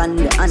 Why?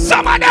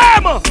 Some of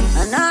them.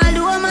 And all the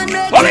woman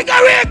make. How we go,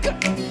 Rick?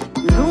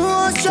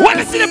 When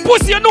you see the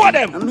pussy, you know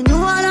them. I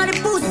know all of the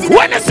pussy.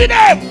 When you see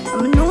them,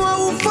 I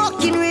know who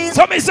fucking real.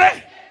 So me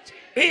say,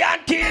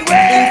 Yankee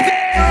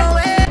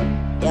way.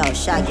 Yo,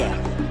 Shaggy.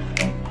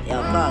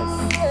 Yo,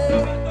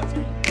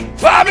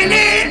 cuz.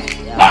 Family.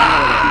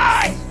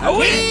 Why?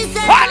 We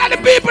all of the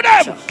people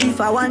them. If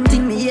I want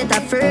thing, me hate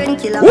a fern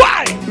killer.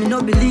 Why? Me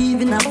no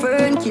believe in a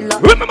fern killer.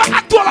 Remember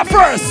October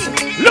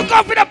 1st. Look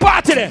out for the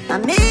party there.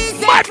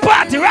 My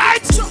party,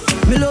 right?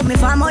 Me love me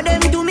family,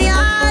 them to me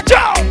heart.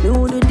 Me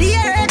would do the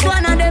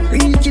one of them.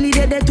 Real kill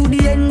it to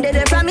the end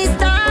from his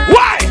start.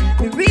 Why?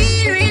 Me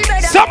real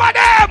better. Some of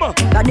them.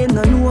 Cause them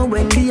no know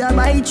when we are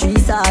buy 3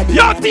 sardines.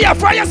 Yo, Tia,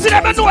 for you see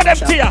them, you know them,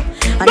 Tia.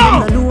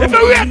 No, if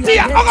you real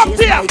Tia, hang up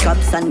Tia.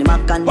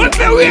 If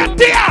you real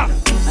Tia.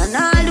 And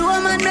all the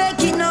woman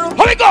make it now.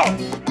 How we go?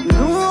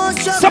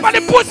 Somebody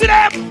pussy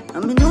them. I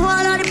know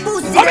all of the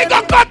pussy. How we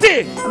go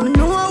Cutty? I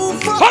know who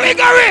fuck. How we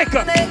go Rick?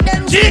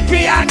 GP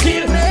and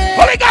kill.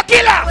 How we go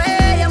Killer?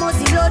 You must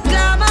see blood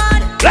clamor.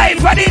 Life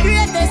for the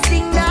greatest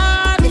thing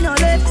that me no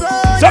let go.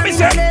 So me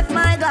say.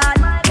 My God,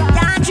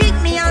 can't trick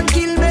me and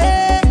kill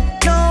me.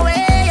 No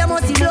way, you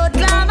must see blood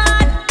clamor.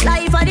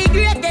 Life for the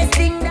greatest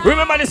thing that.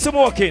 Remember the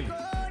smoking.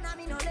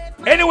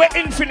 Anywhere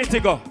Infinity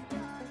go.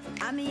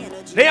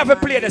 They have to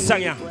play the song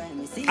here.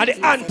 And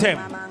the anthem.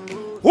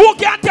 Who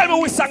can tell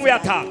me which song we are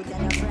talking?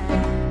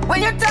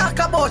 When you talk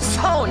about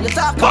sound, you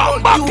talk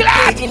about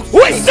you.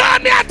 Which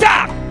song me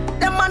attack?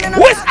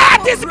 Which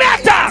artist me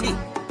attack?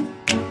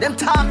 Them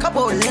talk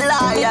about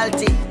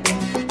loyalty.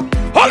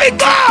 How we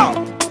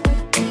go?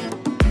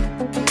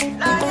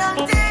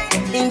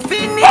 Loyalty.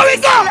 Infinity. How we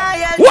go?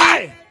 Loyalty.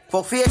 Why?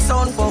 For fake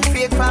sound, for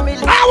fake family.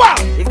 Hour.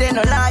 If they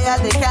no loyal,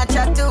 they can't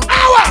chat too.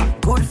 Hour.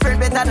 Good friend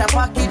better than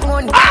pocket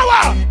money.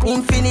 Hour.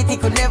 Infinity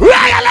could never. Royal,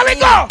 here we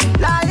go.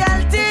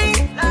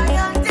 Loyalty.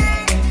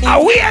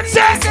 Are we answer?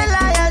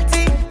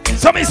 Loyalty.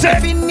 So me say.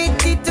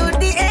 Infinity to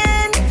the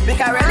end.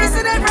 Because we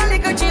listen from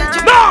little children.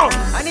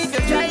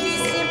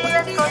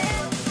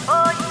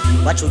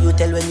 What should you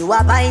tell when you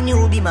are buying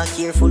new? Be more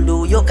careful,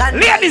 do you can.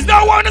 Ladies,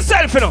 don't want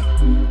yourself, you know.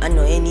 I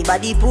know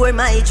anybody pour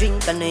my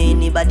drink, I know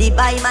anybody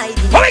buy my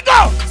drink. Here we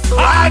go. So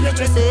I get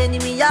just an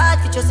enemy,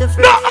 I get just a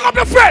friend. No, I'm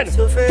your friend.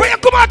 When you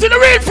come out to the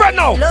real friend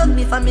now. Love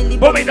me family,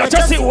 but me not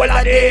just see all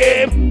of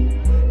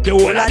them. The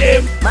whole of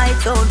them. My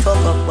town fuck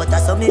up, but I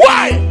saw me.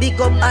 Why?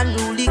 Big up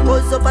and rule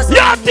cause up a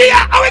yeah, Tia,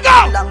 how we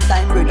go? Long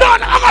time, brother. No,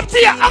 I'm up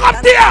Tia, I'm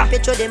up Tia.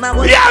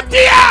 Yeah,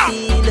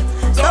 Tia.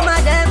 Some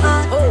of them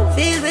are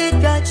filled with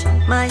grudge.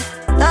 My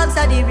dogs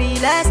are the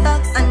realest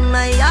dogs, and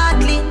my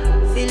heart clean,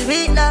 filled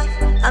with love.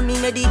 I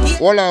mean, meditate.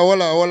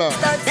 Hola.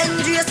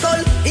 Dangerous call,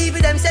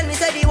 even them send me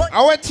say the what.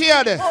 I went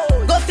Tia there.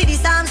 Go for the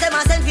Psalms, them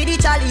I send for the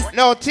chalice.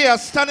 No, Tia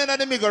standing at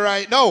the middle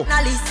right now.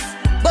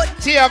 But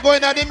Tia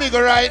going at the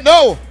middle right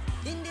now.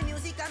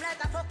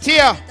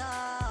 Tia,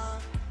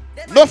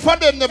 no for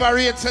them never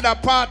rate to the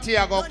party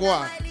I go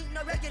on.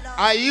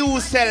 I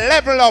use to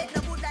level up.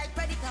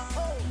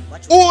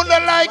 Who no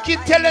like it,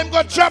 tell them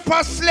go drop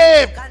a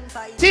slave.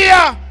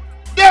 Tia,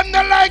 them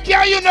no like you,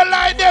 you no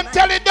like them,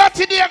 tell it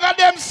dirty they got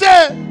them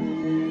say.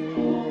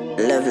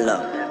 Level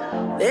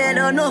up. They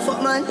don't know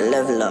fuck man.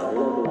 Level up.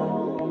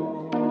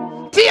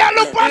 Tia,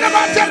 look on them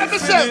and tell them to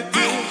say.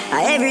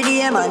 Every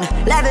day man,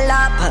 level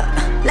up.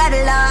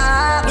 Level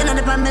up. You know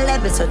the on the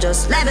level, so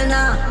just level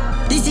up.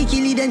 This is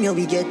killing them, yo,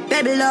 we get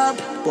pebble up.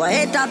 Boy,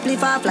 head up,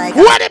 lift off like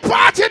what the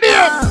party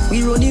there?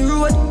 We run the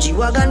road,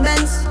 G-Wagon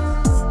Benz.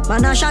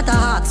 Man a shot a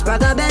hawk,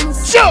 Sprague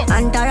Benz. Sure.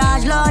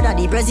 Entourage Lord of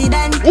the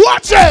president.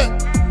 Watch it!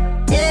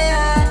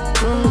 Yeah.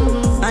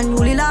 And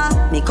Holy Law,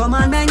 me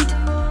commandment.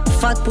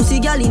 Fat pussy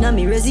girl in a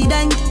me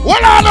resident.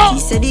 What are you? He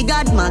said the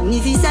God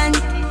magnificent.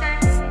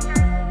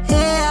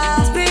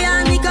 Yeah. Spray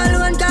and me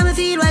cologne, can me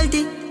feel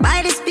wealthy.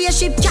 Buy the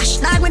spaceship cash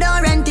like me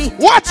don't rent it.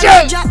 Watch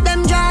and it! Drop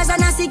them drawers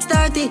on a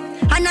 6:30.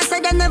 And I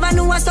said they never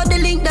knew I saw the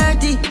link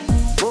dirty.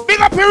 Big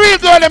up your real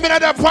girl in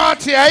the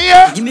party,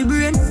 yeah? Give me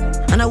brain.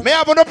 And I may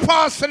have on the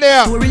parcel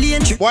there.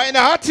 Why in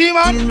a hot team,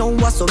 man? You know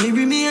what's so me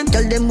remain.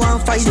 Tell them one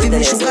fight for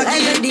me sugar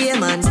every day,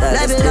 man.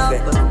 Level up.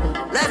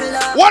 Level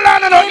up. What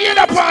on and on, hear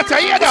the party,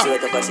 hear that?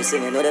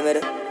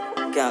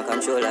 Can't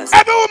control us.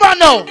 Every woman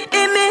now.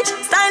 Image,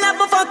 style up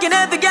for fucking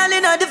every girl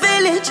in the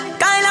village.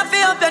 Kind of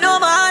feel up, you know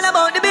all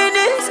about the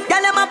business.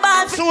 Girl in my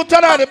bad. So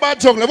tell her the bad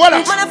juggler, what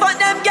up? When I fuck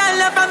them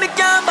girl from me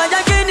camp by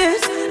your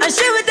Guinness. And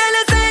she will tell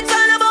us it's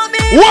all about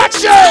me.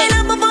 Watch it. Style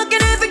up for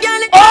fucking every girl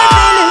in the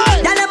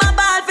village. Girl in my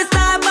bad for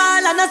star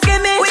ball and a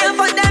skimmy. We will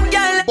fuck them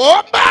girl.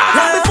 Bomba.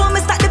 Long before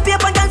me start the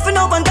paper, girl for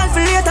now and girl for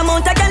later.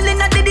 Amount of girl in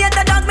the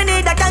data, dog me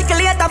need a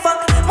calculator.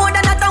 Fuck more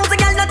than 1,000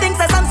 girl, nothing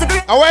says I'm so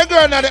great. I want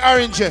girl now the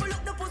orange.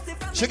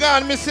 She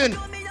gone missing.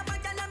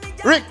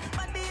 Rick,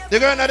 the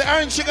girl now the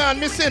orange, she gone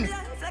missing.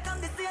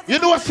 You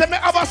know what, say me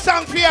have a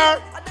song for her.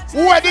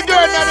 Who are the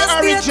girl now the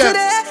orange?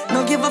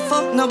 No give a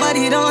fuck,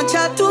 nobody don't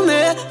chat to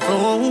me.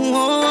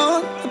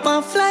 Up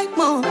on flight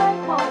mode.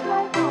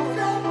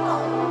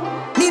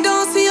 Me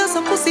don't see us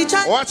a pussy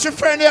chat. What's your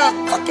friend here?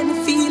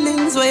 Fucking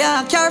feelings where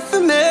you care for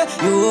me.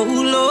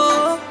 You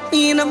low,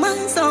 me in my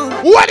zone.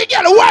 What the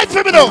girl, why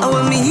for me though?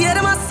 When me hear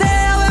them I say,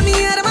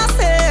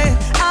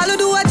 all I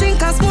do I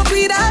drink and smoke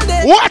weed all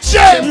day. Watch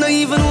it!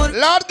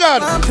 Lord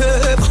God.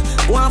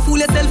 One fool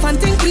yourself and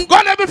think. Go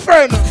let me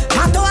friend.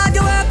 Matter what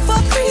you work for,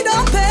 free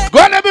don't pay. Go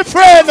let me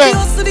friend.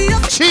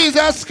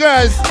 Jesus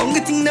Christ.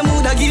 Only thing them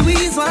woulda give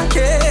is one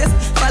case.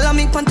 Follow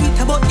me on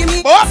Twitter but give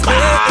me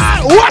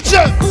watch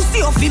it.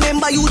 Pussy off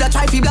remember you that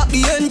try to block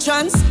the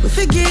entrance. We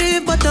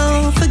forgive but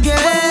don't forget.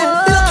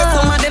 Lucky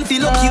some of them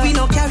feel lucky we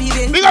no carry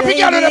them. Big up the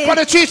girl on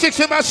the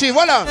 360 machine.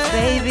 Voila.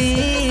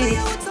 Baby.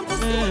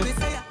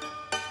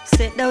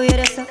 Sit down with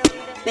us up,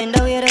 bend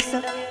down with us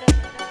up.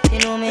 You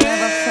know me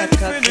have a fat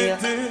cock for you.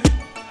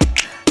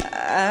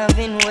 I've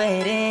been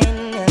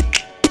waiting.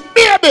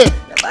 Baby!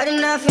 Nobody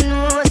nothing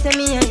knows to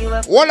me and you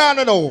have. Hold on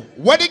now.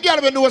 When the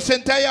girl will know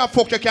center your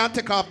fuck, you can't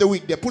take off the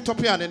wig. They put up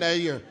your hand in her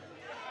ear.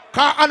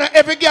 Cause I know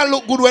every girl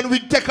look good when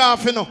wig take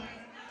off, you know.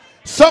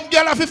 Some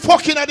girl have to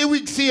fucking at the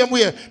wig same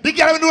way. The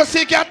girl will know say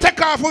you can't take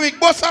off the wig,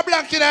 bust a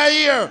blank in her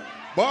ear.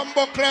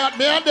 Bumbo clout,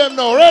 me and them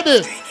now,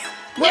 ready?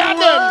 Me and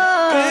them.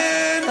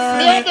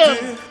 Me and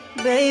them.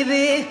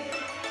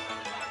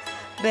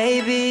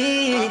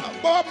 Baby.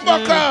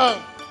 Bumbo clout.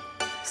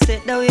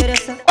 Sit down with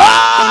us up.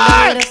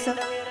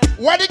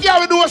 What the girl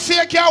will do is say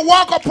you can't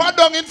walk up and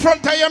down in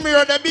front of your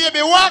mirror, the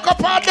baby. Walk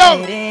up and down.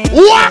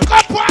 Walk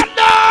up and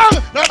down.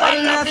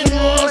 Nobody nothing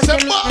knows.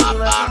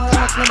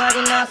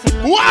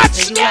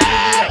 Watch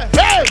that.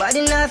 Hey.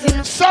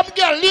 Some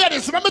girl,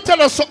 ladies, let me tell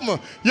you something.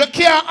 You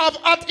can't have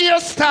hot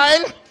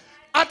hairstyle,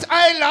 hot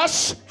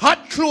eyelash,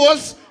 hot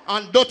clothes,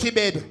 and dirty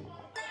bed.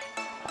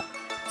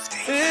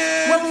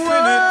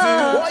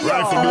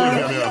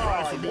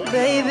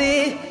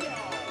 Baby.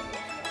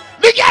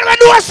 The girl when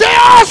you say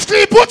oh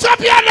sleep, put up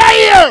your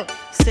ear.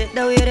 Sit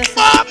down with us.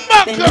 Oh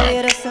my God.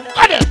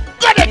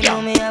 Got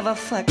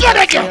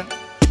it girl.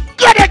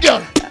 Got it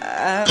girl.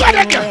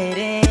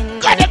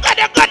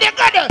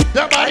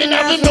 Nobody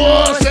nothing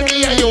knows to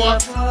me and you are.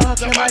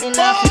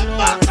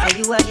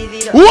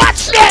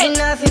 Watch that.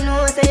 Nothing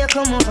knows that you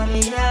come over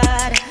me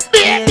yard.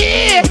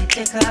 Baby. Yeah.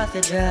 Take off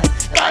your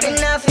dress.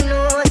 Enough you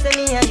know what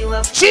me and you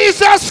have.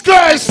 Jesus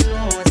Christ.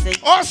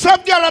 Oh,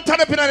 some girl are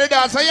turning up in the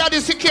dance. I hear the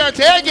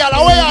security. Hey, girl,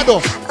 what you do?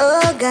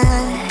 Oh,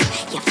 God.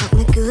 You fuck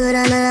me good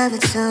and I love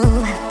it so.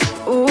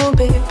 Oh,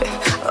 baby.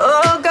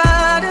 Oh,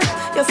 God.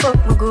 You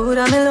fuck me good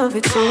and I love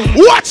it so.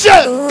 Watch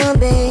it. Oh,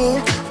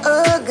 babe.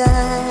 Oh,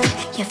 God.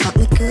 You fuck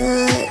me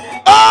good.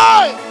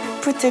 Oh!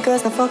 Pretty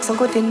girls, the fuck so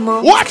good in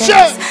more. Watch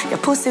it! Your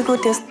pussy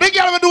good is. Big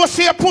girl, we do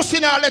see your pussy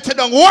now, let it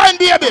down. Wine,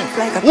 baby!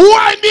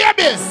 Wine,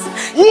 baby!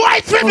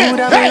 Wine for me!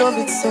 Hey!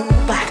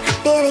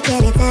 Baby,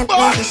 can you tell me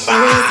the shoes?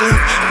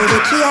 For the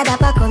key of the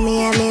back of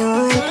me and me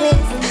one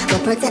place. Go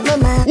protect my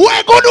mind.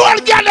 Where go do all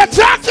girl?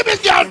 Talk to me,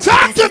 girl!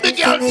 Talk to me,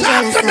 girl!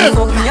 Talk to me!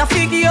 Fuck me, I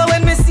figure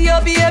when me see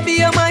your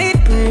baby, I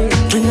might pray.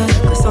 When I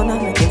look so now,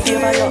 make it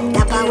feel like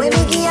that part when me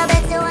give you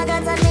bet you I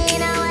got on me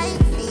in a white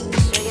feet.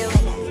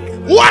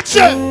 Watch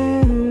it!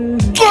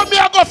 Go me,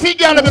 I go feed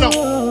girl, let me know.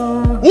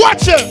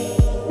 Watch it!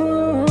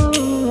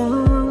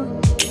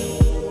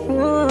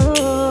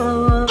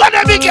 Go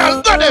there, big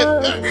girl, go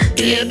there!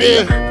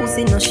 Baby!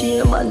 Pussy no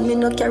shame and me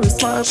no carry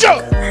smart.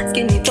 Sure!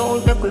 Skinny tall,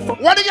 make we fuck.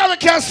 Why the girl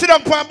can't sit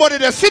down on body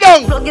there? Sit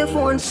down! Plug your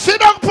phone.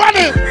 Sit down,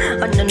 pony!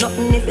 And then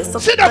nothing if you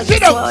suck. Sit down, sit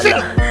down, sit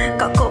down!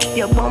 Cock up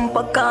your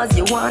bumper cause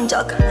you want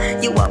jack.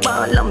 You a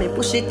ball and me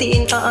push it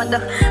in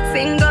harder.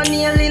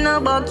 Fingernail in a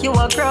back, you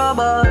a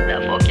crabber.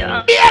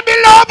 Baby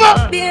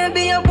lover!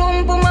 Baby, your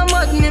bump on my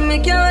mud, me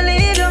can't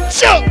leave you.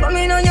 Sure! Come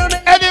in on your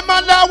bed. Any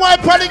man that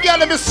wipe on the girl,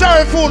 let me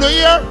sorry for you,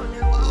 hear?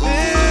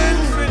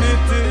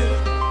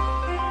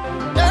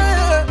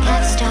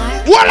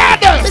 What are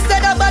they? Me said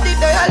that body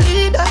they a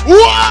leader.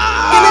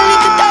 Wow! Give me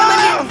little time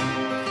and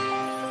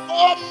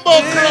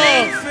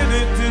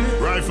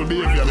Rifle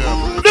behavior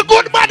there. The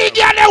good body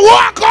girl, they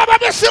walk over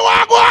me, see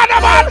what go on,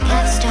 man.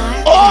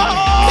 Oh!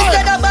 Me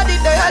said that body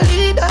they a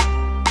leader.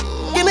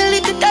 Give me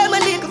little time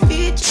and little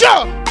feature.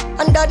 Sure!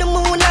 Under the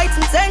moonlight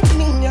and send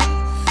me, yeah.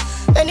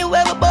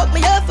 Anywhere we buck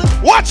me up.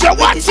 Watch it,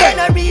 watch it.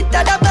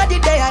 Senorita, that body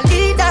they a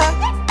leader.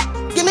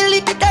 Give me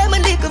little time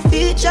and little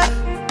feature.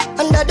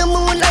 Under the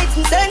moonlight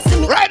and sense to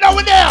me. Right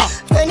over there.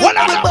 What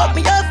are you?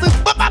 Me up with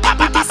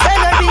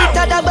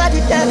senorita, that body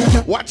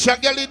there. Watch your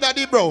girl in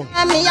the bro.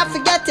 Me I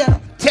forget you.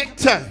 Take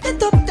time.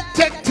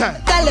 Take time.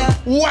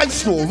 One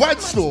slow, one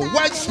slow,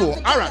 one slow.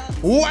 All right.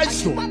 One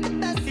slow.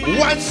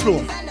 One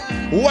slow.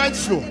 One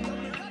slow.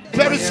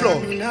 Very slow.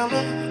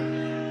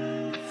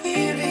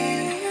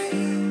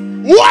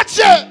 Watch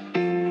it.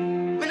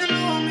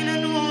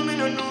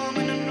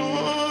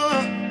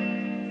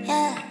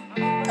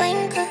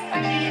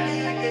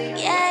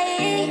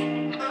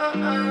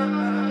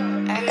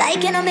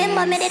 Like you know,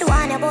 remember me did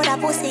one about a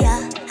pussy,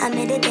 yeah. I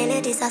made it tell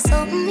you this or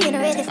something, you know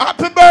ready for.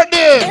 Happy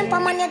birthday! Temper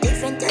man, you're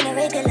different than a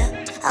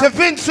regular. To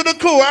Vince to the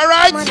crew,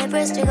 alright? Money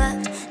press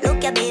trigger.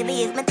 Look ya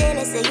baby, if my tell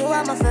you say you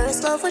are my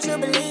first love, would you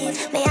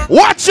believe? Me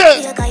watch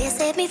it! You got you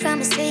save me from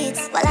the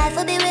streets. Well, life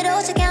will be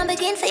without you, can't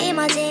begin to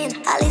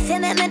imagine. I'll if you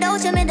make me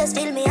doubt you, me just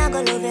feel me, I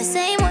go love you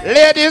same way.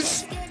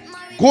 Ladies,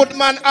 good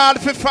man hard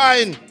for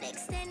fine.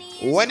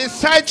 When the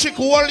side chick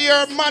hold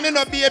your man in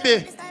a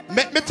baby,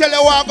 make me tell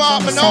you what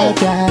I got now.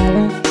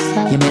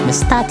 You make me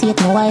start with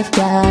my wife,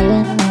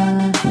 girl.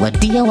 What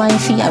do you want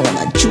for? You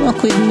wanna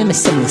joke with me? Me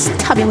say me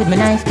stab you with my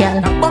knife,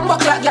 girl. Bumbo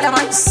clock, girl,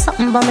 man.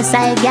 Something by my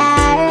side,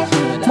 girl.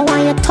 Me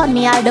want you turn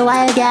me all the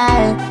while,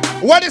 girl.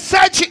 What the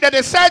side chick that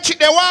they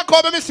walk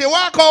out, me say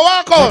walk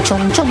out.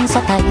 Chum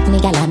so tight, me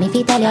girl, me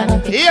fi tell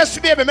you. Yes,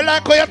 baby, me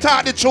like how you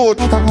talk the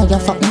truth. I go, you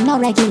fucking no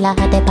regular,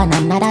 dep on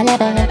another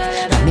level.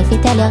 Me fi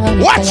tell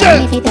you, watch it.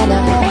 Me fi tell you.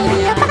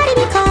 Your body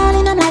be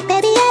calling, I'm like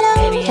baby yellow.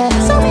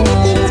 So many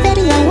things,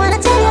 baby, I wanna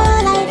tell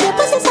you. Like your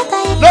pussy so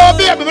tight. No,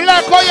 baby, me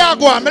like how you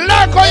go on. Me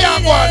like how you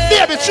go on.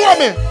 Baby, show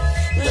me.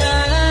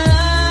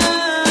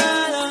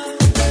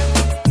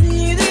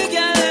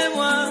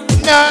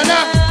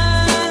 Nah.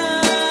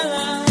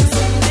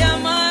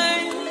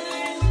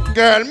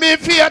 Girl, me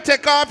fear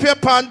take off your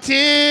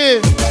panty.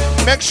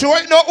 Make sure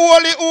it no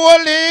holy.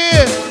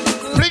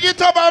 Fling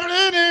it up and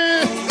bring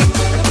it.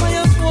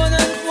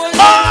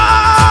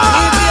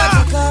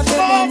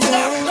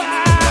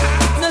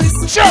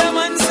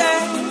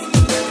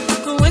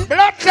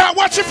 Black cat,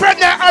 watch your friend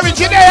there, Orange,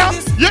 you there?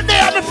 You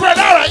there, my friend,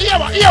 alright, here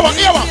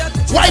one.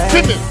 White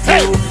to me,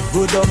 hey.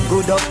 Good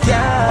up,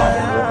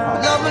 yeah.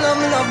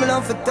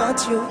 Love for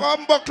touch you.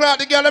 One buckler,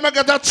 the girl, let me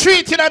get a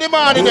treat in the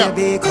morning.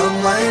 Baby,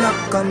 come wine up,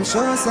 come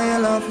show, say you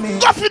love me.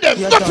 Go for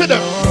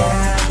them.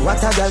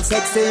 What a girl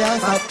sexy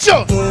and fat.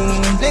 Sure.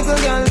 Little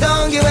girl,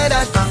 don't give me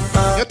that.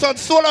 You turn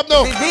soul up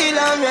now. Feel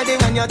I'm ready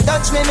when you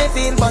touch me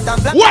feel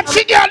butterfly. Watch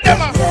it, girl,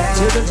 them.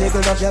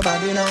 Jiggle up your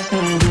body now.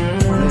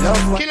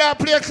 Killer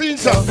play clean,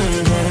 sir.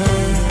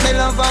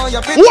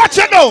 Watch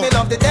it now.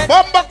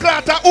 Bomba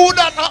clatter, who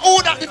that,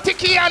 the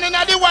ticky and in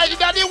the white,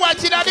 Die.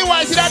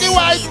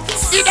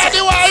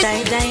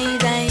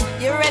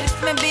 You ready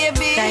for me,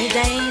 baby?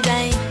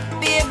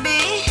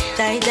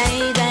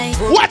 Die.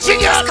 Watch it,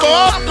 girl.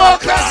 Bomba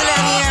clatter.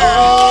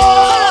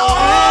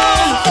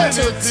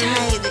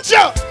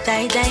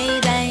 Die.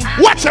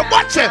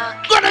 Watch it.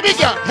 Gonna be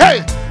girl. Hey.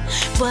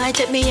 Boy,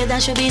 check me head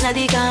and should be in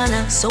the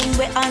corner.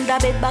 Somewhere under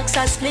bed box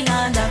and spling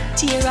under.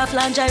 Tear off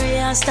lingerie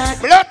and start.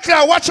 Blood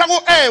clot, watch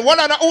out. Hey, one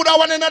of the other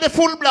one in the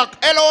full block.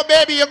 Hello,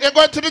 baby, you're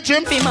going to the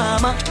gym? Me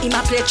mama, in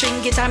my play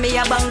string guitar, me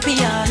a bang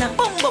piano.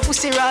 Bumbo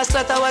pussy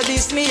rasta, that was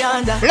this me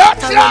under. Blood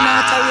clot!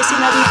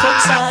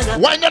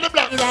 Wine on the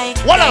block.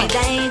 What up?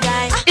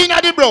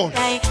 Inna the brown.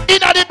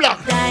 Inna the block.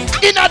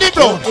 Inna the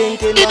brown.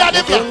 Inna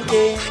the block.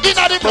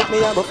 Inna the block. Me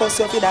a go fuss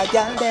you for that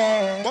girl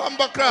there.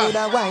 Bumbo clot. With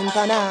a wine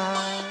for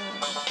now.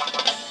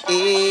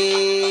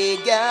 Hey,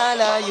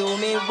 girl, you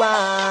me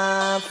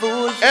want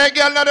fool. Hey,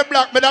 girl, on the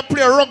block, but I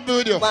play rugby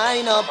with you.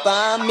 Wine up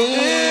on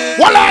me.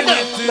 What are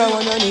they? No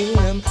one on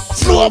him.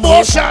 Slow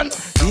motion.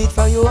 Beat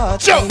for your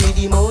heart, show me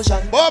the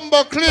emotion.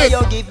 Bumbo clean.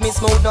 You give me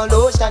smoke, no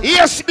lotion.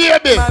 Yes,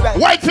 baby.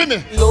 White for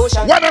me.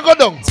 When I go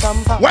down.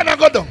 When I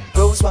go down.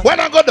 When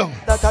I go down.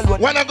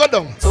 When I go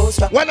down.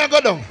 When I go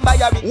down.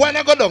 When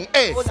I go down.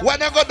 Hey.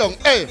 When I go down.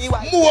 Hey.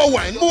 More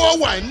wine. More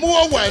wine.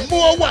 More wine.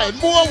 More wine.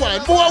 More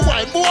wine. More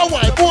wine. More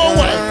wine. More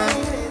wine.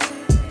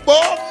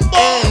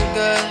 Bumbo.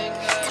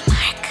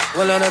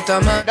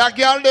 That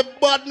girl, the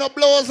butt no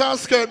blows and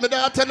skirt. Me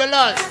don't tell a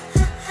lie.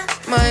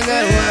 My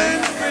girl,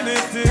 wine.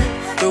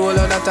 The whole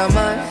of that a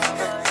man.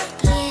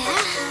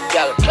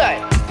 Y'all play.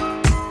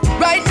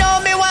 Right now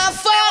me want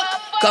fuck.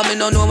 Come in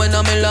no know when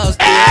I'm in last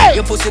day. Hey!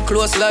 Your pussy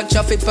close like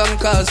traffic from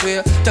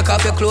causeway. Take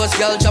off your clothes,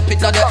 girl, chop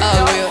it at the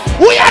hallway.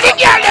 We are the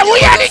girl there, we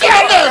are the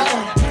girl there.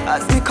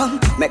 As me come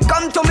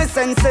to me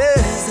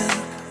senses.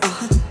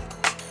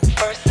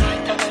 First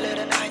night I'm a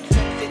little night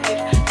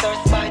sensitive.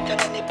 First bite and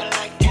a nipple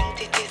like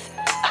entities.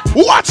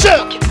 Watch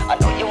it.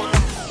 I know you wanna.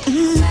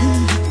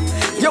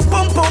 Your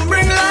pum pum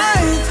bring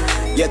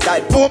life. Your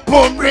tight pum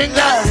pum bring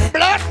life.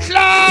 Blood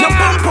clot. Your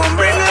pum pum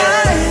bring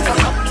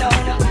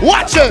life.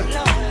 Watch it.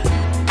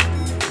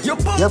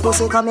 Your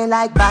pussy coming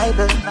like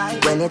Bible.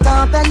 When it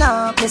open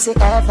up, you see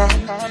heaven.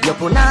 Your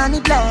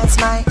punani bless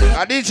my ear.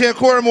 A DJ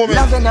Core moment.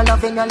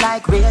 Loving you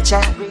like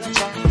Rachel.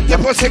 Your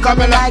pussy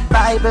coming like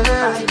Bible.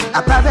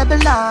 A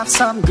parable of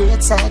some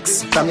great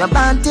sex. From your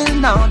band till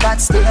now,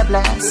 that's still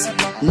blessed.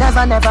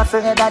 Never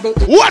fear that it.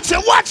 Watch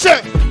it, watch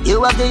it.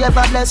 You have the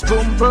ever blessed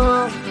boom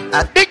boom.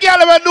 The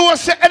girl will know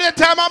say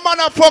anytime a man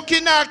a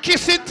fucking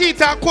kissing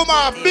teeth and come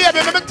off, baby,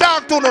 let me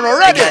talk to no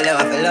ready. The girl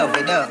have love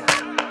with her.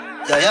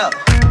 Yo.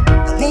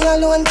 Me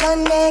alone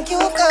can make you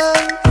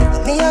come.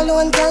 Me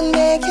alone can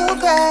make you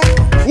cry.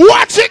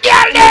 Watch it,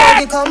 girl there.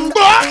 Make your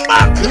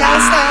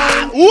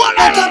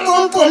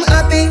pum pum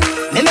happy.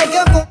 Me make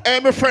your pum. Hey,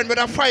 my friend, with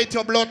a fight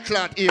your blood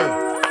clot here.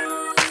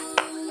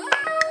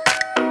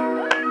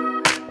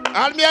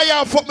 All me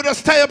and fuck me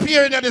just tie up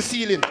here in the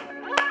ceiling.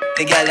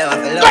 The girl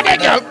have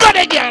love. Got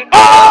the girl.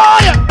 Oh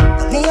yeah.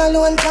 Me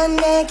alone can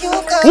make you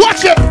come.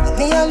 Watch it.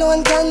 Me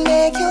alone can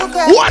make you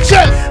cry. Watch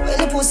it. When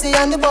the pussy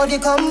and the body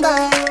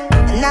combine.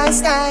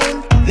 Nice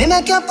time. Me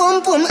make your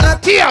pum pum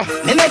up. Tia.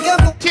 Me make your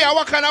pum. Tia,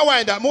 what kind of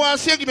wine that? More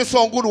say give me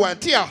some good wine.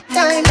 Tia.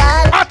 Time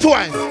la. Hot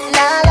wine.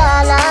 La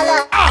la la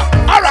la. Ah,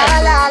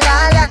 alright. La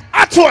la la.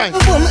 Hot wine.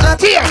 Pum up.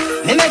 Tia.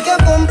 Me make your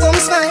pum pum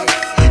smile.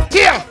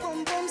 Tia.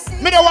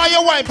 Me don't want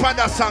you wine for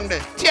that song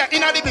there. Tia,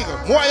 in the bigger.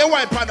 More you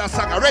wine for that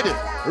song. Ready.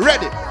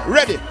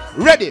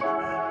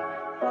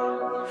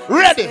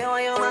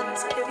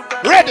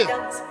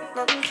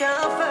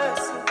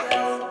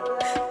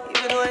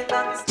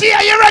 Tia,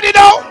 you ready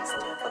now?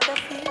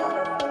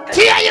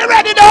 Tia, you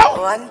ready now?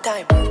 One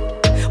time.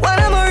 When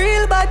I'm a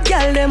real bad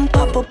girl, them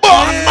pop up.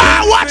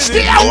 Watch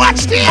Tia.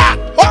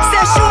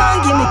 Say she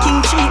want give me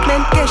king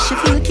treatment, guess she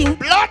feel king.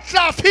 Blood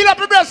clot, feel up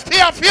the breast,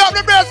 Tia, feel up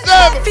the breast,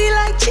 them. I feel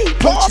like cheap,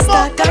 but she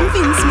start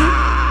convince me.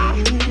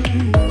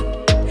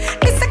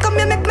 Me say come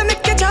here,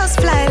 make you just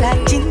fly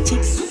like Gingy.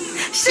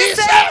 She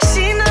say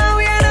she know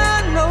we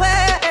ain't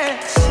nowhere.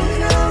 She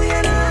know we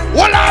ain't nowhere.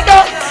 What I do?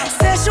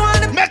 Say she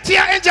want to make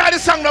Tia enjoy the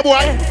song, the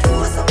boy.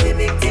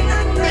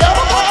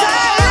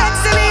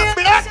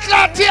 Blood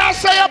clot, Tia,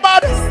 say your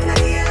body.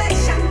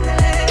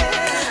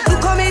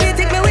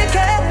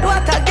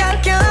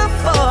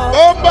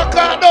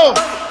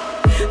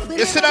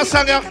 You see that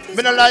song, yeah?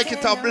 Me don't like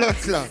it, a blood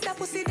clot.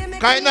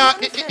 Kinda,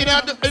 it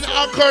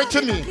occurred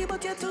to me.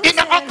 It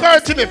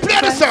occurred to me.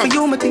 Play the song. For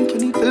you, me think you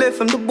need to live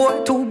from the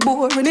boy too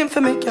boring him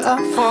for make you have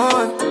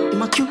fun.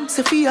 My cute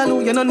say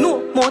feel you know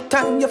no more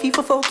time. You feel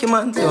for fuck your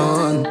man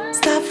done.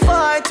 Stop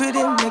fight with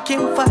him, make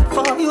him fight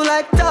for you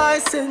like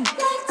Tyson.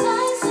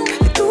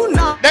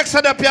 Next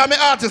time up here, I'm an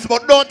artist,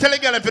 but don't tell a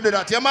girl if you do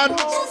that, yeah, man.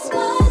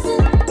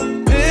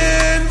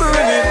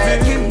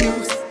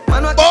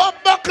 Bob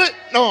Buckley,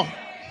 no.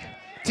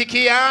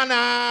 Tikiana.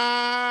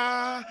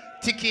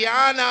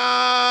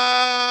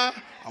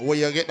 Where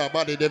you get that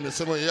body, then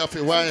someone you have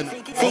to wine.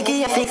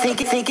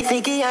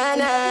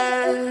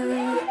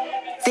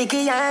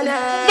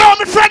 Tikiana. No,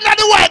 my friend, not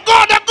the way.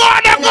 Go there.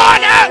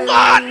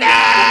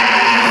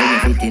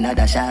 Everything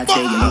other shot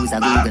say you use a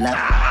Google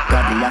app.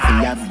 Probably have to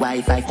have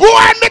Wi-Fi. Who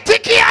want me to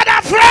kill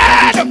a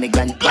friend?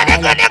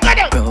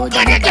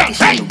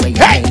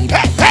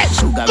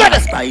 Sugar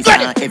and spice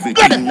and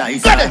everything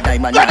nice.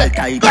 Diamond all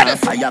tight and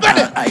fire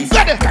pan ice.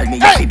 Tell me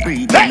if you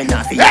breathe, tell me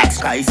not for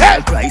ask Christ.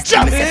 Christ,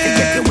 tell me if you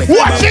get your wet.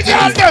 Watch it,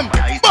 y'all them.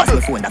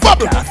 Bubble, bubble,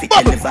 bubble,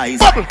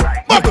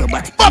 bubble,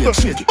 bubble.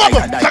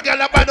 Take a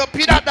look at the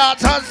pina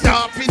dance and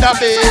stop in the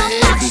bed.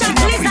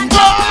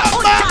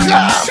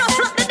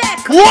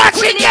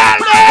 Watch it, y'all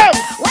them.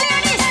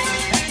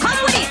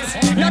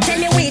 Now tell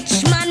me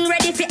which man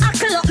ready for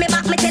ackle up me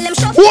back. Me tell him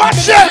shut.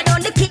 Watch it.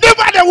 The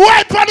man the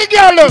white for the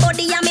girl.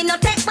 Body and me no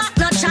take back,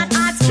 no chat.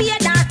 Art spear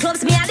dark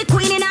clubs. Me are the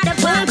queen in the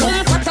ball.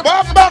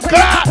 Bomba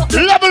clap.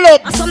 Level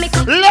up.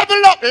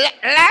 Level up.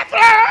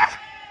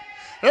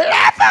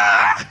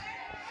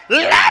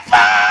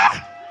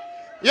 Level.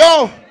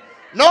 Yo,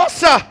 no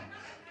sir.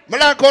 Me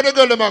like how the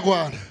girl them a go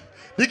on.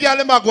 The girl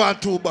them a go on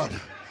too bad.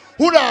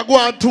 Who da go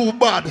on too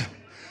bad?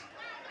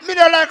 Me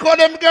don't like how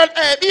them girl.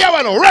 Hey, be a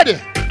one ready.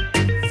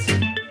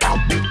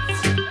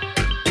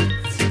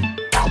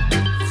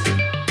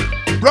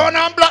 Brown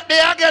and black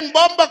there again,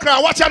 bomba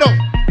crowd. Watch out.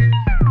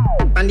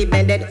 On the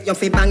bed, you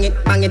feel bang it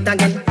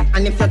again.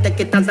 And if you take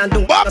it as a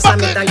do, bubble,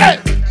 bubble.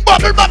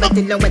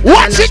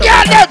 Watch it,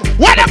 girl, them.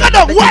 What am I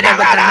doing?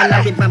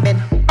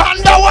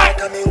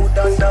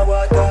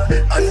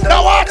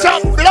 Underwater,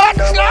 blood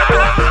clot.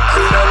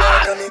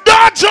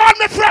 Don't join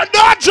me,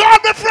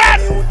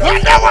 friend.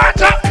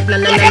 Underwater.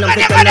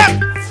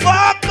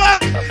 Bomba.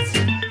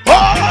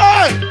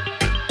 Oh.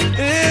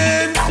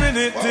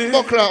 Infinity.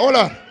 Bomba crowd, hold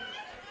on.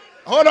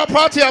 Hold on,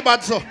 party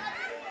about so.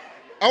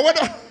 I want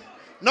to.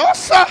 No,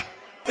 sir.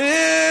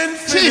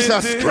 Infinity.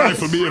 Jesus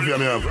Christ.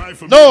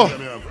 No.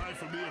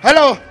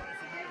 Hello.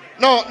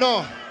 No.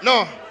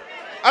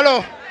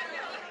 Hello.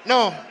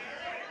 No.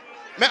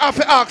 Me have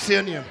to ask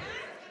your name.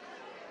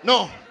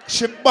 No.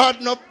 She bad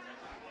enough.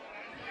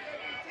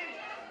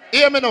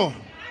 Hear me now.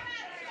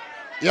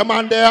 Your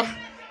man there?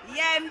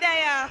 Yeah, I'm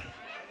there.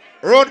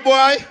 Road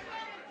boy.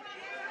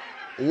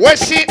 Where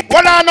she?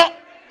 Well, I know.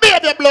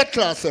 Baby blood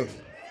class self.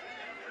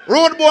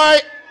 Road boy,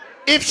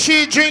 if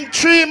she drink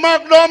 3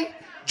 Magnum,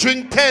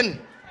 drink 10. We're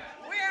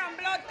on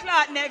blood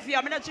clot, nephew.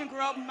 I'm not drink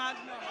rum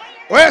Magnum.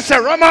 Where's the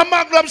rum and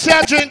Magnum? She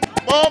a drink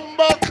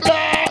bomba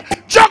clot.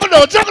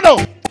 Juggle.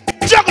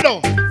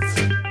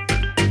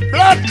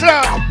 Blood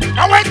clot.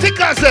 I want to think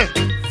I say.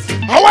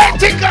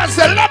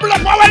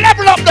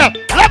 Level up them.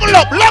 Level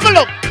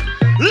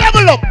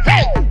up.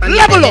 Hey,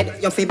 level up.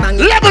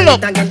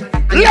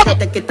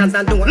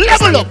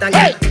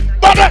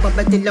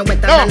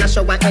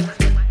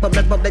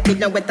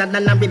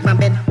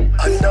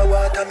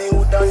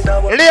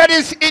 Hey,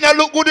 ladies, in a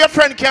look good, your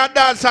friend can't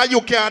dance and you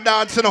can't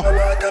dance, you know.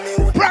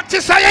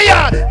 Practice on your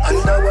yard.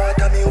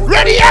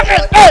 Ready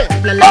again. Hey.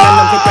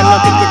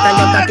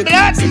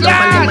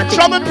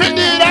 Trouble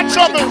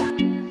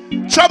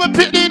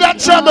pit need that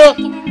trouble.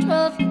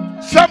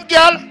 Some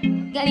girl.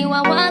 Girl, you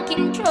a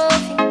walking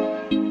trophy.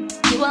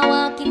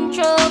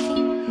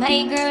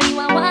 My girl, you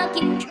a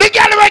walking trophy. The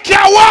girl make you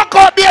walk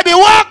out, baby,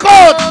 walk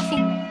out.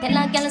 Tell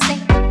a girl say,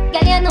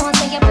 girl, you know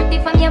say you're pretty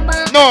from your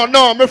band.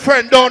 No, my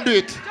friend, don't do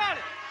it.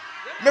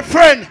 My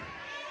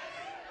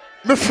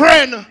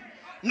friend,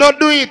 no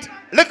do it.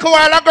 Look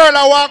while a girl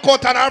a walk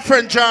out and her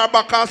friend jar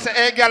back and say,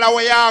 hey girl,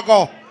 where you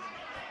go?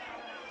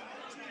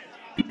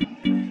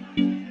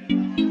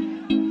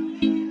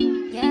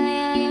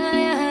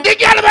 Yeah. The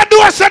girl will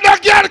do so the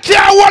girl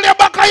can't hold your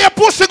back and your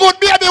pussy good,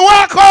 baby,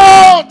 walk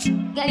out.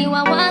 Girl, you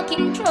a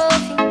walking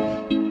trophy.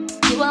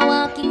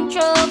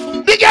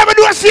 The girl will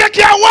do so you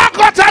can't walk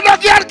out and the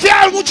girl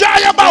can't jar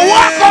your back.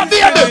 Walk out,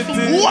 baby.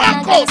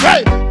 Walk out.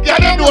 Hey, girl,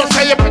 you do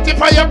so you're pretty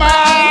for your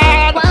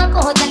man.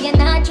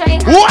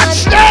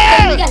 Watch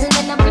that!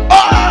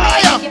 Oh,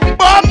 yeah!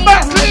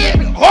 Bomba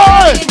clean!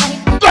 Oh!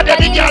 God, the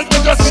girl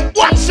just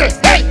watch it!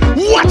 Hey!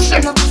 Watch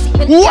it!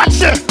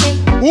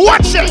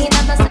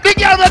 The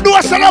girl will do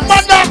so the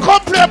man that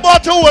come play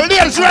about who.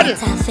 Ladies ready?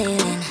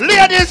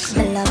 Ladies!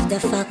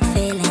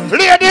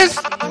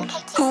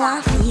 Oh,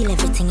 I feel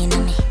everything in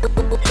me.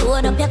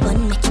 Load up your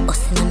gun, make it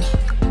us in me.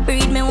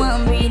 Breed me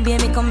one, breed,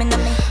 baby, come in me.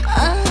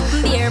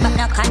 Beer, but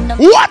not condom.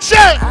 Watch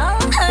it! Oh,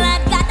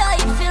 like God, oh,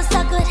 you feel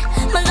so good.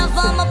 My love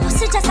on my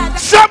pussy just like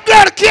some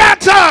girl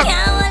can't talk.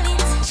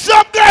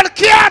 Some girl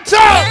can't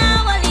talk.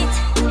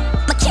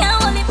 But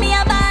can't hold it, me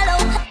a ball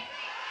out.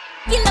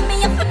 You love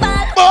me up for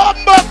ball. Oh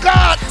my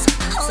God.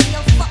 Oh,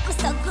 you fuck me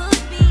so good,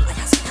 B.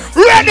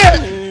 Ready.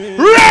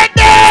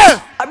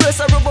 I brace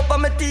a rub up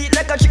on my teeth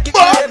like a chicken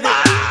baby.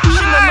 She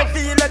make me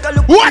feel like a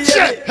look. Watch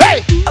it.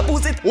 Hey.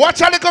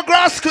 Watch a little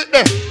grass clip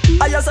there.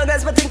 I just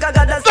guess me think I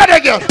got that. Go there,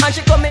 girl. And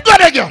she come in. Go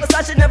there, girl. Go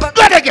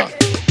there, girl.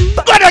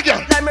 Go for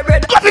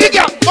the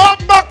girl.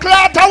 Bomba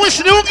clot. I wish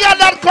you girl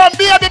that come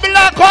baby be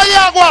like how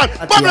you want.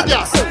 Bubble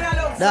girl.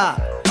 Da.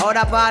 How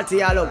the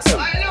party a look so?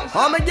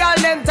 How my girl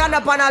them turn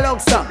up on a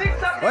look so?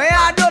 What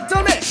you do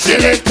to me?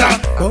 Selector.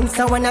 Bounce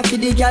a wanna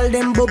feed the girl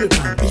them bubble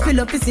pan. If you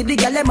love to see the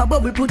girl them a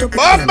bubble put up.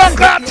 Bomba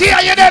clock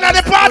here, you there at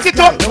the party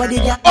too.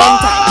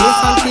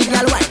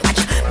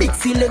 Big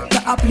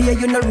selector a player,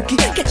 you no rookie.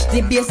 Catch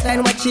the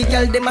baseline, watch the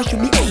girl them a should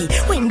be. Hey,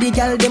 when the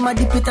girl them a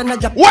dip it and a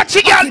drop. Watch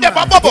the girl them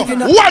a bubble.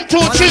 1, 2,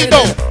 3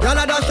 down. Y'all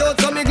a dash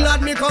out, so me glad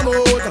me come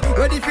out.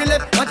 Ready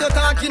Philip, what you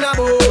talking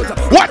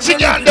about? Watch the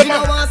girl them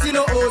a.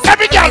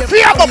 Every girl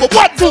feel a bubble.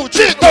 1, 2,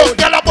 3 down.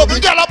 Girl a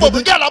bubble, girl a bubble,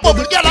 girl a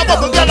bubble, girl a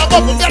bubble, girl a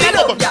bubble, girl a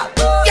bubble,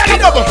 girl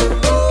a bubble,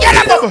 girl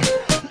a bubble,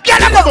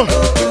 girl a bubble.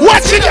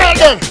 Watch the girl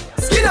them.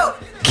 Skin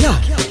up.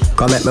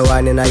 Come at me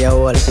wine in a your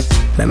hole.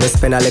 Let me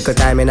spend a little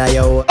time in a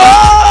your hole.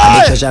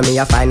 The treasure me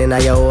a find in a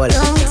your hole.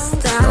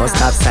 No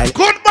stop sign.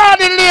 Good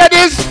morning,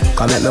 ladies.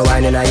 Come at me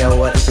wine in a your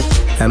hole.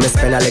 Let me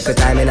spend a little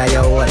time in a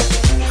your hole.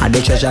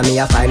 The treasure me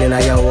a find in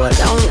a your hole.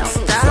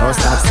 No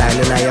stop sign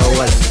in a your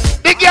hole.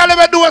 The girl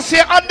ever do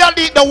say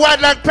underneath the white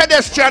like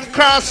pedestrian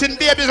crossing,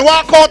 babies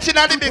walk out in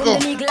the big go.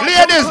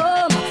 Ladies.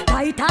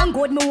 Tight and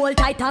good, me hold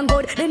tight and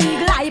good. The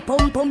nigga like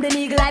pum pum, the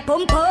nigga like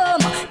pum pum.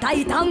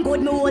 Tight and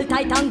good, me hold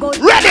tight and good.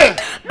 Ready?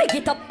 Big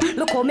it up,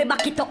 look how me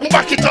back it up.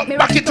 Back it up,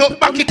 back it up,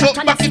 back it up,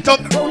 back it up.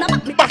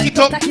 Back it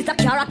up. Like he's a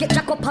car, get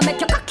jack up and make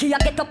your cocky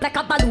get up like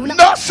a balloon.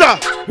 No sir.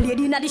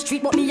 Lady inna the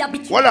street, but me a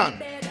bitch. Hold on.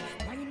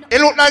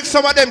 It look like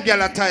some of them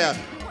girls are tired.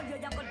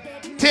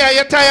 Tia,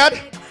 you tired?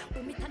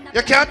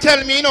 You can't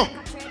tell me no.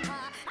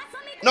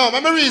 No,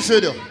 let me read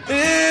with you.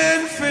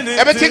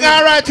 Everything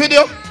alright with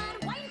you?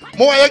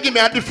 More you give me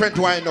a different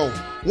wine now.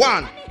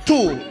 1,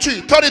 2,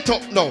 3, turn it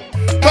up now.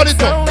 Turn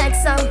it up.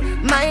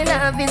 My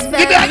love is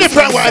very give me a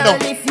different wine now.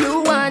 If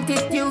you want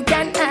it, you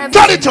can have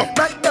turn it up.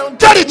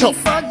 Turn it up.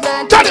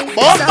 Turn it up.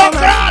 Oh,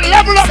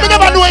 level up. Me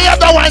never know you have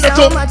the wine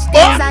too.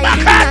 Oh, I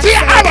can't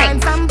hear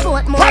it.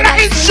 Follow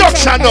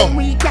instruction now.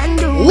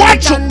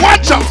 Watch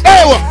out.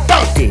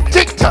 Hey,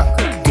 tick tock.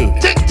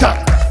 Tick tock.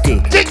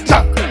 Tick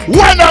tock.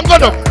 Wine and go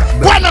down.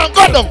 Wine and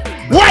go down.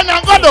 Wine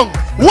and go down.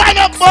 Wine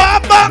up,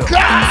 Bomba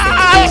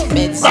Clock.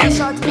 Me, fuck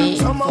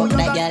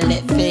that girl,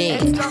 let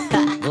fade.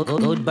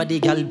 Good body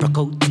girl, broke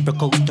out.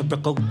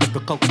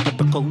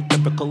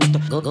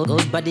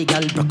 Good body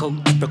girl, broke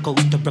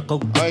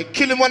out. I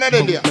kill him one of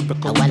them there.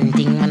 One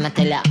thing I'ma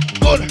tell ya.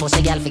 Good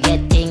pussy girl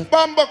forget things.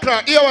 Bomba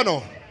Clock, here we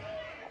know.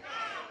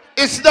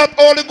 It's not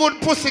only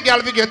good pussy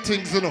girl forget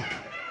things, you know.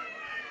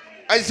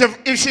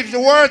 If she's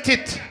worth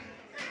it,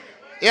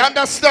 you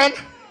understand?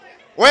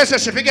 Where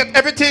she forget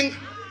everything?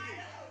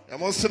 I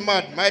must be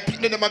mad. My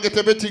people them get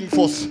everything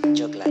first.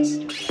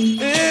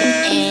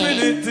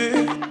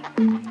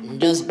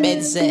 Just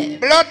bed say.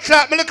 Blood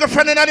clot, my little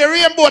friend in the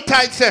rainbow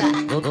tight say.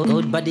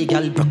 Good body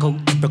girl, broke out.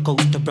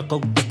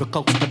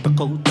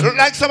 Look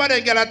like some of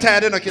them girl are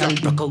tired, you know,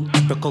 kid.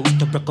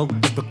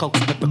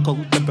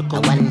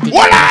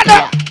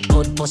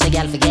 Good pussy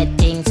girl forget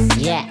things,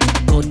 yeah.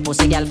 Good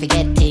pussy girl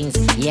forget things,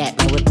 yeah.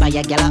 Me would buy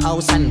a girl a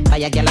house and buy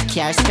a girl a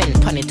car,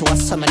 spend money to a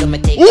summer do me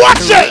take.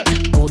 Watch it!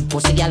 Good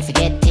pussy girl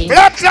forget things.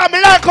 Blood clot, me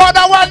like how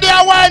that one day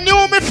I want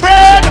you, me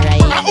friend.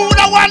 I who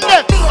the one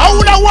day? I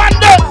who the one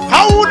day?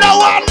 I who the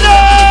one day?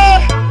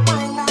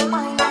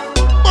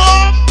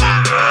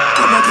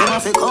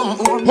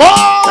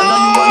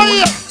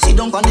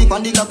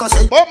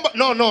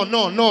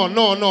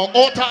 No.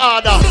 Outer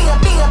order.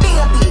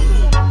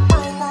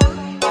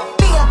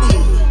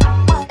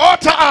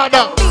 Outer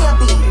order.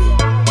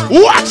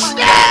 Watch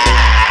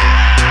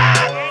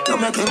that! You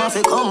make him have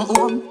to come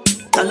home.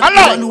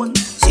 Hello.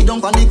 Sit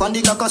down on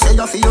the cock say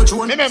you feel your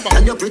tune. Remember.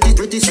 And you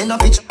pretty send a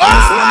picture.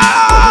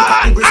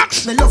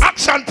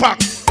 Action pack.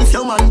 If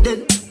your man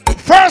dead.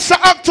 1st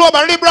of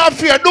October, Libra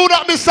Fair. Do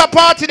not miss a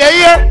party the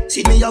year.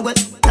 See me a wet.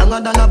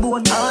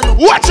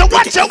 Watch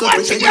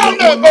it, girl.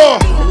 Oh.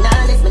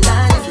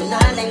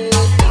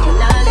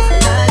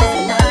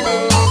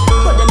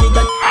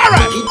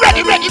 Alright,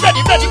 ready.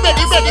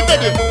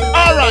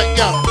 Alright,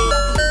 yeah.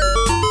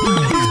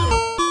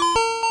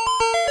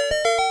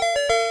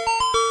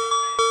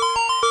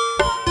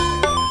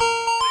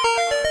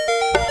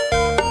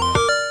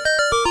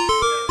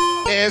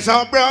 There's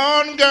a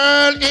brown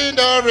girl in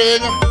the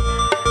ring.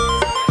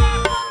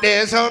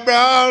 There's a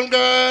brown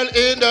girl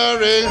in the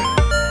ring.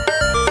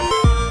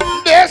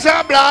 There's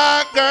a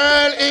black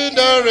girl in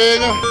the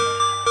ring.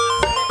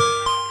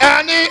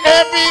 And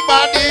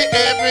everybody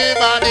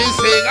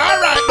sing.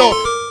 Alright though.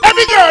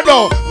 Every girl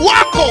though.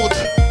 Walk out.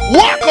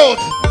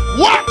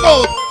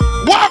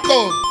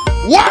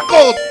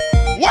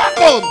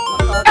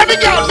 Every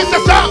girl, Mr.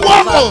 Sir,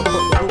 walk out.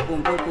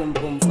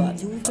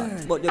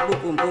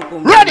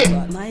 Ready?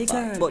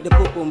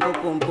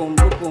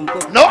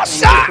 No,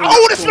 sir.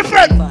 Oh, this is my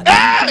friend.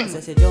 Hey!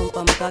 Jump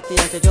on my cocky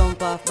and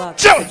jump off back.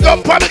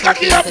 Jump on my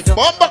cocky and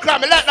Bomba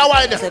Clock, me like that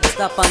wine.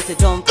 Stop and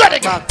jump back.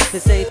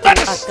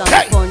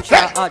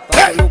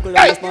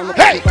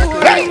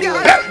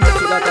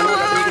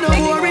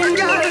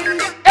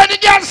 Any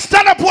girl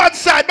stand up one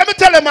side. Let me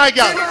tell you, my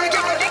girl.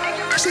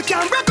 She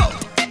can't break up.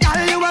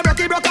 Girl, you a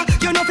broky broker.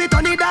 You know fi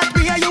turn it that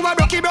way. You a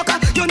broky broker.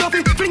 You know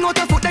fi fling out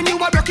your foot, then you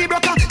a broky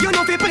broker. You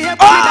know fi play.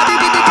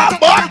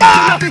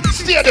 Bomba!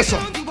 Steer this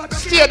one.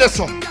 stay this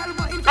one.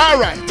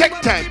 Alright,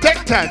 take time. I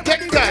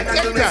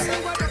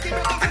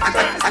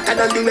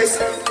cannot do this.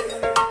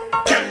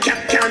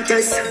 Can't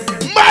test.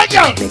 My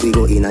girl. Make we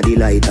go in a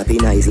delight, happy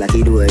nice like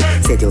it do.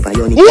 Set you for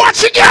your knee.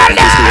 Watch it, girl.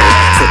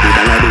 Set it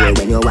on a door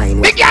when you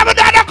wine. Big girl,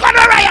 down the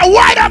corner right,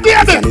 wide up,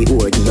 baby.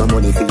 Give your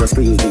money for your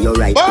spree, give your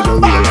right for your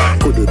will.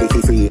 Could do it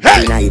for free,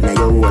 denied na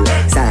your wall.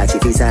 Sachi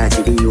for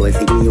Sachi, the old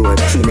for the old.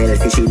 Chanel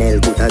for Chanel,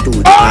 put a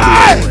two.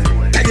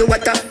 Tell you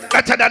what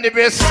better than the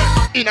best.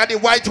 In the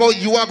white hole,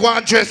 you are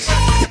going dress.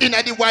 In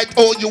the white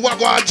hole, you are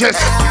going dress.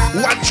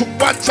 One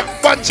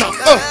chop.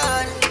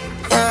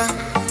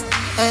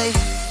 Hey,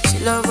 she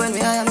love when me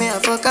a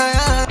fuck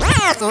her.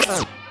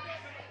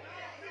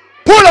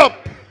 Pull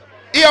up.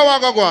 Here we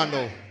go on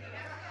now.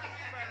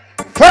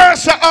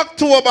 1st of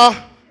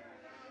October,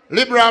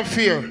 Liberal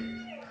Fair.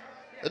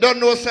 You don't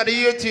know, it's the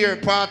 8th year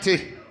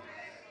party.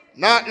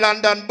 North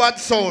London, Bad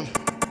Sound.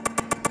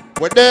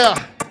 We're there.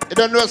 You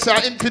don't know, it's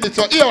the Infinite.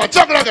 So here we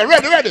juggle again.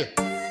 Ready.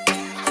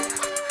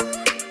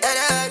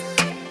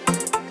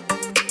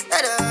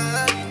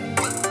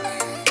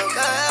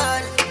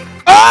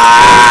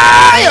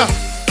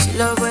 She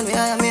love when me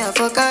a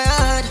fuck her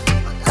hard.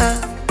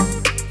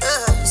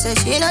 Say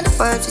she not the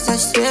first, she said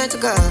she swear to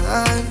God.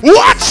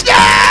 Watch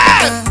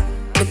that!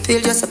 The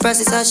pill just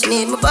suppresses how she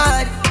need my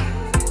body.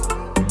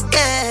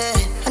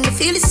 Yeah, and the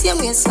feel the same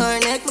way, so her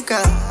neck my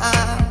cry.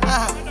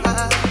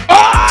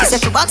 She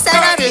said she box her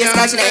out, face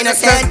cause she not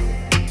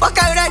innocent. Fuck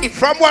her already.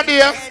 From one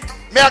year,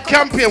 me a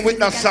campaign with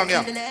that song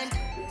here.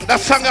 That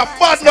song here,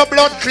 Bad No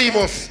Blood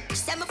Creamos.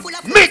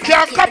 Me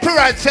can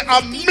copyright say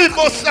a me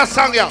bust that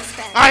song here.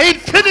 A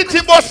Infinity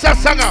bust that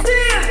song here.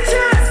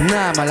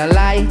 Nah, man, a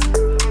lie.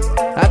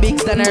 A big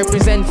star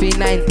represent for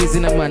 90s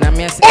in a man. I'm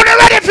say, you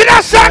ready for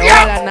that song here?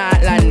 All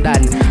not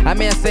London. I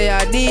may say a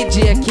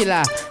DJ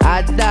killer.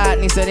 A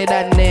darkness on the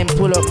damn name.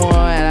 Pull up more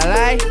and a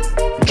lie.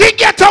 King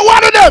get to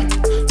one of them.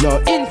 Yo,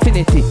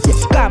 Infinity.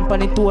 Yeah,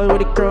 company tour with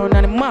the crown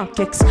and the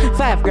markets.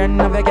 5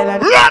 grand of a girl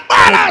and Run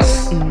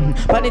banners.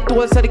 But the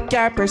tools of the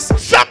carpers.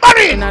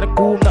 Somebody. Not a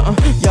cool no.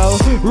 Yo,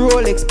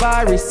 Rolex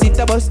Paris. Sit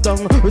a bus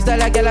down. We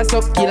style a girl a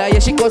suck killer. Yeah,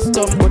 she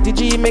custom. But the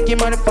G make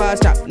him on the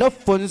fast track. No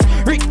funds.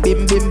 Rick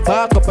bim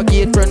park up a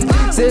gate front.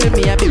 Sell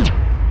me a bill.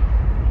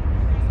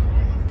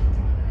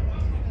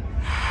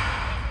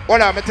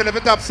 Hold on, me tell you the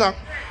top song.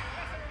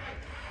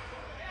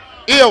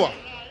 Here.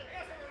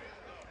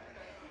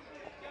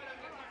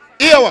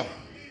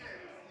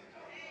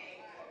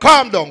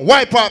 Calm down,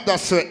 wipe out that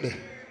sweat there.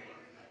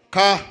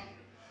 Cause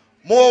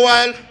more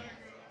while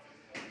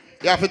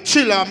you have to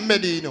chill and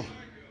meditate, you know.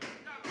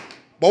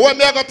 But when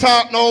me I go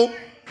talk now,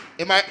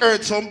 it might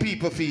hurt some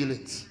people's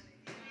feelings.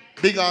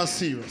 Big and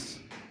serious.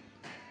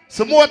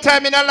 So more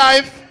time in your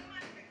life,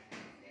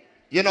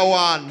 you know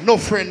no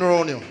friend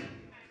around you.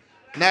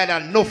 Neither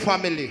no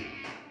family.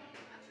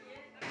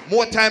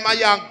 More time I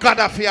am God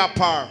of your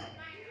power.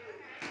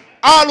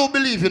 All who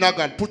believe in a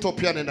God, put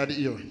up your hand in the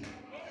ear.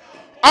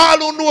 All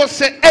who know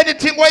say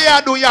anything what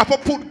you do, you have to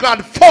put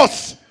God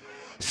first.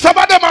 Some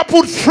of them have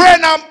put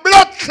friend and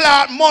blood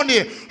clot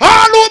money.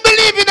 All who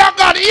believe in a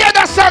God, hear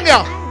that song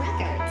here.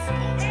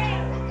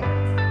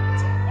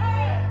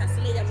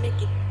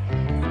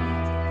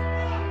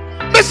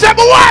 Me say,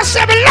 me want to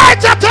say me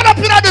light up, turn up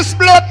in this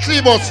blood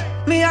Creamos.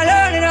 Me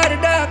alone in the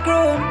dark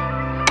room.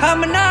 I'm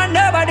not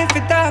nobody to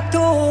talk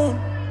to.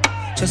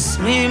 Just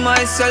me,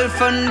 myself,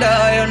 and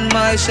I on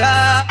my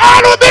shop.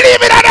 All who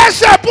believe in that,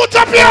 say, put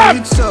up your hand.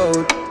 It's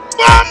out.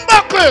 Bomb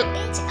bucket.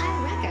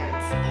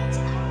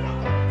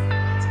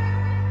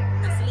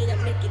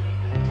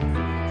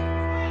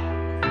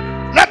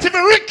 Not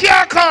even Rick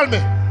can't call me.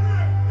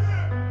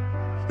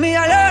 Me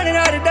alone in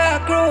the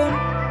dark room.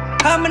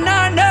 I'm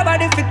not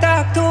nobody to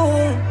talk to.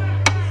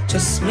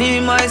 Just me,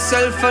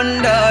 myself,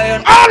 and I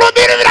on. All who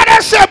believe in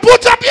that, say,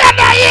 put up your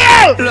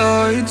hand.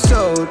 Lights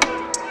out.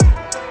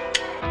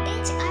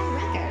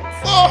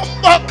 Oh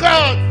my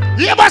God!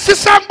 You ever see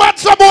some bad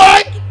some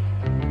boy?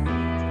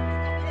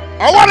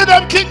 I one of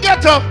them King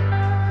Ghetto.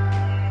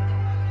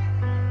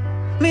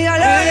 Me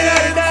alone in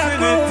the dark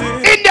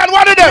room. Indian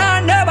one of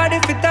them. Nobody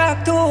to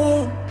talk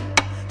to.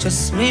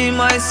 Just me,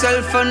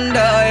 myself, and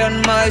I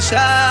on my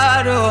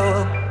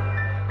shadow.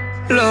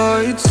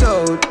 Lights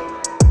out.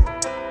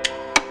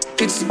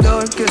 It's the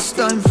darkest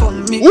time for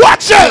me.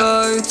 Watch it!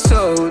 Lights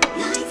out.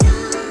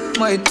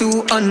 My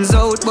 2 hands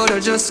out, but I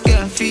just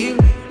can't feel.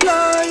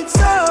 Lights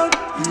out.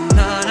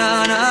 Na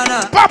na na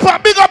na. Papa,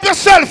 big up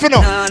yourself, you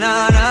know. Na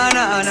na na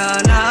na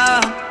na na.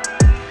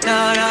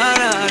 Na na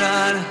na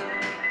na na.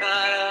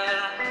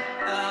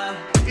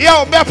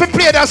 Yo, me have to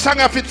play that song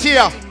for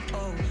Tia.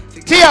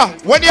 Tia,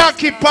 when you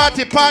keep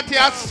party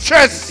has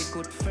stress.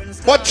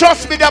 But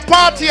trust me, the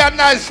party are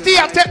nice.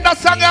 Tia, take that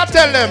song and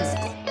tell them.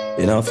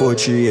 You know,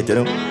 438, you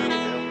know.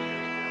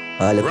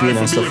 All the pain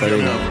and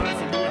suffering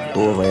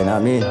over, you know what I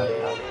mean?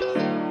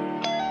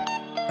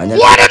 And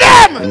what of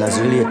them? And as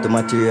relate to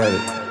material.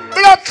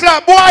 Blood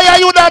clot, boy, are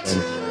you that?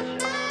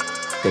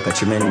 Take a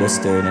tremendous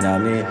turn, you know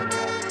what I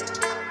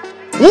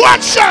mean?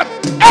 One shot,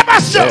 ever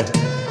shot.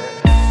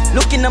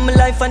 Looking at my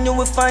life and you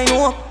will find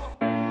hope.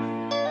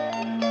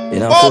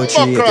 In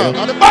unfortunate,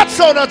 and the bad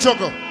sound of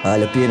juggle. all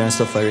the pain and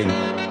suffering.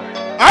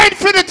 I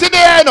infinity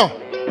there, you know.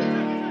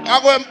 I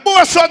go and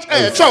both such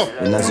show.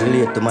 When as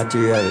relate to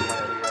material,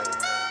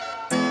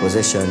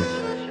 possession,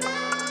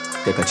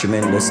 take a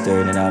tremendous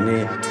turn, you know what I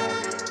mean?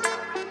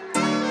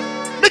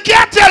 Me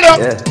can't tell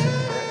you.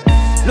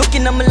 Yeah.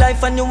 Looking at my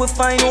life and you will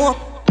find hope.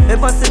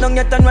 Ever sit down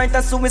yet and write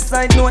a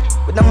suicide note.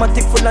 With a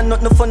matic full of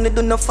nothing funny,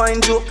 do not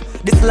find joke.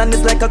 This land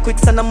is like a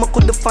quicksand and I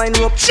could find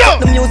rope.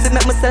 The music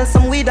make me sell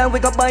some weed and we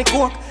got buy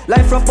coke.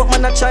 Life rough but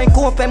man I try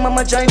cope and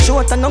mama giant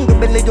short. And hungry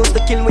belly used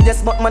to kill with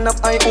yes but man have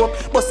high hope.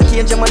 Bust the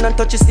cage man and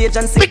touch the stage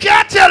and sing. Me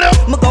can't tell you.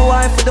 Me go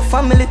wife for the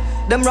family.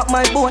 Them rock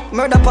my boat.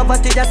 Murder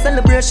poverty, that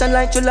celebration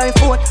like July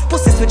 4th.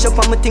 Pussy switch up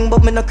on me thing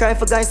but me no cry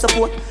for guy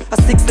support.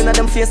 A 16 of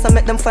them face I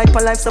make them fight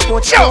for life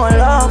support. Show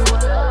love.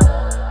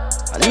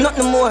 And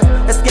nothing more.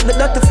 Escape the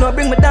dirty floor,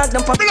 bring my dog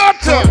down for blood.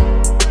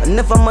 I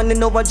never money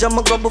know what jam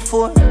I go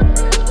before.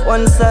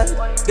 One side,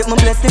 get my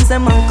blessings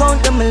and man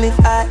count them and live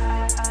high.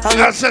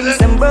 I'm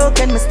things and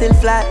broken, me still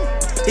fly.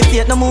 If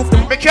you no move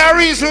them, me can't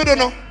reason, you don't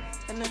know.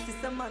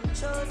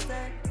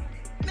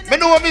 Me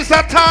know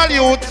Mr. Tall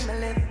Youth.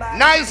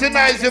 Nice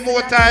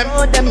more time.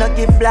 Oh, them not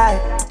give blind.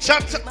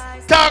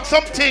 Talk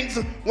some things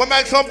what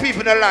make some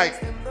people not like.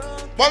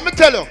 But me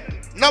tell you,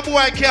 no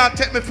boy can't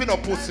take me for no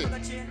pussy.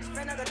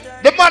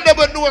 The man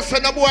never knows say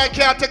no boy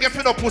can't take you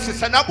for no pussy.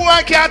 Say no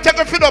boy can't take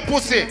you for no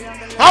pussy.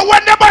 And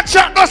when the man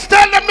chat, just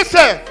tell them me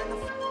say.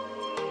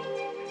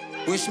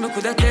 Wish me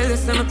coulda tell you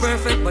I'm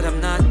perfect, but I'm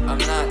not.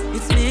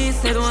 It's me,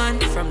 said one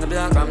from the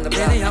block.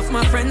 Many of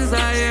my friends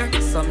are here,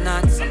 some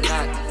not.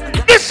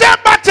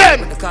 December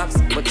 10. The cops,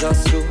 but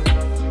just true.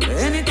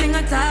 Anything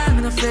I tell,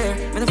 me no fair.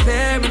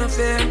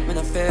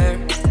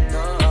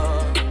 No.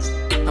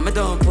 And me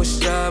don't push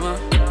drama,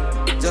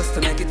 just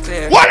to make it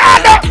clear.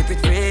 Keep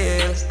it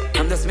real.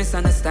 I'm just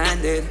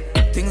misunderstanding.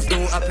 Things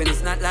do happen,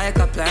 it's not like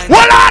a plan.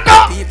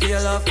 People you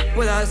love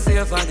will all see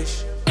you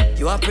vanish.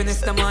 You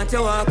happiness, the month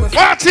you walk with.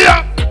 What's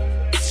here?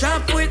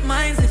 Sharp with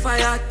minds if I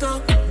had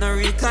to. No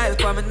recoil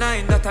for me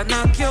 9 that I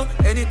knock you.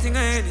 Anything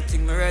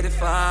me ready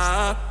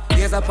for.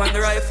 Gaze up on the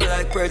rifle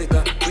like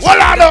Predator.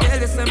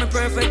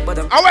 Perfect, but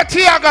I'm a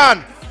tear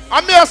gun.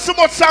 I'm here so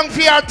much song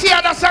for you.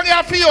 Tear that song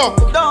here for you.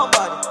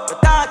 Nobody,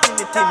 but talking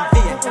the team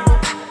vein.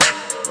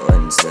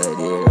 One side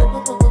here.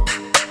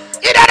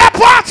 In the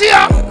party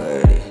here.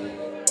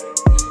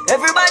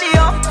 Everybody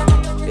up.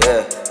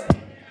 Yeah.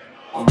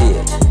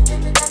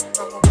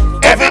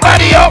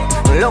 Everybody up.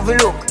 Love you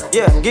look.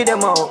 Yeah, give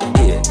them out.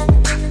 Yeah.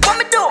 What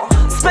me do?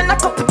 Spend a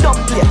couple dumb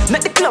play.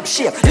 Make the club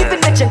shake.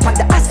 Living legend on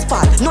the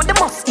asphalt. No, they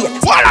must eat.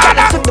 What are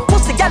that? The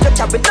pussy gal don't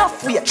have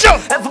enough weight.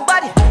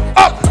 Everybody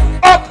up.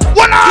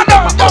 What are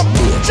that?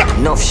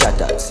 Enough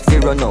shatters.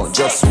 Fear run out,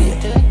 just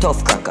wait.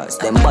 Tough crackers.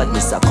 Them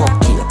badness a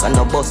cupcake. And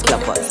no bus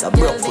clappers. A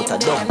broke foot a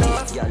dumb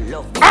plate.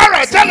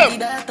 Alright, tell them.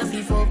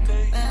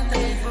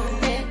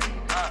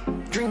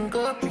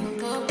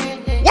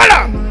 What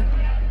up?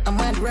 I'm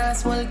a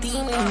grass wall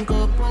team in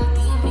cup.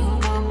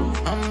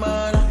 I'm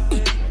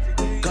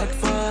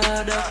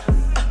Godfather.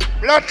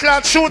 Blood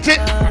clot, shoot it.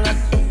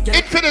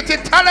 Infinity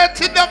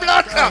talent in the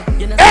blood clot.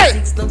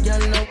 Hey!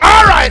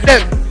 Alright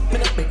then.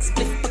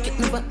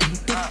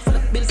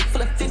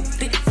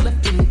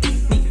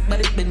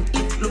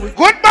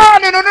 Good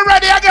morning, on the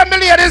ready again, my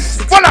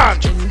ladies. Hold on.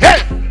 Hey!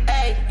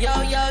 Hey, yo,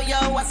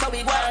 what's up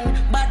we want?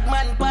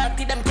 Batman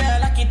party, them girl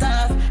lock it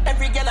off.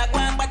 Every girl I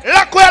want, but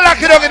lock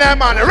it up in there,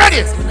 man.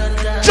 Ready?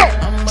 Jump.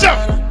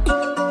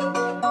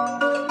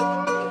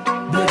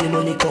 Bloody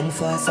money come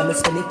fast, I'ma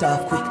spend it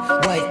off quick.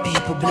 White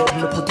people blood,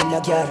 me put in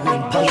a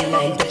gathering. Power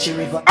line, touch the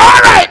river.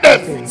 Alright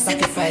then.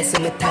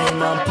 Sacrificing the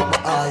time and put my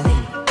all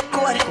in.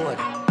 Code.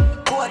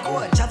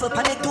 Travel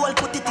pan the toll,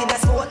 put it in a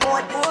sport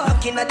mode.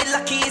 Looking at the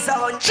lucky is a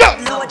hundred.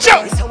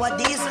 Jump. So a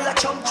diesel a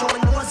chump through a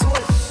nose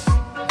hole.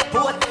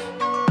 Boat,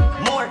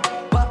 more.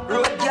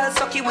 Road girl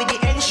sucky with the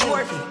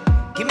ensure.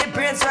 Give me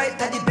brains right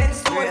at the Benz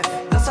store.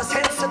 Not so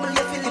sensible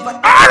if you live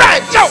at.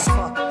 Alright, jump.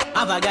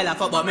 Have a girl a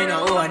fuck but me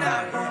no own her.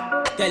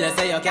 Tell her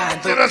say you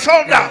can't do it.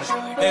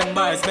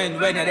 Embarrassment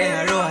when you're in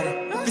a road.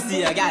 You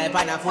see a girl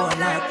on a phone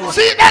like post.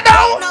 See that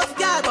now? Enough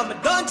girl, but me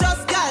don't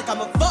just girl. Cause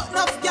me fuck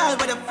enough girl,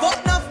 but them fuck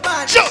enough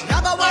man. Jump.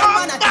 Never one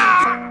man a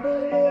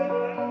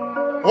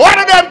one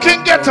of them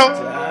can get up.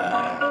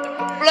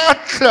 Blood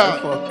clot.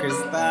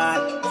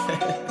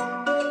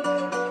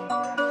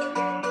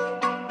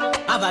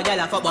 Have a girl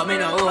a fuck but me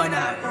no own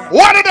her.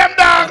 One of them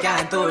dog. You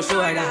can't too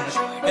sure that.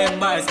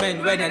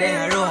 Embarrassment when you're in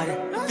a road.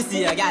 You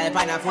see a girl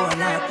on a phone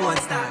like porn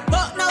star.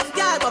 Fuck enough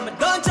girl, but me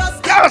don't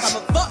just girl. I'm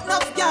a fuck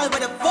enough girl, but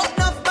them fuck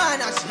enough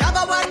man. And she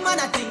never one man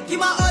I think he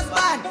my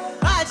husband.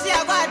 And she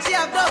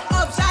have dug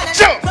up shot.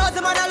 Close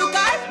the man a look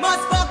at,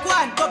 must fuck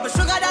one. Cup of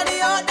sugar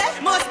daddy out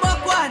there, must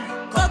fuck one.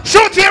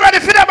 Shoot you ready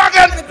for them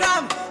again.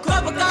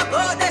 Cup of cup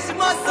out there, she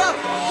must suck.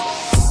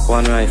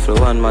 One rifle,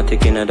 one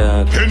matic in a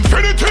dog.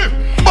 Infinity.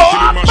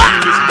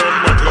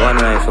 One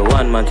rifle,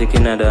 one matic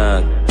in a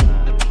dog.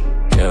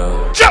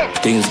 Yo.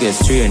 Things get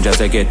strange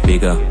as I get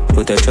bigger.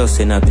 Put a trust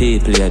in a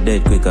people, you're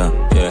dead quicker.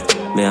 Yeah.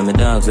 Me and my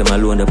dogs, them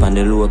alone up on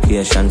the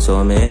location,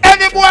 so me.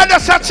 Any boy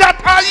that's a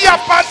chat, I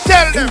yap and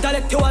tell them.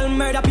 Intellectual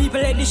murder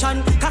people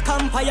edition.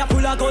 Cacampire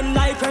full of gun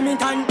like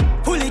Remington.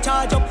 Fully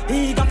charge up,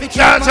 he got fit.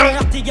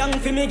 The gang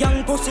for me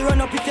gang, pussy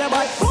run up if you're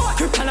bad.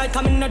 Kryptonite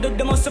coming out of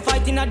the muscle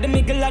fighting at the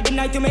middle of the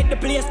night to make the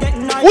place get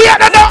nice. We are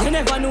the You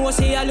never know,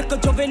 say a little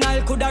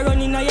juvenile coulda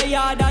run in your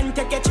yard and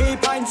take a 3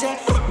 points.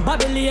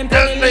 Babylon,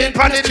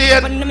 Panny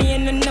me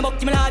and the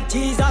book, my Lord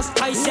Jesus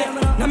Christ.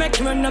 No make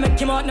him run, no make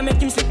him out, no make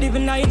him sleep,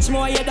 living a inch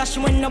more. Yeah, that's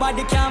when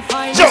nobody can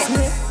find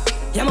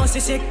us. You must be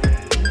sick.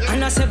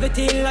 And that's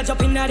everything I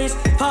jump in at this.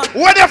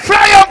 When you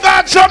fly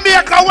over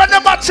Jamaica, when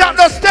the match up,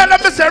 just tell them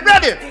it's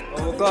ready.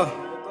 Oh, go.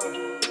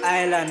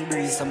 Island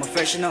breeze, I'm a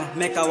fresh, you know.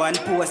 Make a one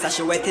post, as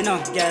she wet, you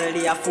know. Girl,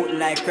 they a foot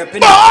like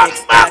creeping.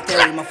 I tell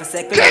him for a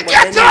second.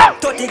 But then,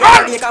 30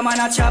 girl, they come on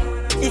a chop.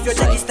 If you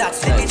take the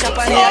stats, take it chop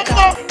and they a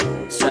cap.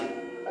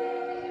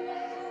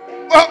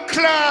 Oh,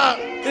 Clark.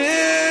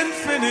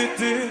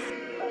 Infinity.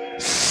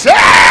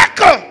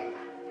 Circle.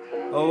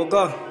 Oh,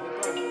 go.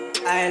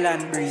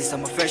 Island breeze,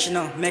 I'm a fresh, you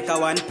know. Make a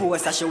one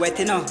post, as she wet,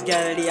 you know.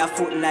 Girl, they a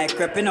foot like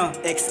crepe, you know.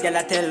 Ex-girl,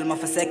 I tell me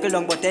for cycle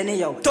long, but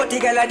anyhow 30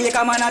 girl, they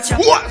come on a chop.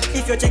 What?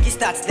 If you check his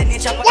stats, then you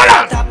chop on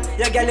the top.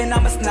 Your girl in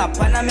a snap,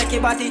 and I make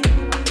it body.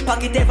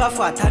 Pocket ever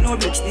fat, I know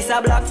rich. This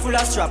a black full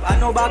of strap. I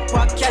know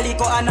backpack,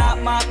 calico, and a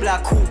mark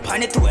black hoop.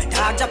 And it to a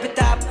dog, drop it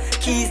up.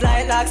 Keys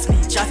like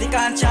locksmith, traffic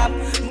and chop.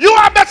 You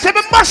are better to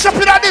be mash up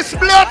in this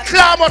blood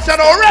clam, but you're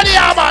already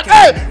a man.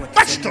 Hey,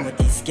 match it up.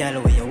 This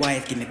girl with your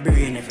wife give me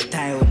brain every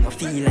time. I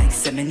feel like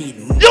 7 need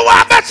more. You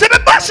are better to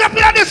be mash up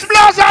in this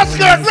blouse and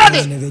skirt,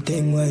 ready?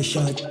 Everything was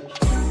shot.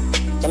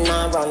 Them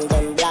now run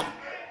them black.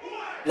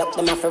 Lock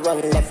them off and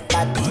run left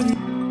back.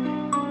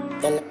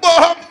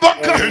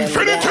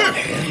 Infinity.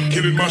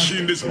 Killing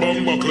machine this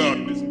bomber clock.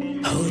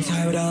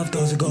 Outside of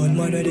those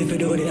gunmen ready for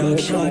do the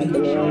action.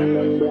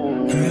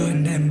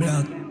 Run them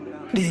black.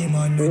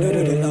 Demon we do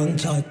the long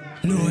shot.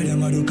 Know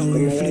them a look how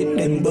we flip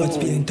them butts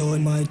paint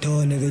on my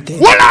tone everything.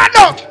 What I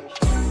know?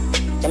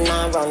 Them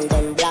now run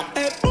them black.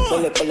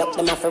 When we pull up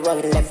them off and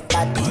run left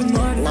back.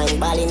 9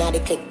 ball inna the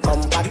click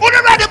come back. Who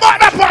the ready about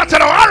that part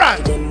now?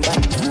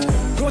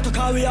 Alright.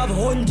 Protocol we have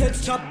 100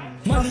 strap.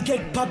 Money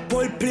get pop,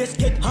 whole place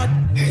get hot.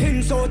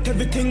 Hands out,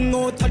 everything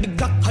out of the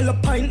Glock. All a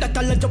pint that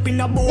all a jump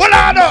in a boat. What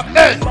I know?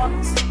 Hey.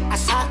 A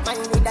shot man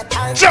with a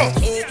time.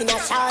 Taking a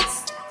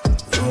shots.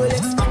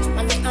 Rolex watch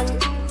on the hand.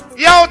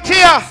 Yo,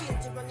 Tia.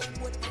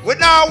 We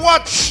now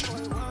watch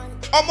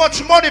how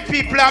much money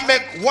people are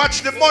make.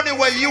 Watch the money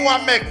where you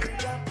are make.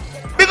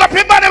 Big up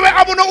your money where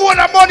I wanna own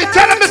the money.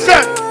 Tell them,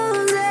 listen.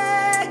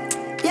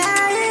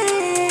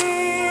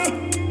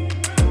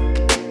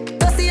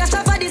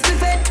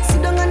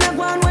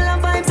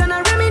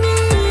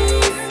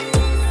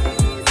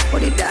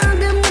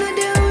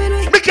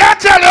 I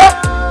tell you.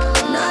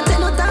 Nah, take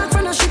no talk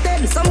for no shit.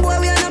 Some boy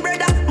we are no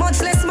brother, much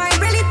less my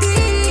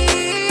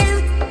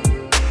relative.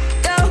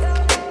 Yo,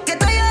 get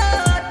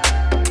tired.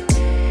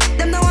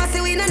 Them no want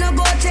see we no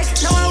go check.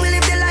 Now I will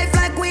live the life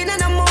like we no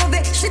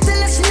movie. She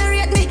tell us she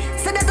narrate me,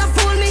 say that I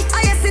fool me.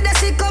 I see that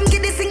she come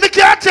get this thing. Me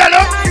can't tell you.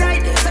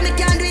 Alright, so me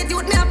can't do it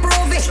with me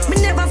approve it. Me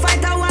never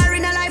fight a war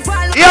in a life.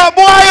 Yo,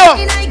 boy,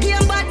 yo. In a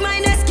game, bad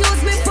mind,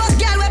 excuse me. Fuck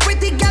girl, we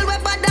pretty girl, we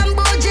bad and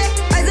bougie.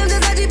 I don't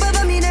just a jeep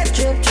over me neck.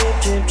 Trip.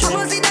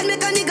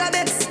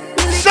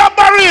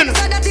 Submarine.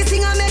 So that this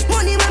thing I make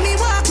money when me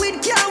walk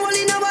with girl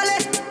in a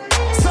wallet.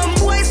 Some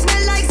boys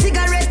smell like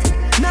cigarette.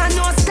 Nah,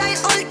 no style,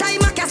 all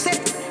time a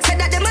cassette. Said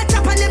that them a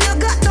chop and them no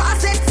got no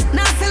asset.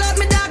 Now sell out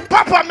me dog.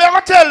 Papa, me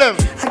ever tell them.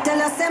 I tell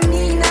us them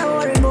me no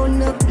worry about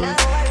nothing.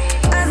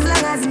 As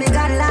long as me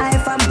got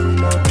life, I'm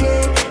doing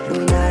okay,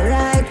 doing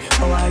alright.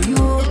 How are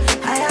you?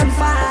 I am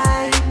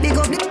fine. Big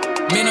up.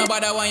 Me no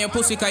bother want your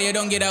pussy cause you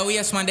don't get a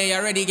waste man. They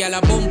already girl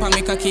a bump and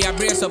me cocky a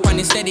brace up and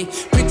the steady.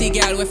 Pretty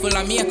girl we full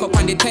of makeup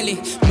on the telly.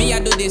 Me I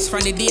do this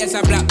from the days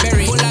of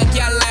Blackberry. Full of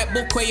girl like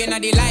book where you in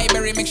the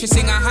library. Make she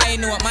sing a high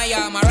note,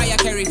 Mariah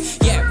Carey.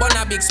 Yeah, bun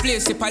a big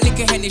split, sip a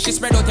liquor henny. She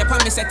spread out your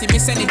palm, me set it, me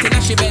send it in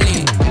a she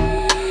belly.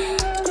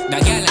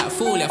 That girl a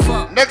fool, you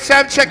fuck. Next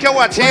time check your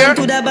watch here.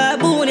 To the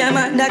baboon, ya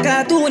man, the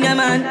cartoon, ya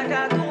man.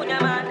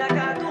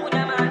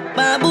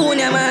 Baboon,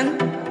 ya man.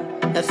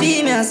 The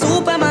female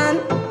Superman.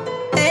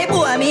 Hey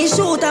boy, me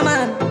shoot a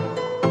man.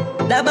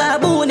 The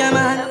baboon, ya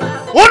man.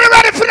 Who you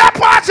ready for that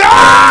party?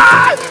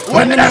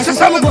 When the dance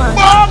is on the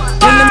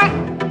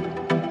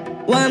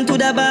one to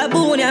the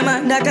baboon, ya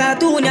man. The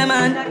cartoon, ya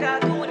man.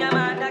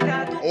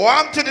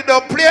 One to the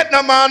dub plate,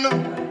 no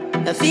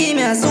man. The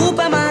female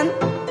Superman.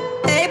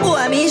 Hey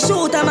boy, me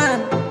shoot a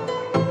man.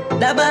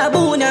 The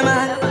baboon, ya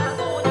man.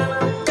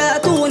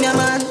 Cartoon, ya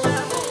man.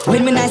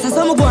 When me nice as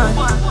some one.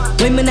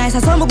 When me nice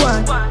as some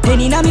one.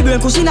 Penny na me brain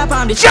cushion up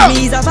on the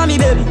me is a family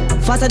baby.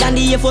 Faster than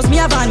the Air Force me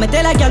a van. Me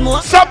tell a girl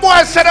more. Some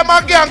boys say them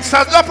a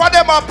gangsters. Enough of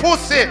them a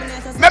pussy.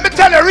 Let me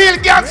tell you, real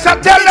gangster.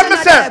 Tell them me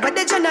say. But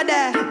they just not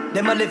there.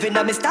 Them a living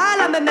on me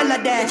style and me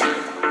melody.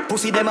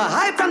 Pussy them a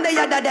hype from the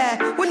other day.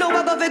 We know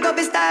what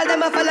govy style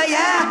them a follow,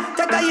 yeah.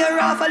 Take a year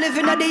off, a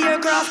living at the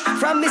aircraft.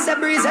 From Mr.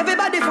 Breeze,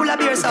 everybody full of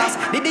beer sauce.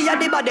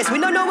 The baddest,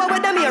 we don't know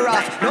what them here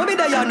off. No me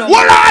there, you know.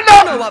 What I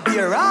know what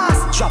beer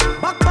ass. Chop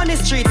back on the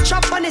street,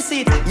 chop on the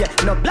seat. Yeah,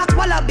 no black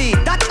wallaby,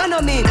 that kind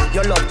of mean.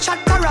 Your love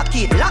chat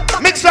parakeet, lock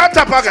back. Mix that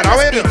up again, how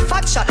are you?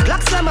 Fat shot,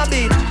 black slammer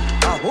beat.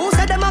 Who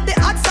said them have the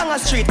hot song on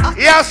street?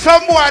 Yeah,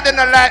 some boy they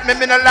don't like me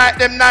don't like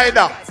them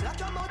neither.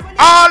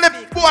 All the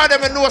boy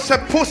them know say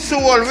pussy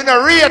hole, we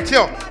don't rate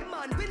you.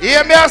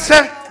 Hear me I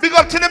say, big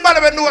up to the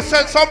man we know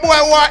say some boy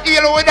want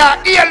heal with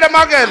that, heal them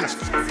again.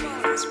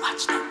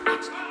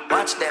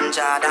 Watch them,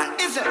 Jordan.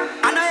 Is it?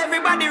 I know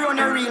everybody run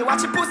a reel.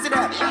 Watch your pussy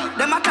there.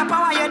 Them a tap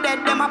while you're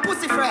dead. Them a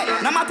pussy fret.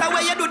 No matter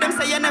where you do, them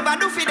say you never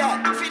do for that.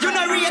 You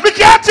know real. We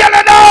can't tell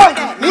you now.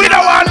 We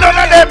don't want none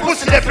of them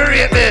pussy there for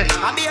rate me.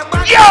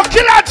 Yo,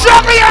 killer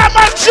juggle, yeah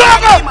man,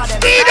 juggle.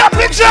 Speed up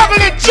the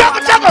juggling,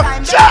 juggle.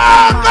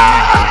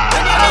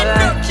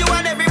 You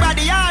want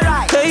everybody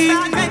alright.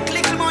 Start make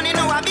little money,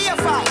 now I be a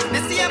fight.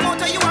 The same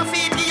motor you a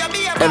feed, you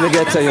be a fight. Every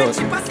get to you.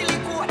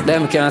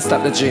 Them can't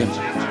stop the dream.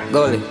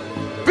 Goalie.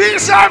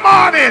 Peace and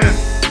morning.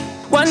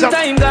 One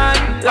time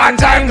gone, long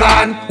time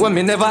gone. When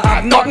me never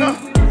have nothing.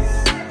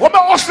 What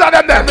about us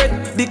them then?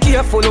 Be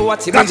careful of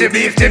what you got your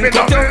beef, give it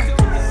up.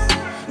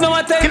 No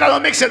I tell you.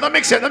 Don't mix it.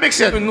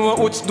 We know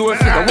which door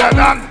figure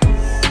one.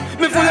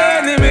 Me full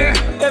of enemy,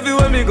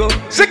 everywhere me go.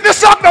 Sing the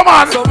song no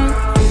man.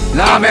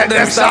 Now make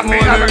them stop me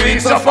and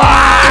reach so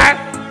far.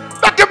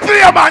 Back your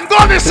player man, go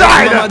on this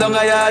side. Mama down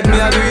a yard,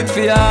 me a do it for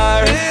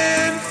her.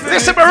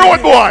 Listen me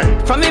road boy.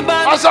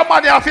 As a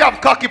man you have to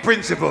have cocky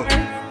principle.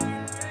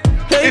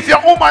 If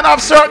your woman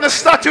have certain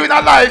stature in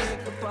her life,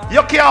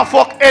 you can't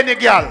fuck any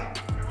girl.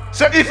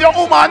 So if your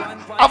woman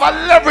have a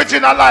leverage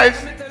in her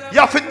life,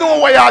 you have to know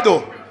what you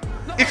do.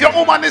 If your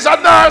woman is a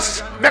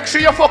nurse, make sure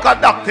you fuck a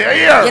doctor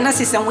here. You know,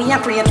 sister, we are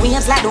create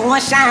waves like the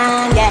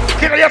ocean, yeah.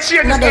 Can you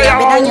change this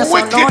guy? You're a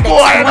wicked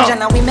boy, you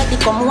know. We make the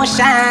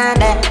commotion,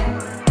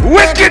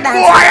 wicked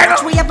boy, you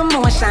know. We have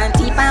emotion,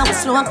 deep and we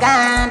slow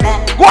down,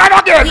 go on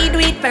again. We do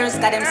it first,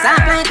 got them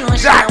soft like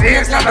lotion.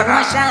 Waves like the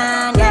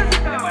ocean, yeah.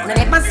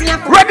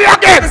 Ready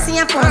again.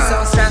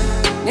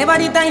 Never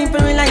the time for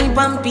rely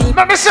on people.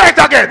 Let me say it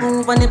again.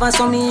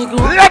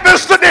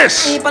 Levels to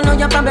this. People know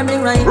your problem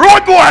right.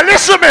 Road boy,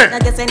 listen to me. I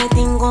guess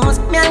anything goes.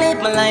 Me I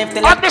live my life.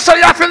 And me say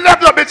you have to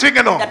level up between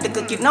you know. That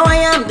the kid now I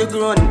am the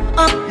grown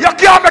up. You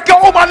can't make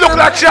your woman look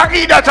like she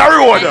eat at a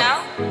road.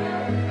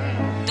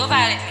 Don't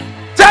violate me.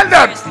 Tell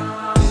them.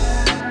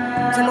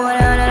 Some boy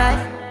on the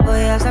life.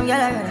 Boy have some girl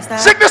around the star.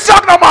 Sing the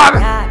song no man.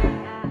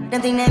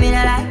 Don't think they mean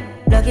a lie.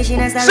 Lucky she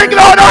not sing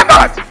loud or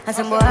not. And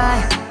some boy.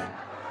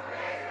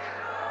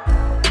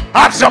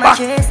 Have some back.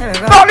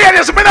 No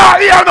ladies, me not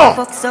here no.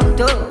 Fuck some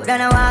dough,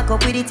 then I walk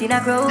up with it in a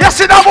crowd. You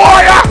see that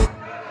boy, yeah?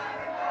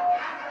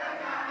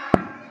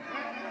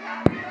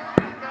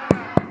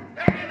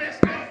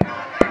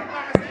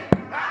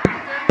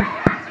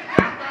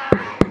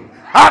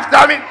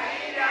 After me,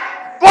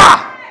 what?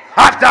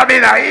 After me,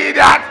 I eat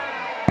that.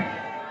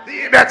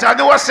 You better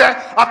know, say,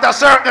 after a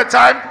certain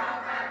time,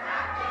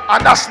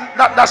 and that's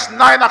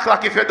 9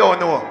 o'clock if you don't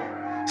know.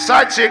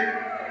 Side chick,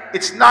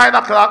 it's 9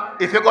 o'clock.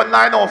 If you go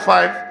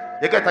 9:05.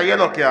 You get a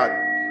yellow card.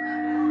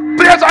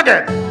 Play it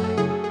again.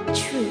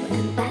 True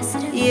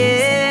ambassador.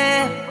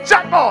 Yeah.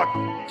 Jackpot.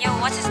 Yo,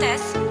 what is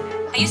this?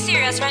 Are you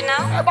serious right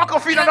now? I'm back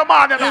off in the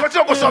morning. I'm going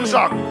to go some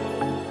song.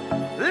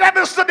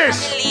 Levels to this. I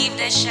believe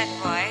this shit,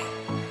 boy.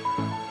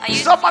 Are you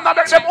some man that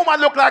make them woman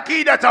look like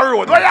he that a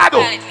road. What you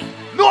do?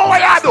 No,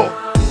 what you do?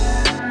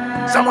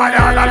 Somebody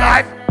on the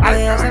life.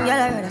 Aye.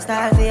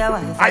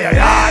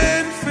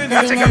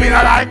 That's a good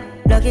life.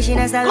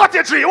 Cut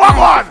your tree, walk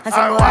on.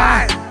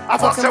 I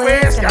fuck the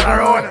waist, girl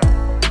around.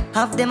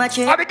 Half them a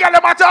check. And the girl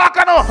them a talk,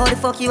 you know. How the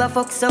fuck you a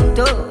fuck some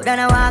toe? Then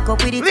I walk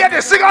up with it.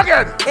 Ladies, sing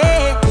again.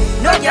 Hey,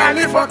 no girl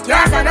me fuck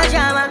yes and a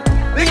drama.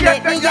 Me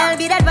let me girl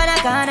be that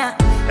banana.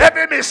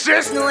 Every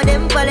mistress. Know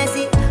them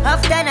policy.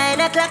 After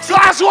 9 o'clock. So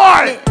that's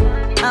why.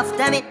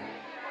 After me.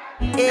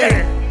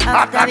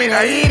 After me,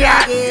 no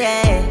idiot.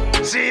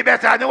 Yeah. See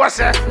better know what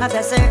say.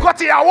 After sir. Go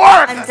to your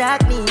work. And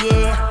talk me,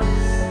 yeah.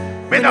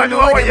 Me don't know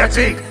what you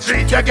think.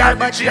 Treat your girl,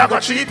 but she a go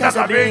treat as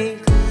a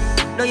drink.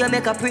 No, you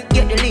make a prick,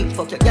 get the link.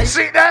 Fuck your girl.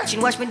 See that? She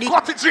wash me dick.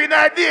 Cut it in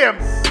her DM.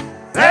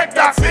 Let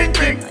that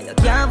thinking. You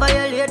can't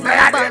violate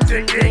my bad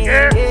thinking,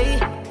 yeah.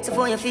 So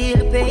for you feel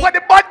the pain. What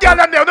the bad girl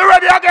them there? They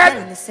ready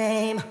again? The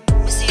same.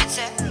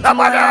 I'm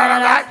on the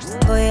life.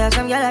 Oh, you have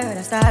some girl around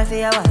the style for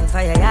your wife,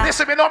 for your yacht.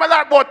 Listen, me know me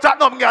like about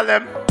Tottenham girl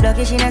them.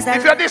 Lucky she not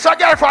if you're this a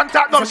girl from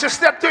Tottenham, she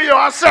step to you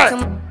and say,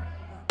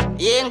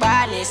 Young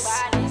badness.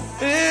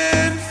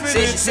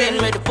 Say she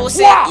send with the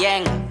pussy,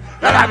 young.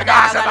 Let me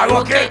dance and I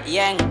rock it.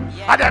 Young.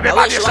 And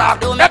everybody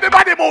stop.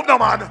 Everybody move no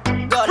man.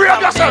 Free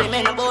up yourself. In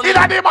the morning.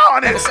 I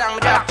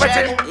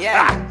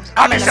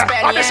miss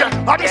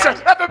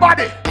it.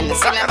 Everybody.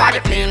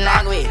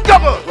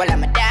 Double. Well,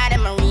 I'm a dad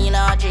and Marine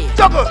RG.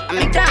 Double. I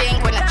make a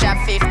think when I chop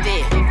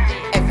 50.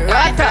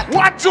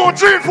 1, 2,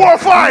 3, 4,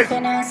 5.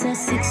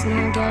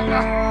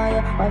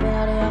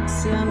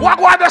 Walk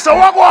one, that's a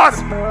walk one.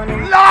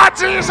 Lord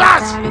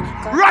Jesus.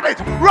 Rub it.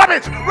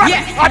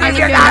 And if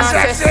you're not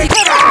sexy.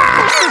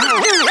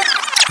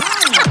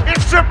 If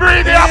she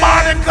breathe here,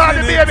 man, call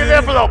the baby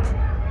level up.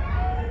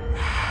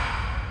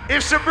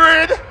 If she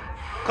breathe,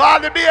 call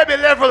the baby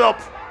level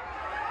up.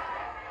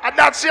 And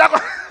that's here.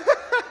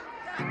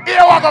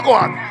 Here we go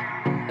on.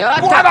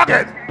 Go on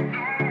again.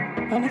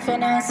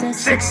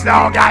 6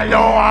 now, girl,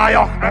 lower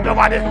you.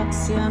 Everybody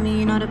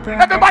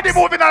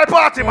moving on the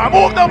party, man.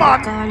 Move the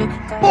man.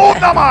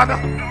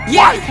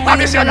 Why? I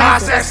miss your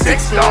last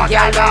 6 now,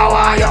 girl,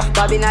 lower you.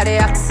 Bobby not the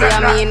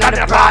axiom, me not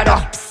the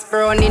Prada.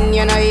 Running,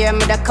 you know, hear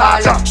me the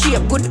call. She a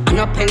good and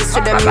a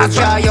pencil, them you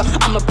draw you.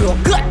 I'm a bro,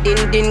 good,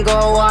 didn't go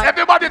on.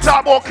 Everybody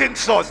talk about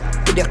Kingston.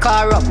 With the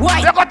car up, why?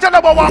 You can tell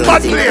about one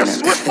bad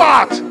place. Which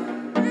part?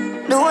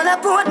 The whole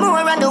of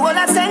Portmore and the whole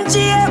of St.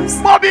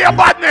 James. Bobby a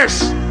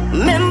badness.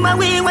 Remember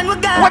we when we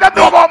got. What I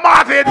know about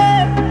Marvin?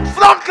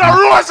 Flunker,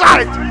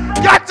 Rosite,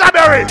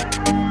 Canterbury,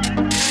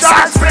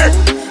 Starsmith.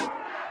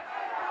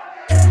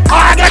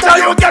 I get how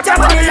you get your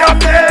money up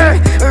there.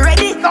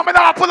 Ready? No, me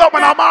not pull up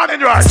on a morning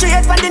drive.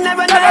 Straight from the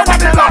never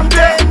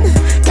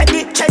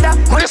cheddar.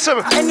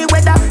 Listen, any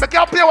weather. I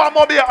can't play one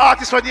more be an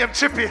artist when named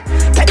Chippy.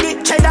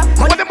 Teddy cheddar.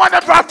 When the man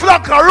from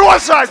Flunker,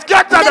 Rosite,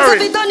 Canterbury.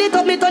 Me turn it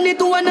up, me turn it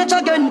to one notch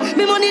again.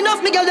 Me money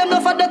enough, me girl them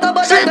no for that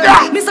about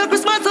them. Mr.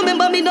 Christmas,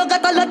 remember me no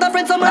got a lot of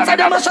friends. Some man say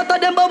them a shot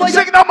at them, but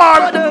sing no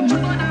man.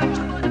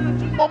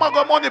 Mama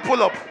got money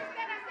pull up.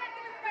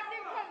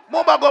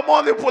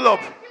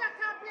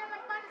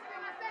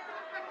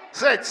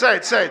 Say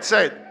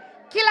it.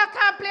 Killer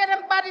can't play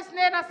them bodies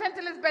name and St.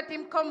 Elizabeth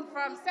him come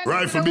from.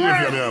 Rifle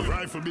behavior,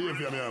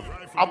 me have.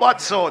 A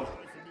bad son.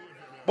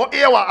 But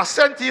here I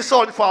sent his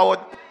son forward.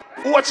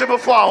 Watch him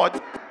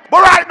forward.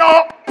 But right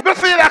now, me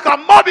feel like a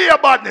mobby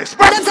of badness.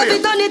 Them say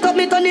me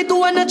turn it to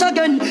one notch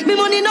again. Me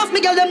money enough,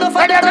 me girl them no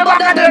for that about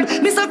them.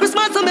 Mr.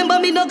 Christmas, remember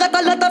me no got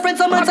a lot of friends.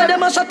 Some man say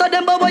them a shot at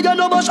them, but you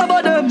know about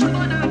shabba them.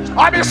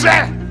 I be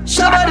say,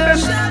 shabba them.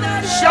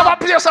 Shabba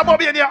place a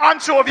mobby in your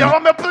anchovy.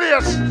 I'm a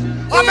place.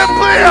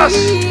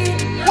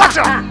 Watch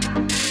out.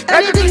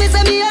 Anything me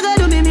say me, I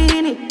gotta do me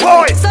mean it.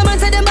 Boy. Some man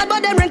say them bad,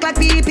 but them rank like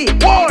pee-pee.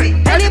 Boy.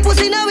 Any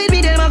pussy now with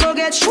me, them a go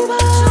get shuba. Well,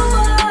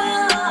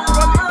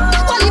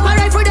 if I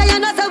ride for the you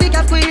not so we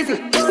can squeeze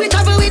it. We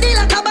travel with it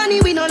like a bunny,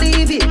 we no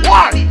leave it.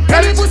 Why?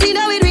 Any pussy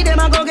now with me, them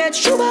a go get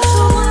shuba.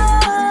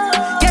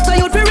 Get so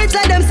youth for rich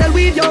like them sell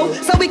with yo.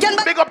 So we can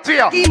big up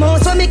Tia.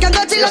 So me can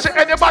go chill. You see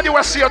anybody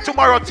will see you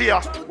tomorrow,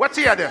 Tia? What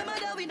Tia there?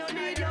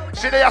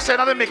 See there you say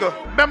another nigga.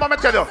 Remember me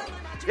tell you.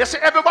 You see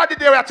everybody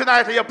there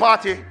tonight at your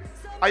party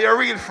are your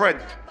real friend.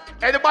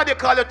 Anybody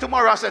call you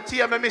tomorrow and say,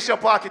 Tia, me miss your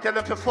party, tell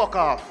them to fuck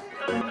off.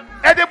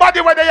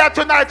 Anybody when they are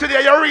tonight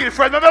today, your real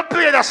friend, let me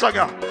play that song.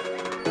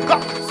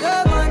 Come.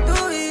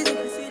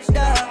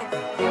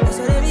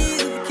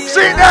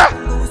 See there?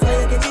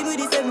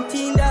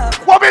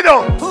 What we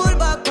do?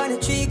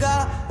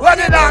 When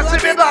they dance,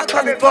 see me back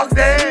on the fuck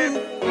them.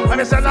 Let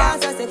me say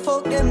that.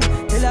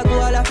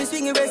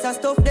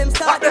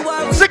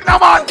 Signal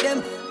man.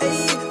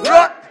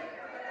 Run.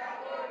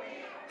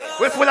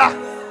 We full up.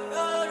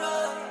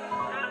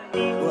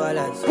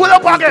 Pull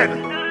up again.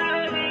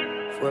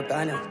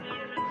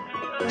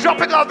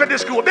 Dropping off in the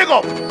school. Big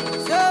up.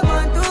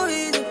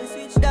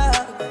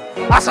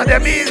 I saw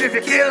them easy if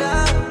you kill.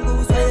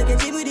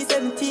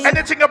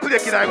 Anything you play,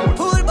 kid, I go.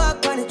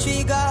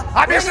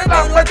 I just sit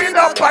down, but me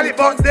don't panic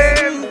about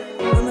them.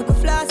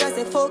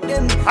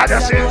 I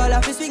just say,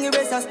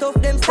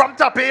 from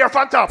top here,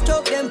 from top.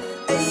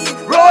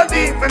 Roll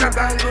deep in the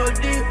band.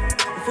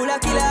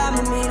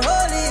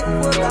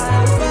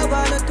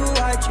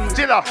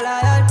 Tilla,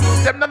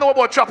 them don't know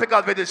about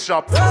Tropical Village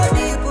shop.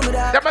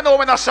 Them don't know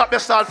when a shop they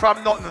start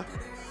from nothing.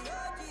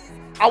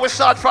 I will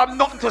start from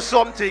nothing to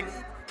something.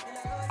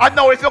 And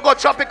now if you go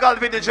Tropical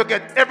Village, you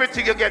get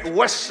everything. You get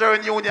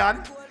Western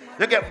Union,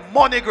 you get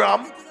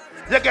MoneyGram,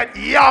 you get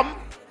yam,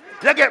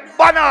 you get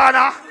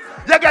banana,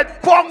 you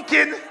get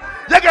pumpkin,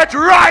 you get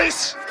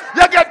rice,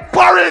 you get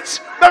porridge.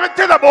 Let me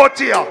tell you about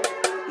here.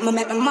 I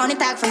make my money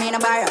talk for me in a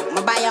bar up,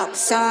 I buy up,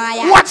 so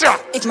I watch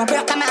out. If my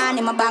broke my hand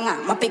in my banger,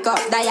 I pick up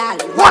dial.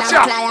 Watch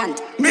out.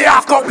 Me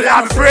have couple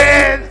of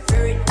friends.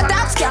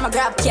 Top scam, I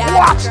grab card.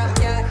 Watch.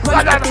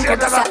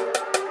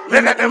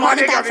 Me make my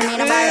money talk for me in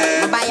a bar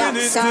up, I buy up,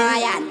 so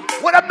I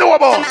what I'm doing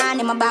about? My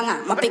hand in my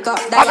banger, I pick up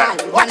dial.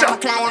 Watch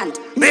out.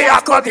 Me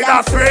have couple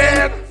of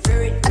friends.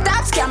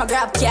 Top scam, I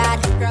grab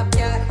card.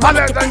 My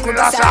legs and good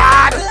as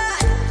hard.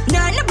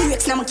 No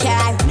breaks, no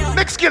car.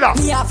 Mix killer.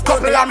 Me have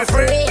couple of my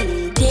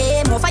friends.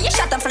 Fire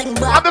shot and fling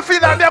back. I'm the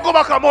feeling they go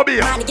back on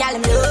mobile. Man, the girl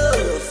them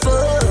love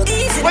fuck.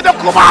 When they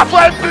come off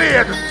well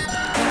played.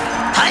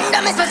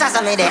 Under me special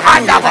some me the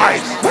under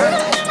vibes.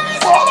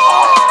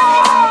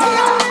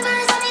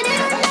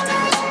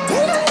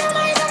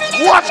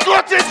 What's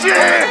good to see?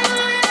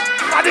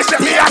 And they say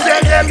me and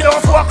them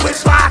don't fuck with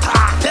Sparta.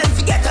 Then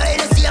forget how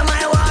you see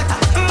my water.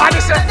 And they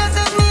say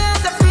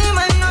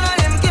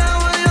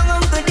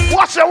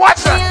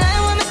watch it.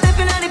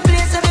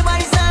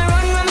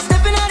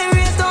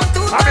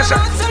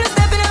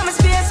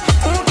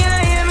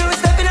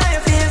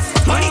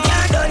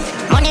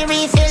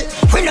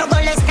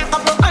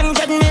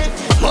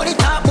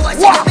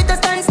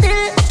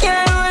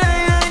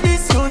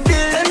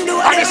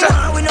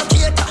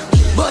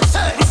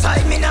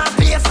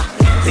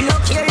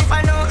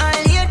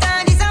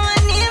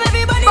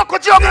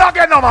 bubble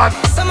again, no man.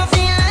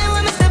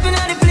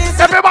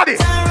 Everybody,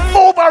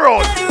 move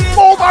around,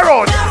 move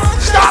around.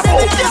 Stop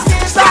move,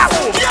 stop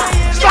move,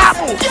 stop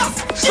move,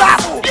 stop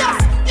move.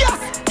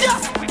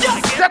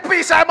 Take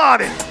peace, I'm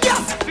on it.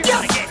 Yes,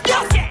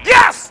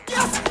 yes,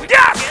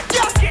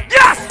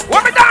 yes.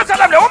 When we dance on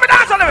them, when we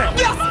dance on them.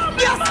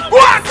 Go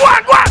on, go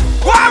on, go on.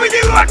 Go on with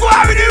the road, go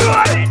on with the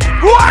road.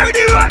 Go on with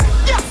the road.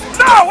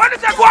 No, when you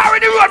say go on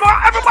with the road,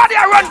 everybody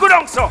I run good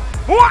on so.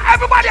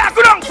 Everybody I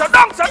good on so,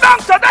 down so, down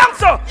so, down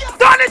so.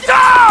 Turn it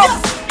up.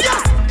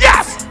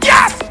 Yes,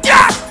 yes,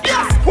 yes.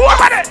 Who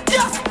about it?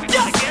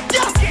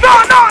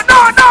 No, no,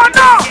 no, no,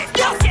 no.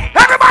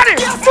 Everybody,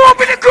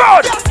 move in the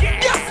crowd.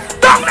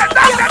 Down there,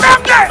 down there,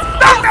 down there,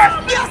 down there,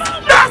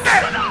 down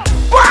there.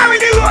 Go on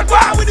with the road, go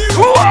on with the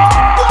road.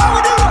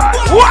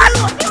 What?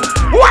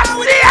 What's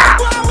there?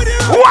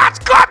 What's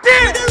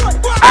cutting?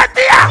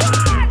 There.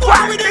 Go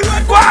on with the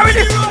road, go on with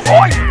the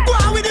road.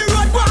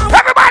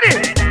 Everybody.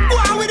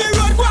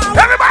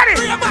 Everybody.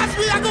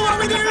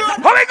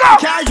 Here we go.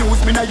 Can't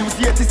use me, no use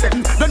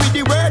 87. Don't need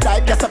the word, I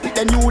guess I pick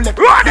the new left.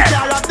 Run it.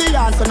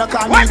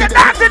 When's the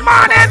dancing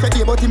morning?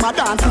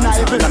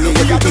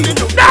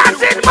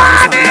 Dancing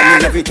morning.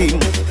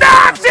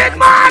 Dancing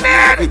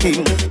morning.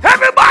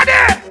 Everybody.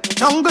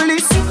 Jungle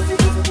is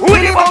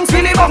Willy Bounce,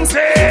 Willy Bounce.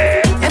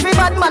 every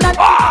bad man at I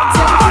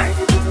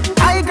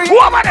agree. Who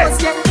am I?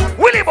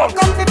 Willy Bounce.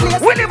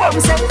 Willy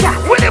Bounce.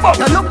 Willy Bounce.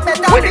 You look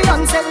better Willy.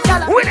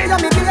 Willy. You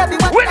me baby,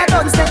 what I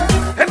done say.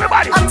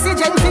 Everybody.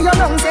 Oxygen for your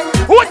lungs.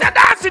 Who's the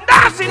dancing,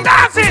 dancing,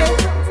 dancing?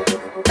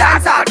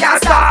 Dance out,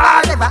 dance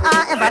out.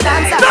 Ever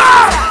dance out. No!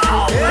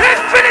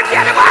 Infinity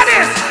everybody.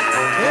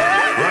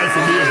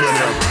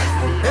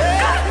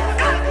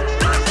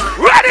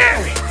 Ready?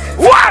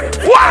 One.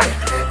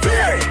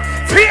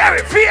 Fear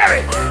it.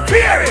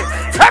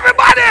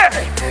 Everybody.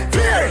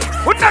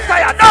 Who's not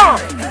tired, no?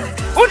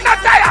 Who's not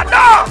tired,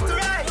 no?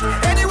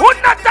 Who's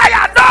not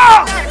tired, no?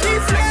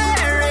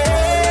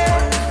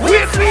 We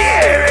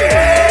fear it.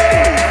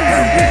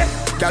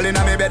 Girl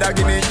inna me bed,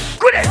 give me.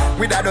 Good it.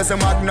 With a dozen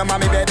magnum on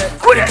me bed.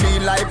 Good it.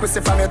 Clean like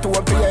pussy from your toe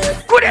up to your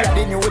head. Good it.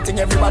 The new thing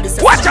everybody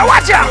says. Watch ya.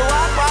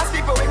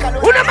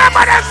 Who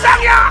remember them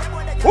song ya?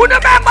 Who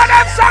remember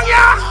them song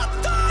ya?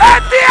 Hey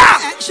dear.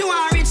 She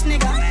want rich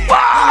nigga.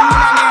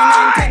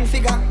 Why?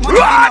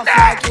 Run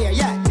it.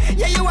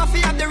 Yeah, you want to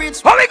have the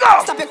rich. Here we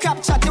go. Stop your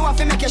crap chat, you want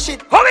to make your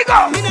shit. Here we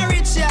go. Me no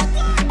rich yet,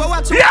 but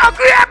what you yeah,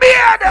 grey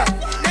beard.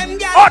 Them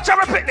girls. Oh,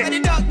 Chama Picnic.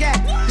 When the dog get.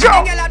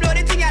 Joe. Them girls blow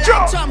the thing like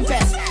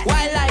trumpet.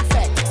 Wildlife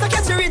effect. So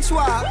catch a rich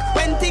walk.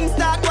 When things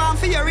start going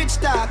for your rich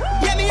talk.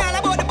 Yeah, me all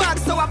about the bag,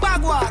 so a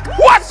bag walk.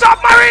 What's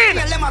up, Marine?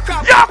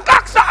 Yo,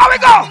 Coxa, how we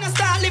go?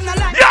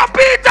 Yo,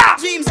 Peter.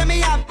 Dreams that me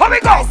have. How we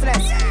go?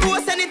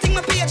 Post anything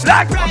my page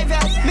like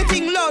private. Me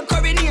think load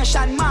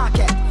coronation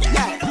market.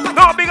 Yeah.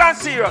 No, big and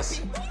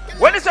serious.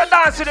 When it's a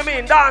dancing, I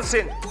mean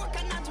dancing.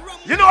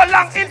 You know a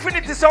long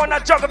infinity sound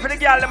that juggle for the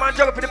girl, them and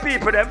juggle for the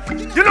people, them.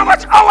 You know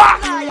much hour?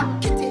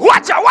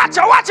 Watch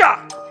ya.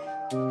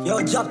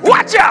 Yo, job.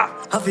 Watch ya.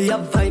 Have you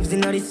have vibes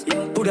in this?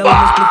 Put a good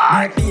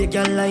it.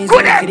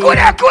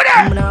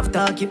 I'm gonna have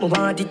to keep my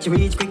body to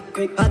reach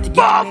quick. Hard to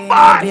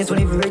get place when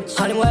it's rich.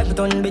 All them wipe it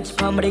on bitch,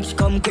 palm rich,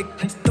 come quick.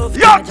 Yo,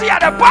 see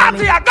the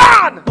party are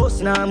gone.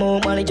 Boss now, more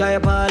money, try a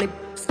poly.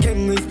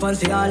 Skin response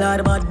to all of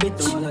the bad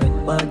bitch.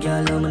 Bad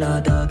girl, I'm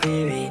not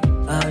talking.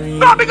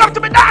 No, big up to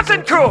me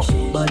dancing crew.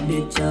 Bad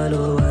bitch, all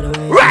over the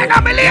way. Right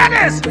now, me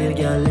ladies.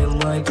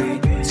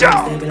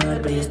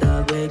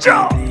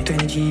 Joe.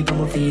 20 cheap on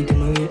my feet and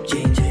my rib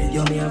change.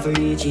 Yo, me have a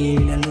reach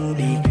in a new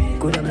day.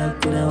 Coulda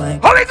black, coulda white.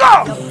 Here we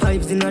go.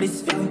 Vibes in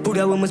this. Put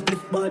a woman split,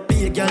 but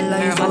be a girl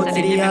lines out to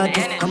the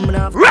artist. I'm gonna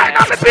have right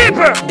now, me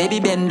people. Baby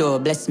Bendo,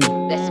 bless me.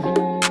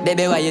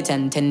 Baby, why you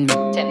 10 me?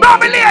 No,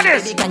 me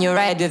ladies. Baby, can you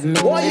ride with me?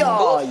 No,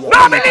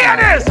 me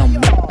ladies.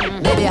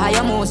 Baby, how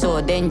you move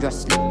so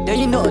dangerously? Don't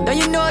you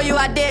know you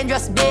are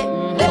dangerous,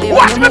 babe? Baby,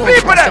 watch me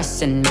people them.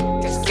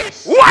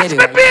 Watch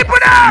me people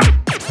them.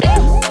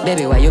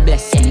 Baby, why you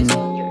blessing me?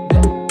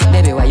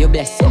 Baby, why you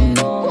blessing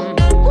me?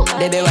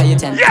 Baby, why you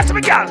 10? Yes,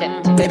 me girl.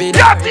 Baby,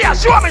 yo, Tia,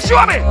 show me.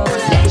 Show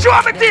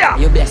me, Tia.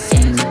 You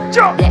blessing me.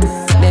 Joe.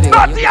 Baby,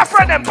 no, Tia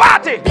friend them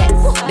party.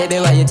 Baby,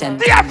 why you 10?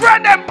 Tia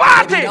friend them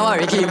party. Don't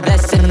worry, keep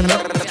blessing me.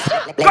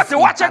 Cutty,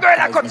 watch a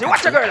girl, Cutty,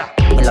 watch a girl.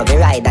 Me love you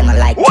ride and I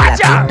like watch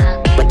ya.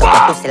 But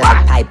up the pussy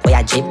like pipe or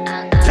a jeep.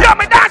 Yo,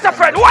 me dancer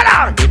friend, what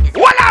on,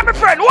 my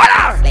friend, what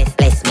on?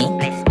 Bless me.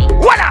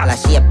 What on? A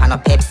shape and a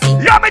Pepsi.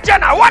 Yo, me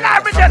Jenna, what on?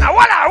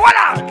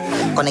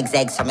 Connect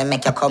eggs so me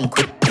make you come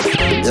quick.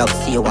 Love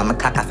see you when me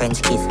cock a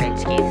French kiss.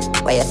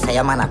 Where you say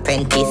I'm an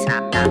apprentice.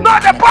 No,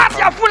 the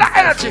party are full of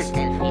energy.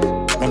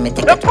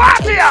 The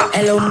party are.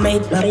 Hello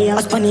mate,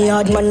 a funny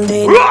hard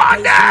Monday.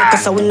 Run there.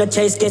 Cause I win the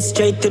chase, get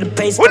straight to the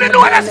pace. Who don't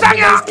know that song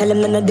ya? Tell him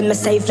none of them are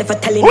safe, left for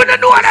telling. Who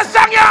don't know that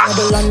song ya?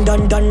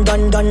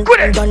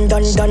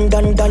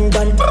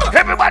 Done.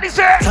 Everybody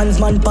say.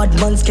 Transman,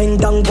 badman's king,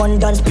 down one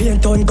dance,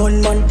 paint on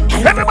gunman.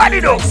 Everybody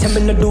know. Send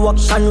me no do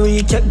action,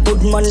 we check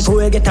good man, so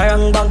we get a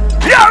wrong bang.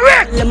 Yeah,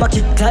 Rick. Let me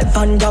kick like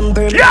Van Damme,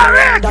 yeah,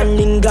 Rick. Dan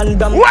England,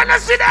 Bram. Wanna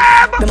see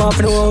them? Them off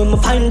know, me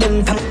find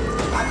them from.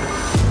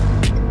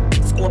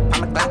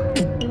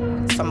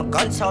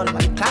 gun sound on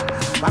the clock.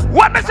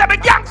 What me say me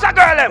gangster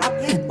girl them?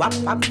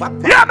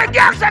 Yeah, me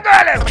gangster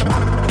girl them.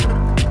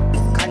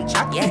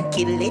 Contract, yeah,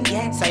 kill it,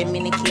 yeah. So I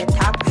minicate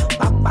top.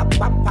 Pop, pop,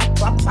 pop, pop,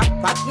 pop, pop,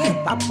 pop,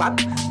 yeah. Pop, pop,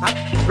 pop.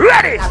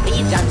 Ready? I be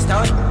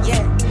Johnstone,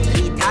 yeah.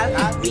 Lethal,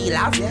 real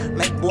off, yeah.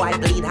 Make boy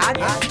bleed hard,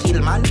 yeah.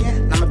 Kill man, yeah.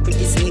 Now my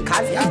pretty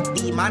sneakers, yeah.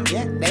 Demon,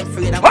 yeah. Them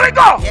freedom. Here we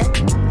go. Yeah.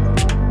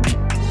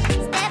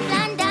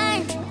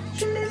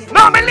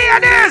 No, me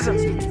ladies.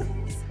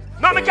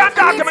 No, me can't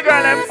talk to me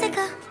girl them.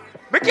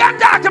 Me can't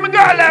talk to me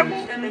girl them.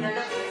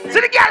 See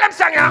the girl them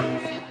sing ya.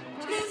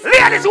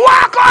 Ladies,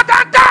 walk out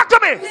and talk to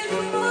me.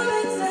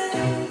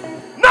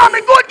 No,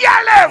 me good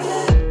girl them.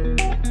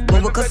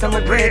 When we cuss and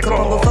we break up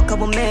and we fuck up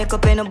we make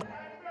up in a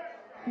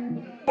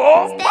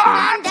Oh,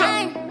 what?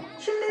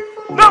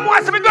 No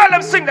more see me girl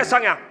them sing the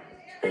song ya.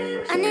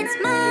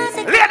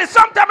 Ladies,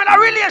 sometimes in a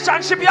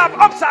relationship you have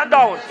ups and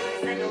downs.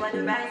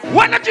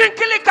 When you drink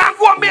liquor and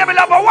go and baby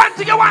love, one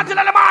thing you want in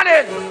the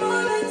morning.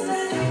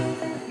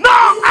 No,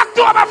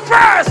 October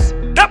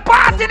 1st, the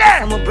party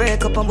there. And we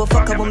break up and we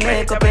fuck up we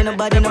make up. Ain't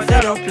nobody no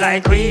fed up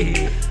like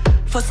we.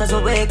 First as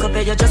we wake up,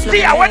 you just look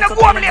Tia, when you go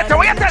home later,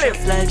 what you tell him?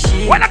 Like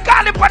when you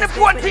call him on the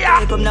phone,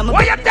 Tia,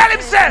 what you tell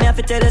him, sir? I have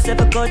to tell us if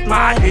I cut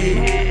my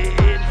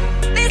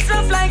head. This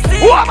love like free.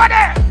 Who over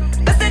there?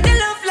 I said the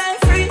love like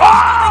free.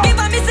 Oh! Give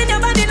a miss in your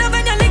body, love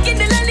and you're licking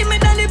the lolly, me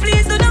dolly,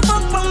 please do not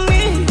fuck from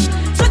me.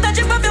 So that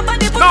you pop your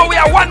body. Now we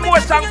have one more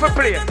song for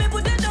play.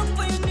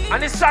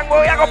 And this song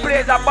we are going to play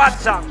is a bad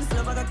song.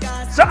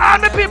 So all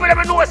the people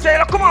that know say,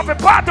 you come up and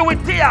party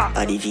with Tia.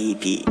 Or the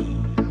VP.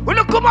 When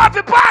you come up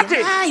and party.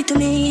 You lie to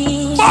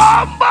me.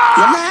 Bomba.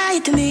 You lie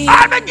to me.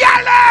 All the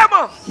girl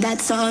them.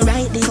 That's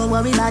alright, don't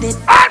worry about it.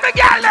 All the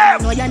girl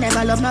them. No, you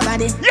never love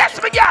nobody. Yes,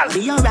 my girl.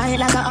 Be alright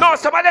like a... No,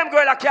 some of them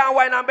girls can't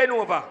whine and bend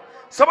over.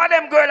 Some of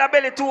them girls are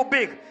belly too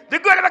big. The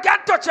girl that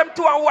can't touch them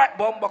too and white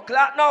bomba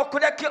clock. Now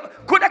could they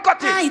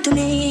cut it? Lie to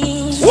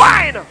me.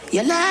 Whine.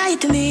 You lie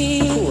to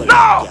me. Cool.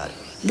 No.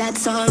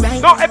 That's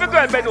alright. No, every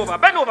girl bend over,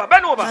 bend over,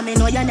 bend over. I mean,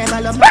 no, you never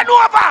love me. Bend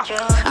over.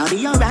 I'll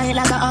be alright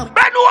like a...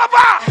 Bend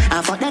over.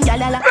 I fuck them gyal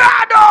like...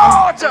 Bend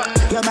out.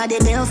 Your body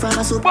built from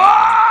a super...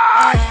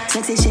 Boy.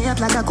 Sexy shape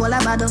like a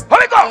cola bottle. Here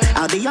we go.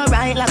 I'll be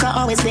alright like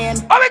I always been.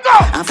 Here we go.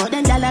 I fuck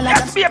them gyal like...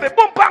 Yes, baby.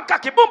 Boom, pan,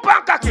 cocky, boom,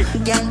 pan, cocky.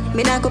 Girl,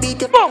 me not go beat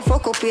you. Boom.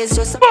 Fuck up ways,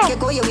 just you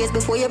go your ways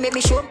before you make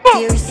me show.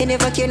 Boom. Tears. You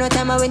never care no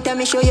time I went time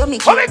me show you me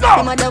care. Here we go.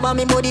 Me mother want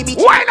me body beat.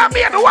 Wind up,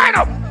 baby, wind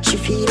up. She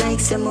feel like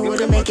someone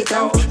would make it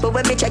out. But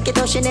when me check it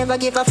out, she never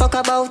give a fuck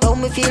about how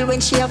me feel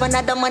when she have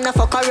another man a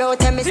fuck her out.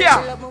 Tell me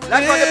yeah,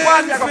 that's what the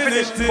party I got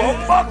finished.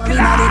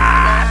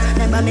 Bomba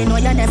Remember me know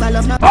you never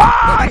love no.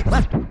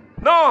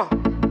 No.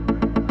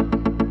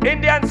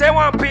 Indians say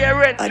want pay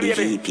rent,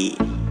 baby.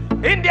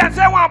 Indians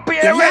say want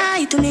pay rent.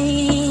 Lie to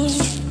me.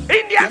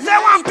 Indians say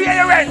want pay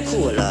your rent.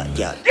 Cool, girl.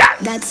 Yeah.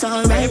 That's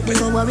alright,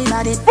 don't worry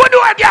about it. Good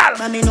old girl.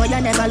 But me know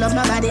you never love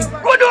nobody.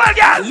 Good old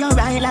girl. You're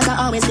right like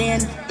I always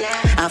been.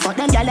 I fuck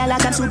them gyal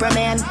like I'm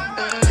Superman.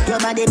 Your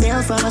body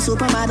built from a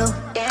supermodel.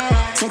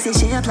 Sexy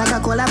shape like a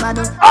cola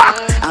bottle.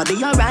 I'll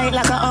be alright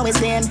like I always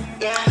been.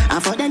 I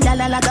fuck them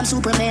gyal like I'm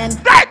Superman.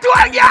 Right to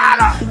a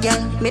girl.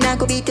 Girl, me not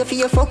go beat you for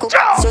your fuck up.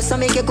 Just to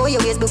make you go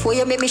your ways before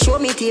you make me show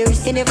me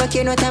tears. You never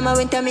care no time I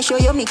went time me show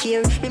you me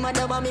care. Me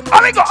mother want me.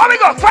 Here we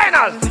go,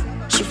 final.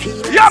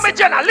 Yo, me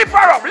Jenna, lift her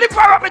up,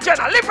 me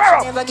Jenna, lift her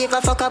up. Never give a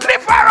fuck up.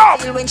 Lift her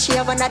up. When she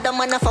have another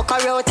man, I fuck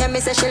her out. Tell me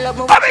say she love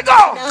me. Here we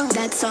go.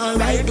 That's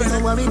alright,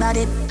 don't worry about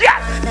it.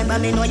 Yeah. Remember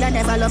me know you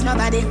never love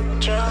nobody.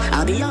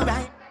 I'll be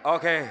alright.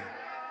 Okay.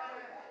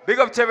 Big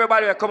up to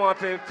everybody who come out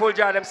for full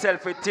jar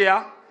themselves with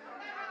Tia.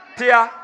 Tia.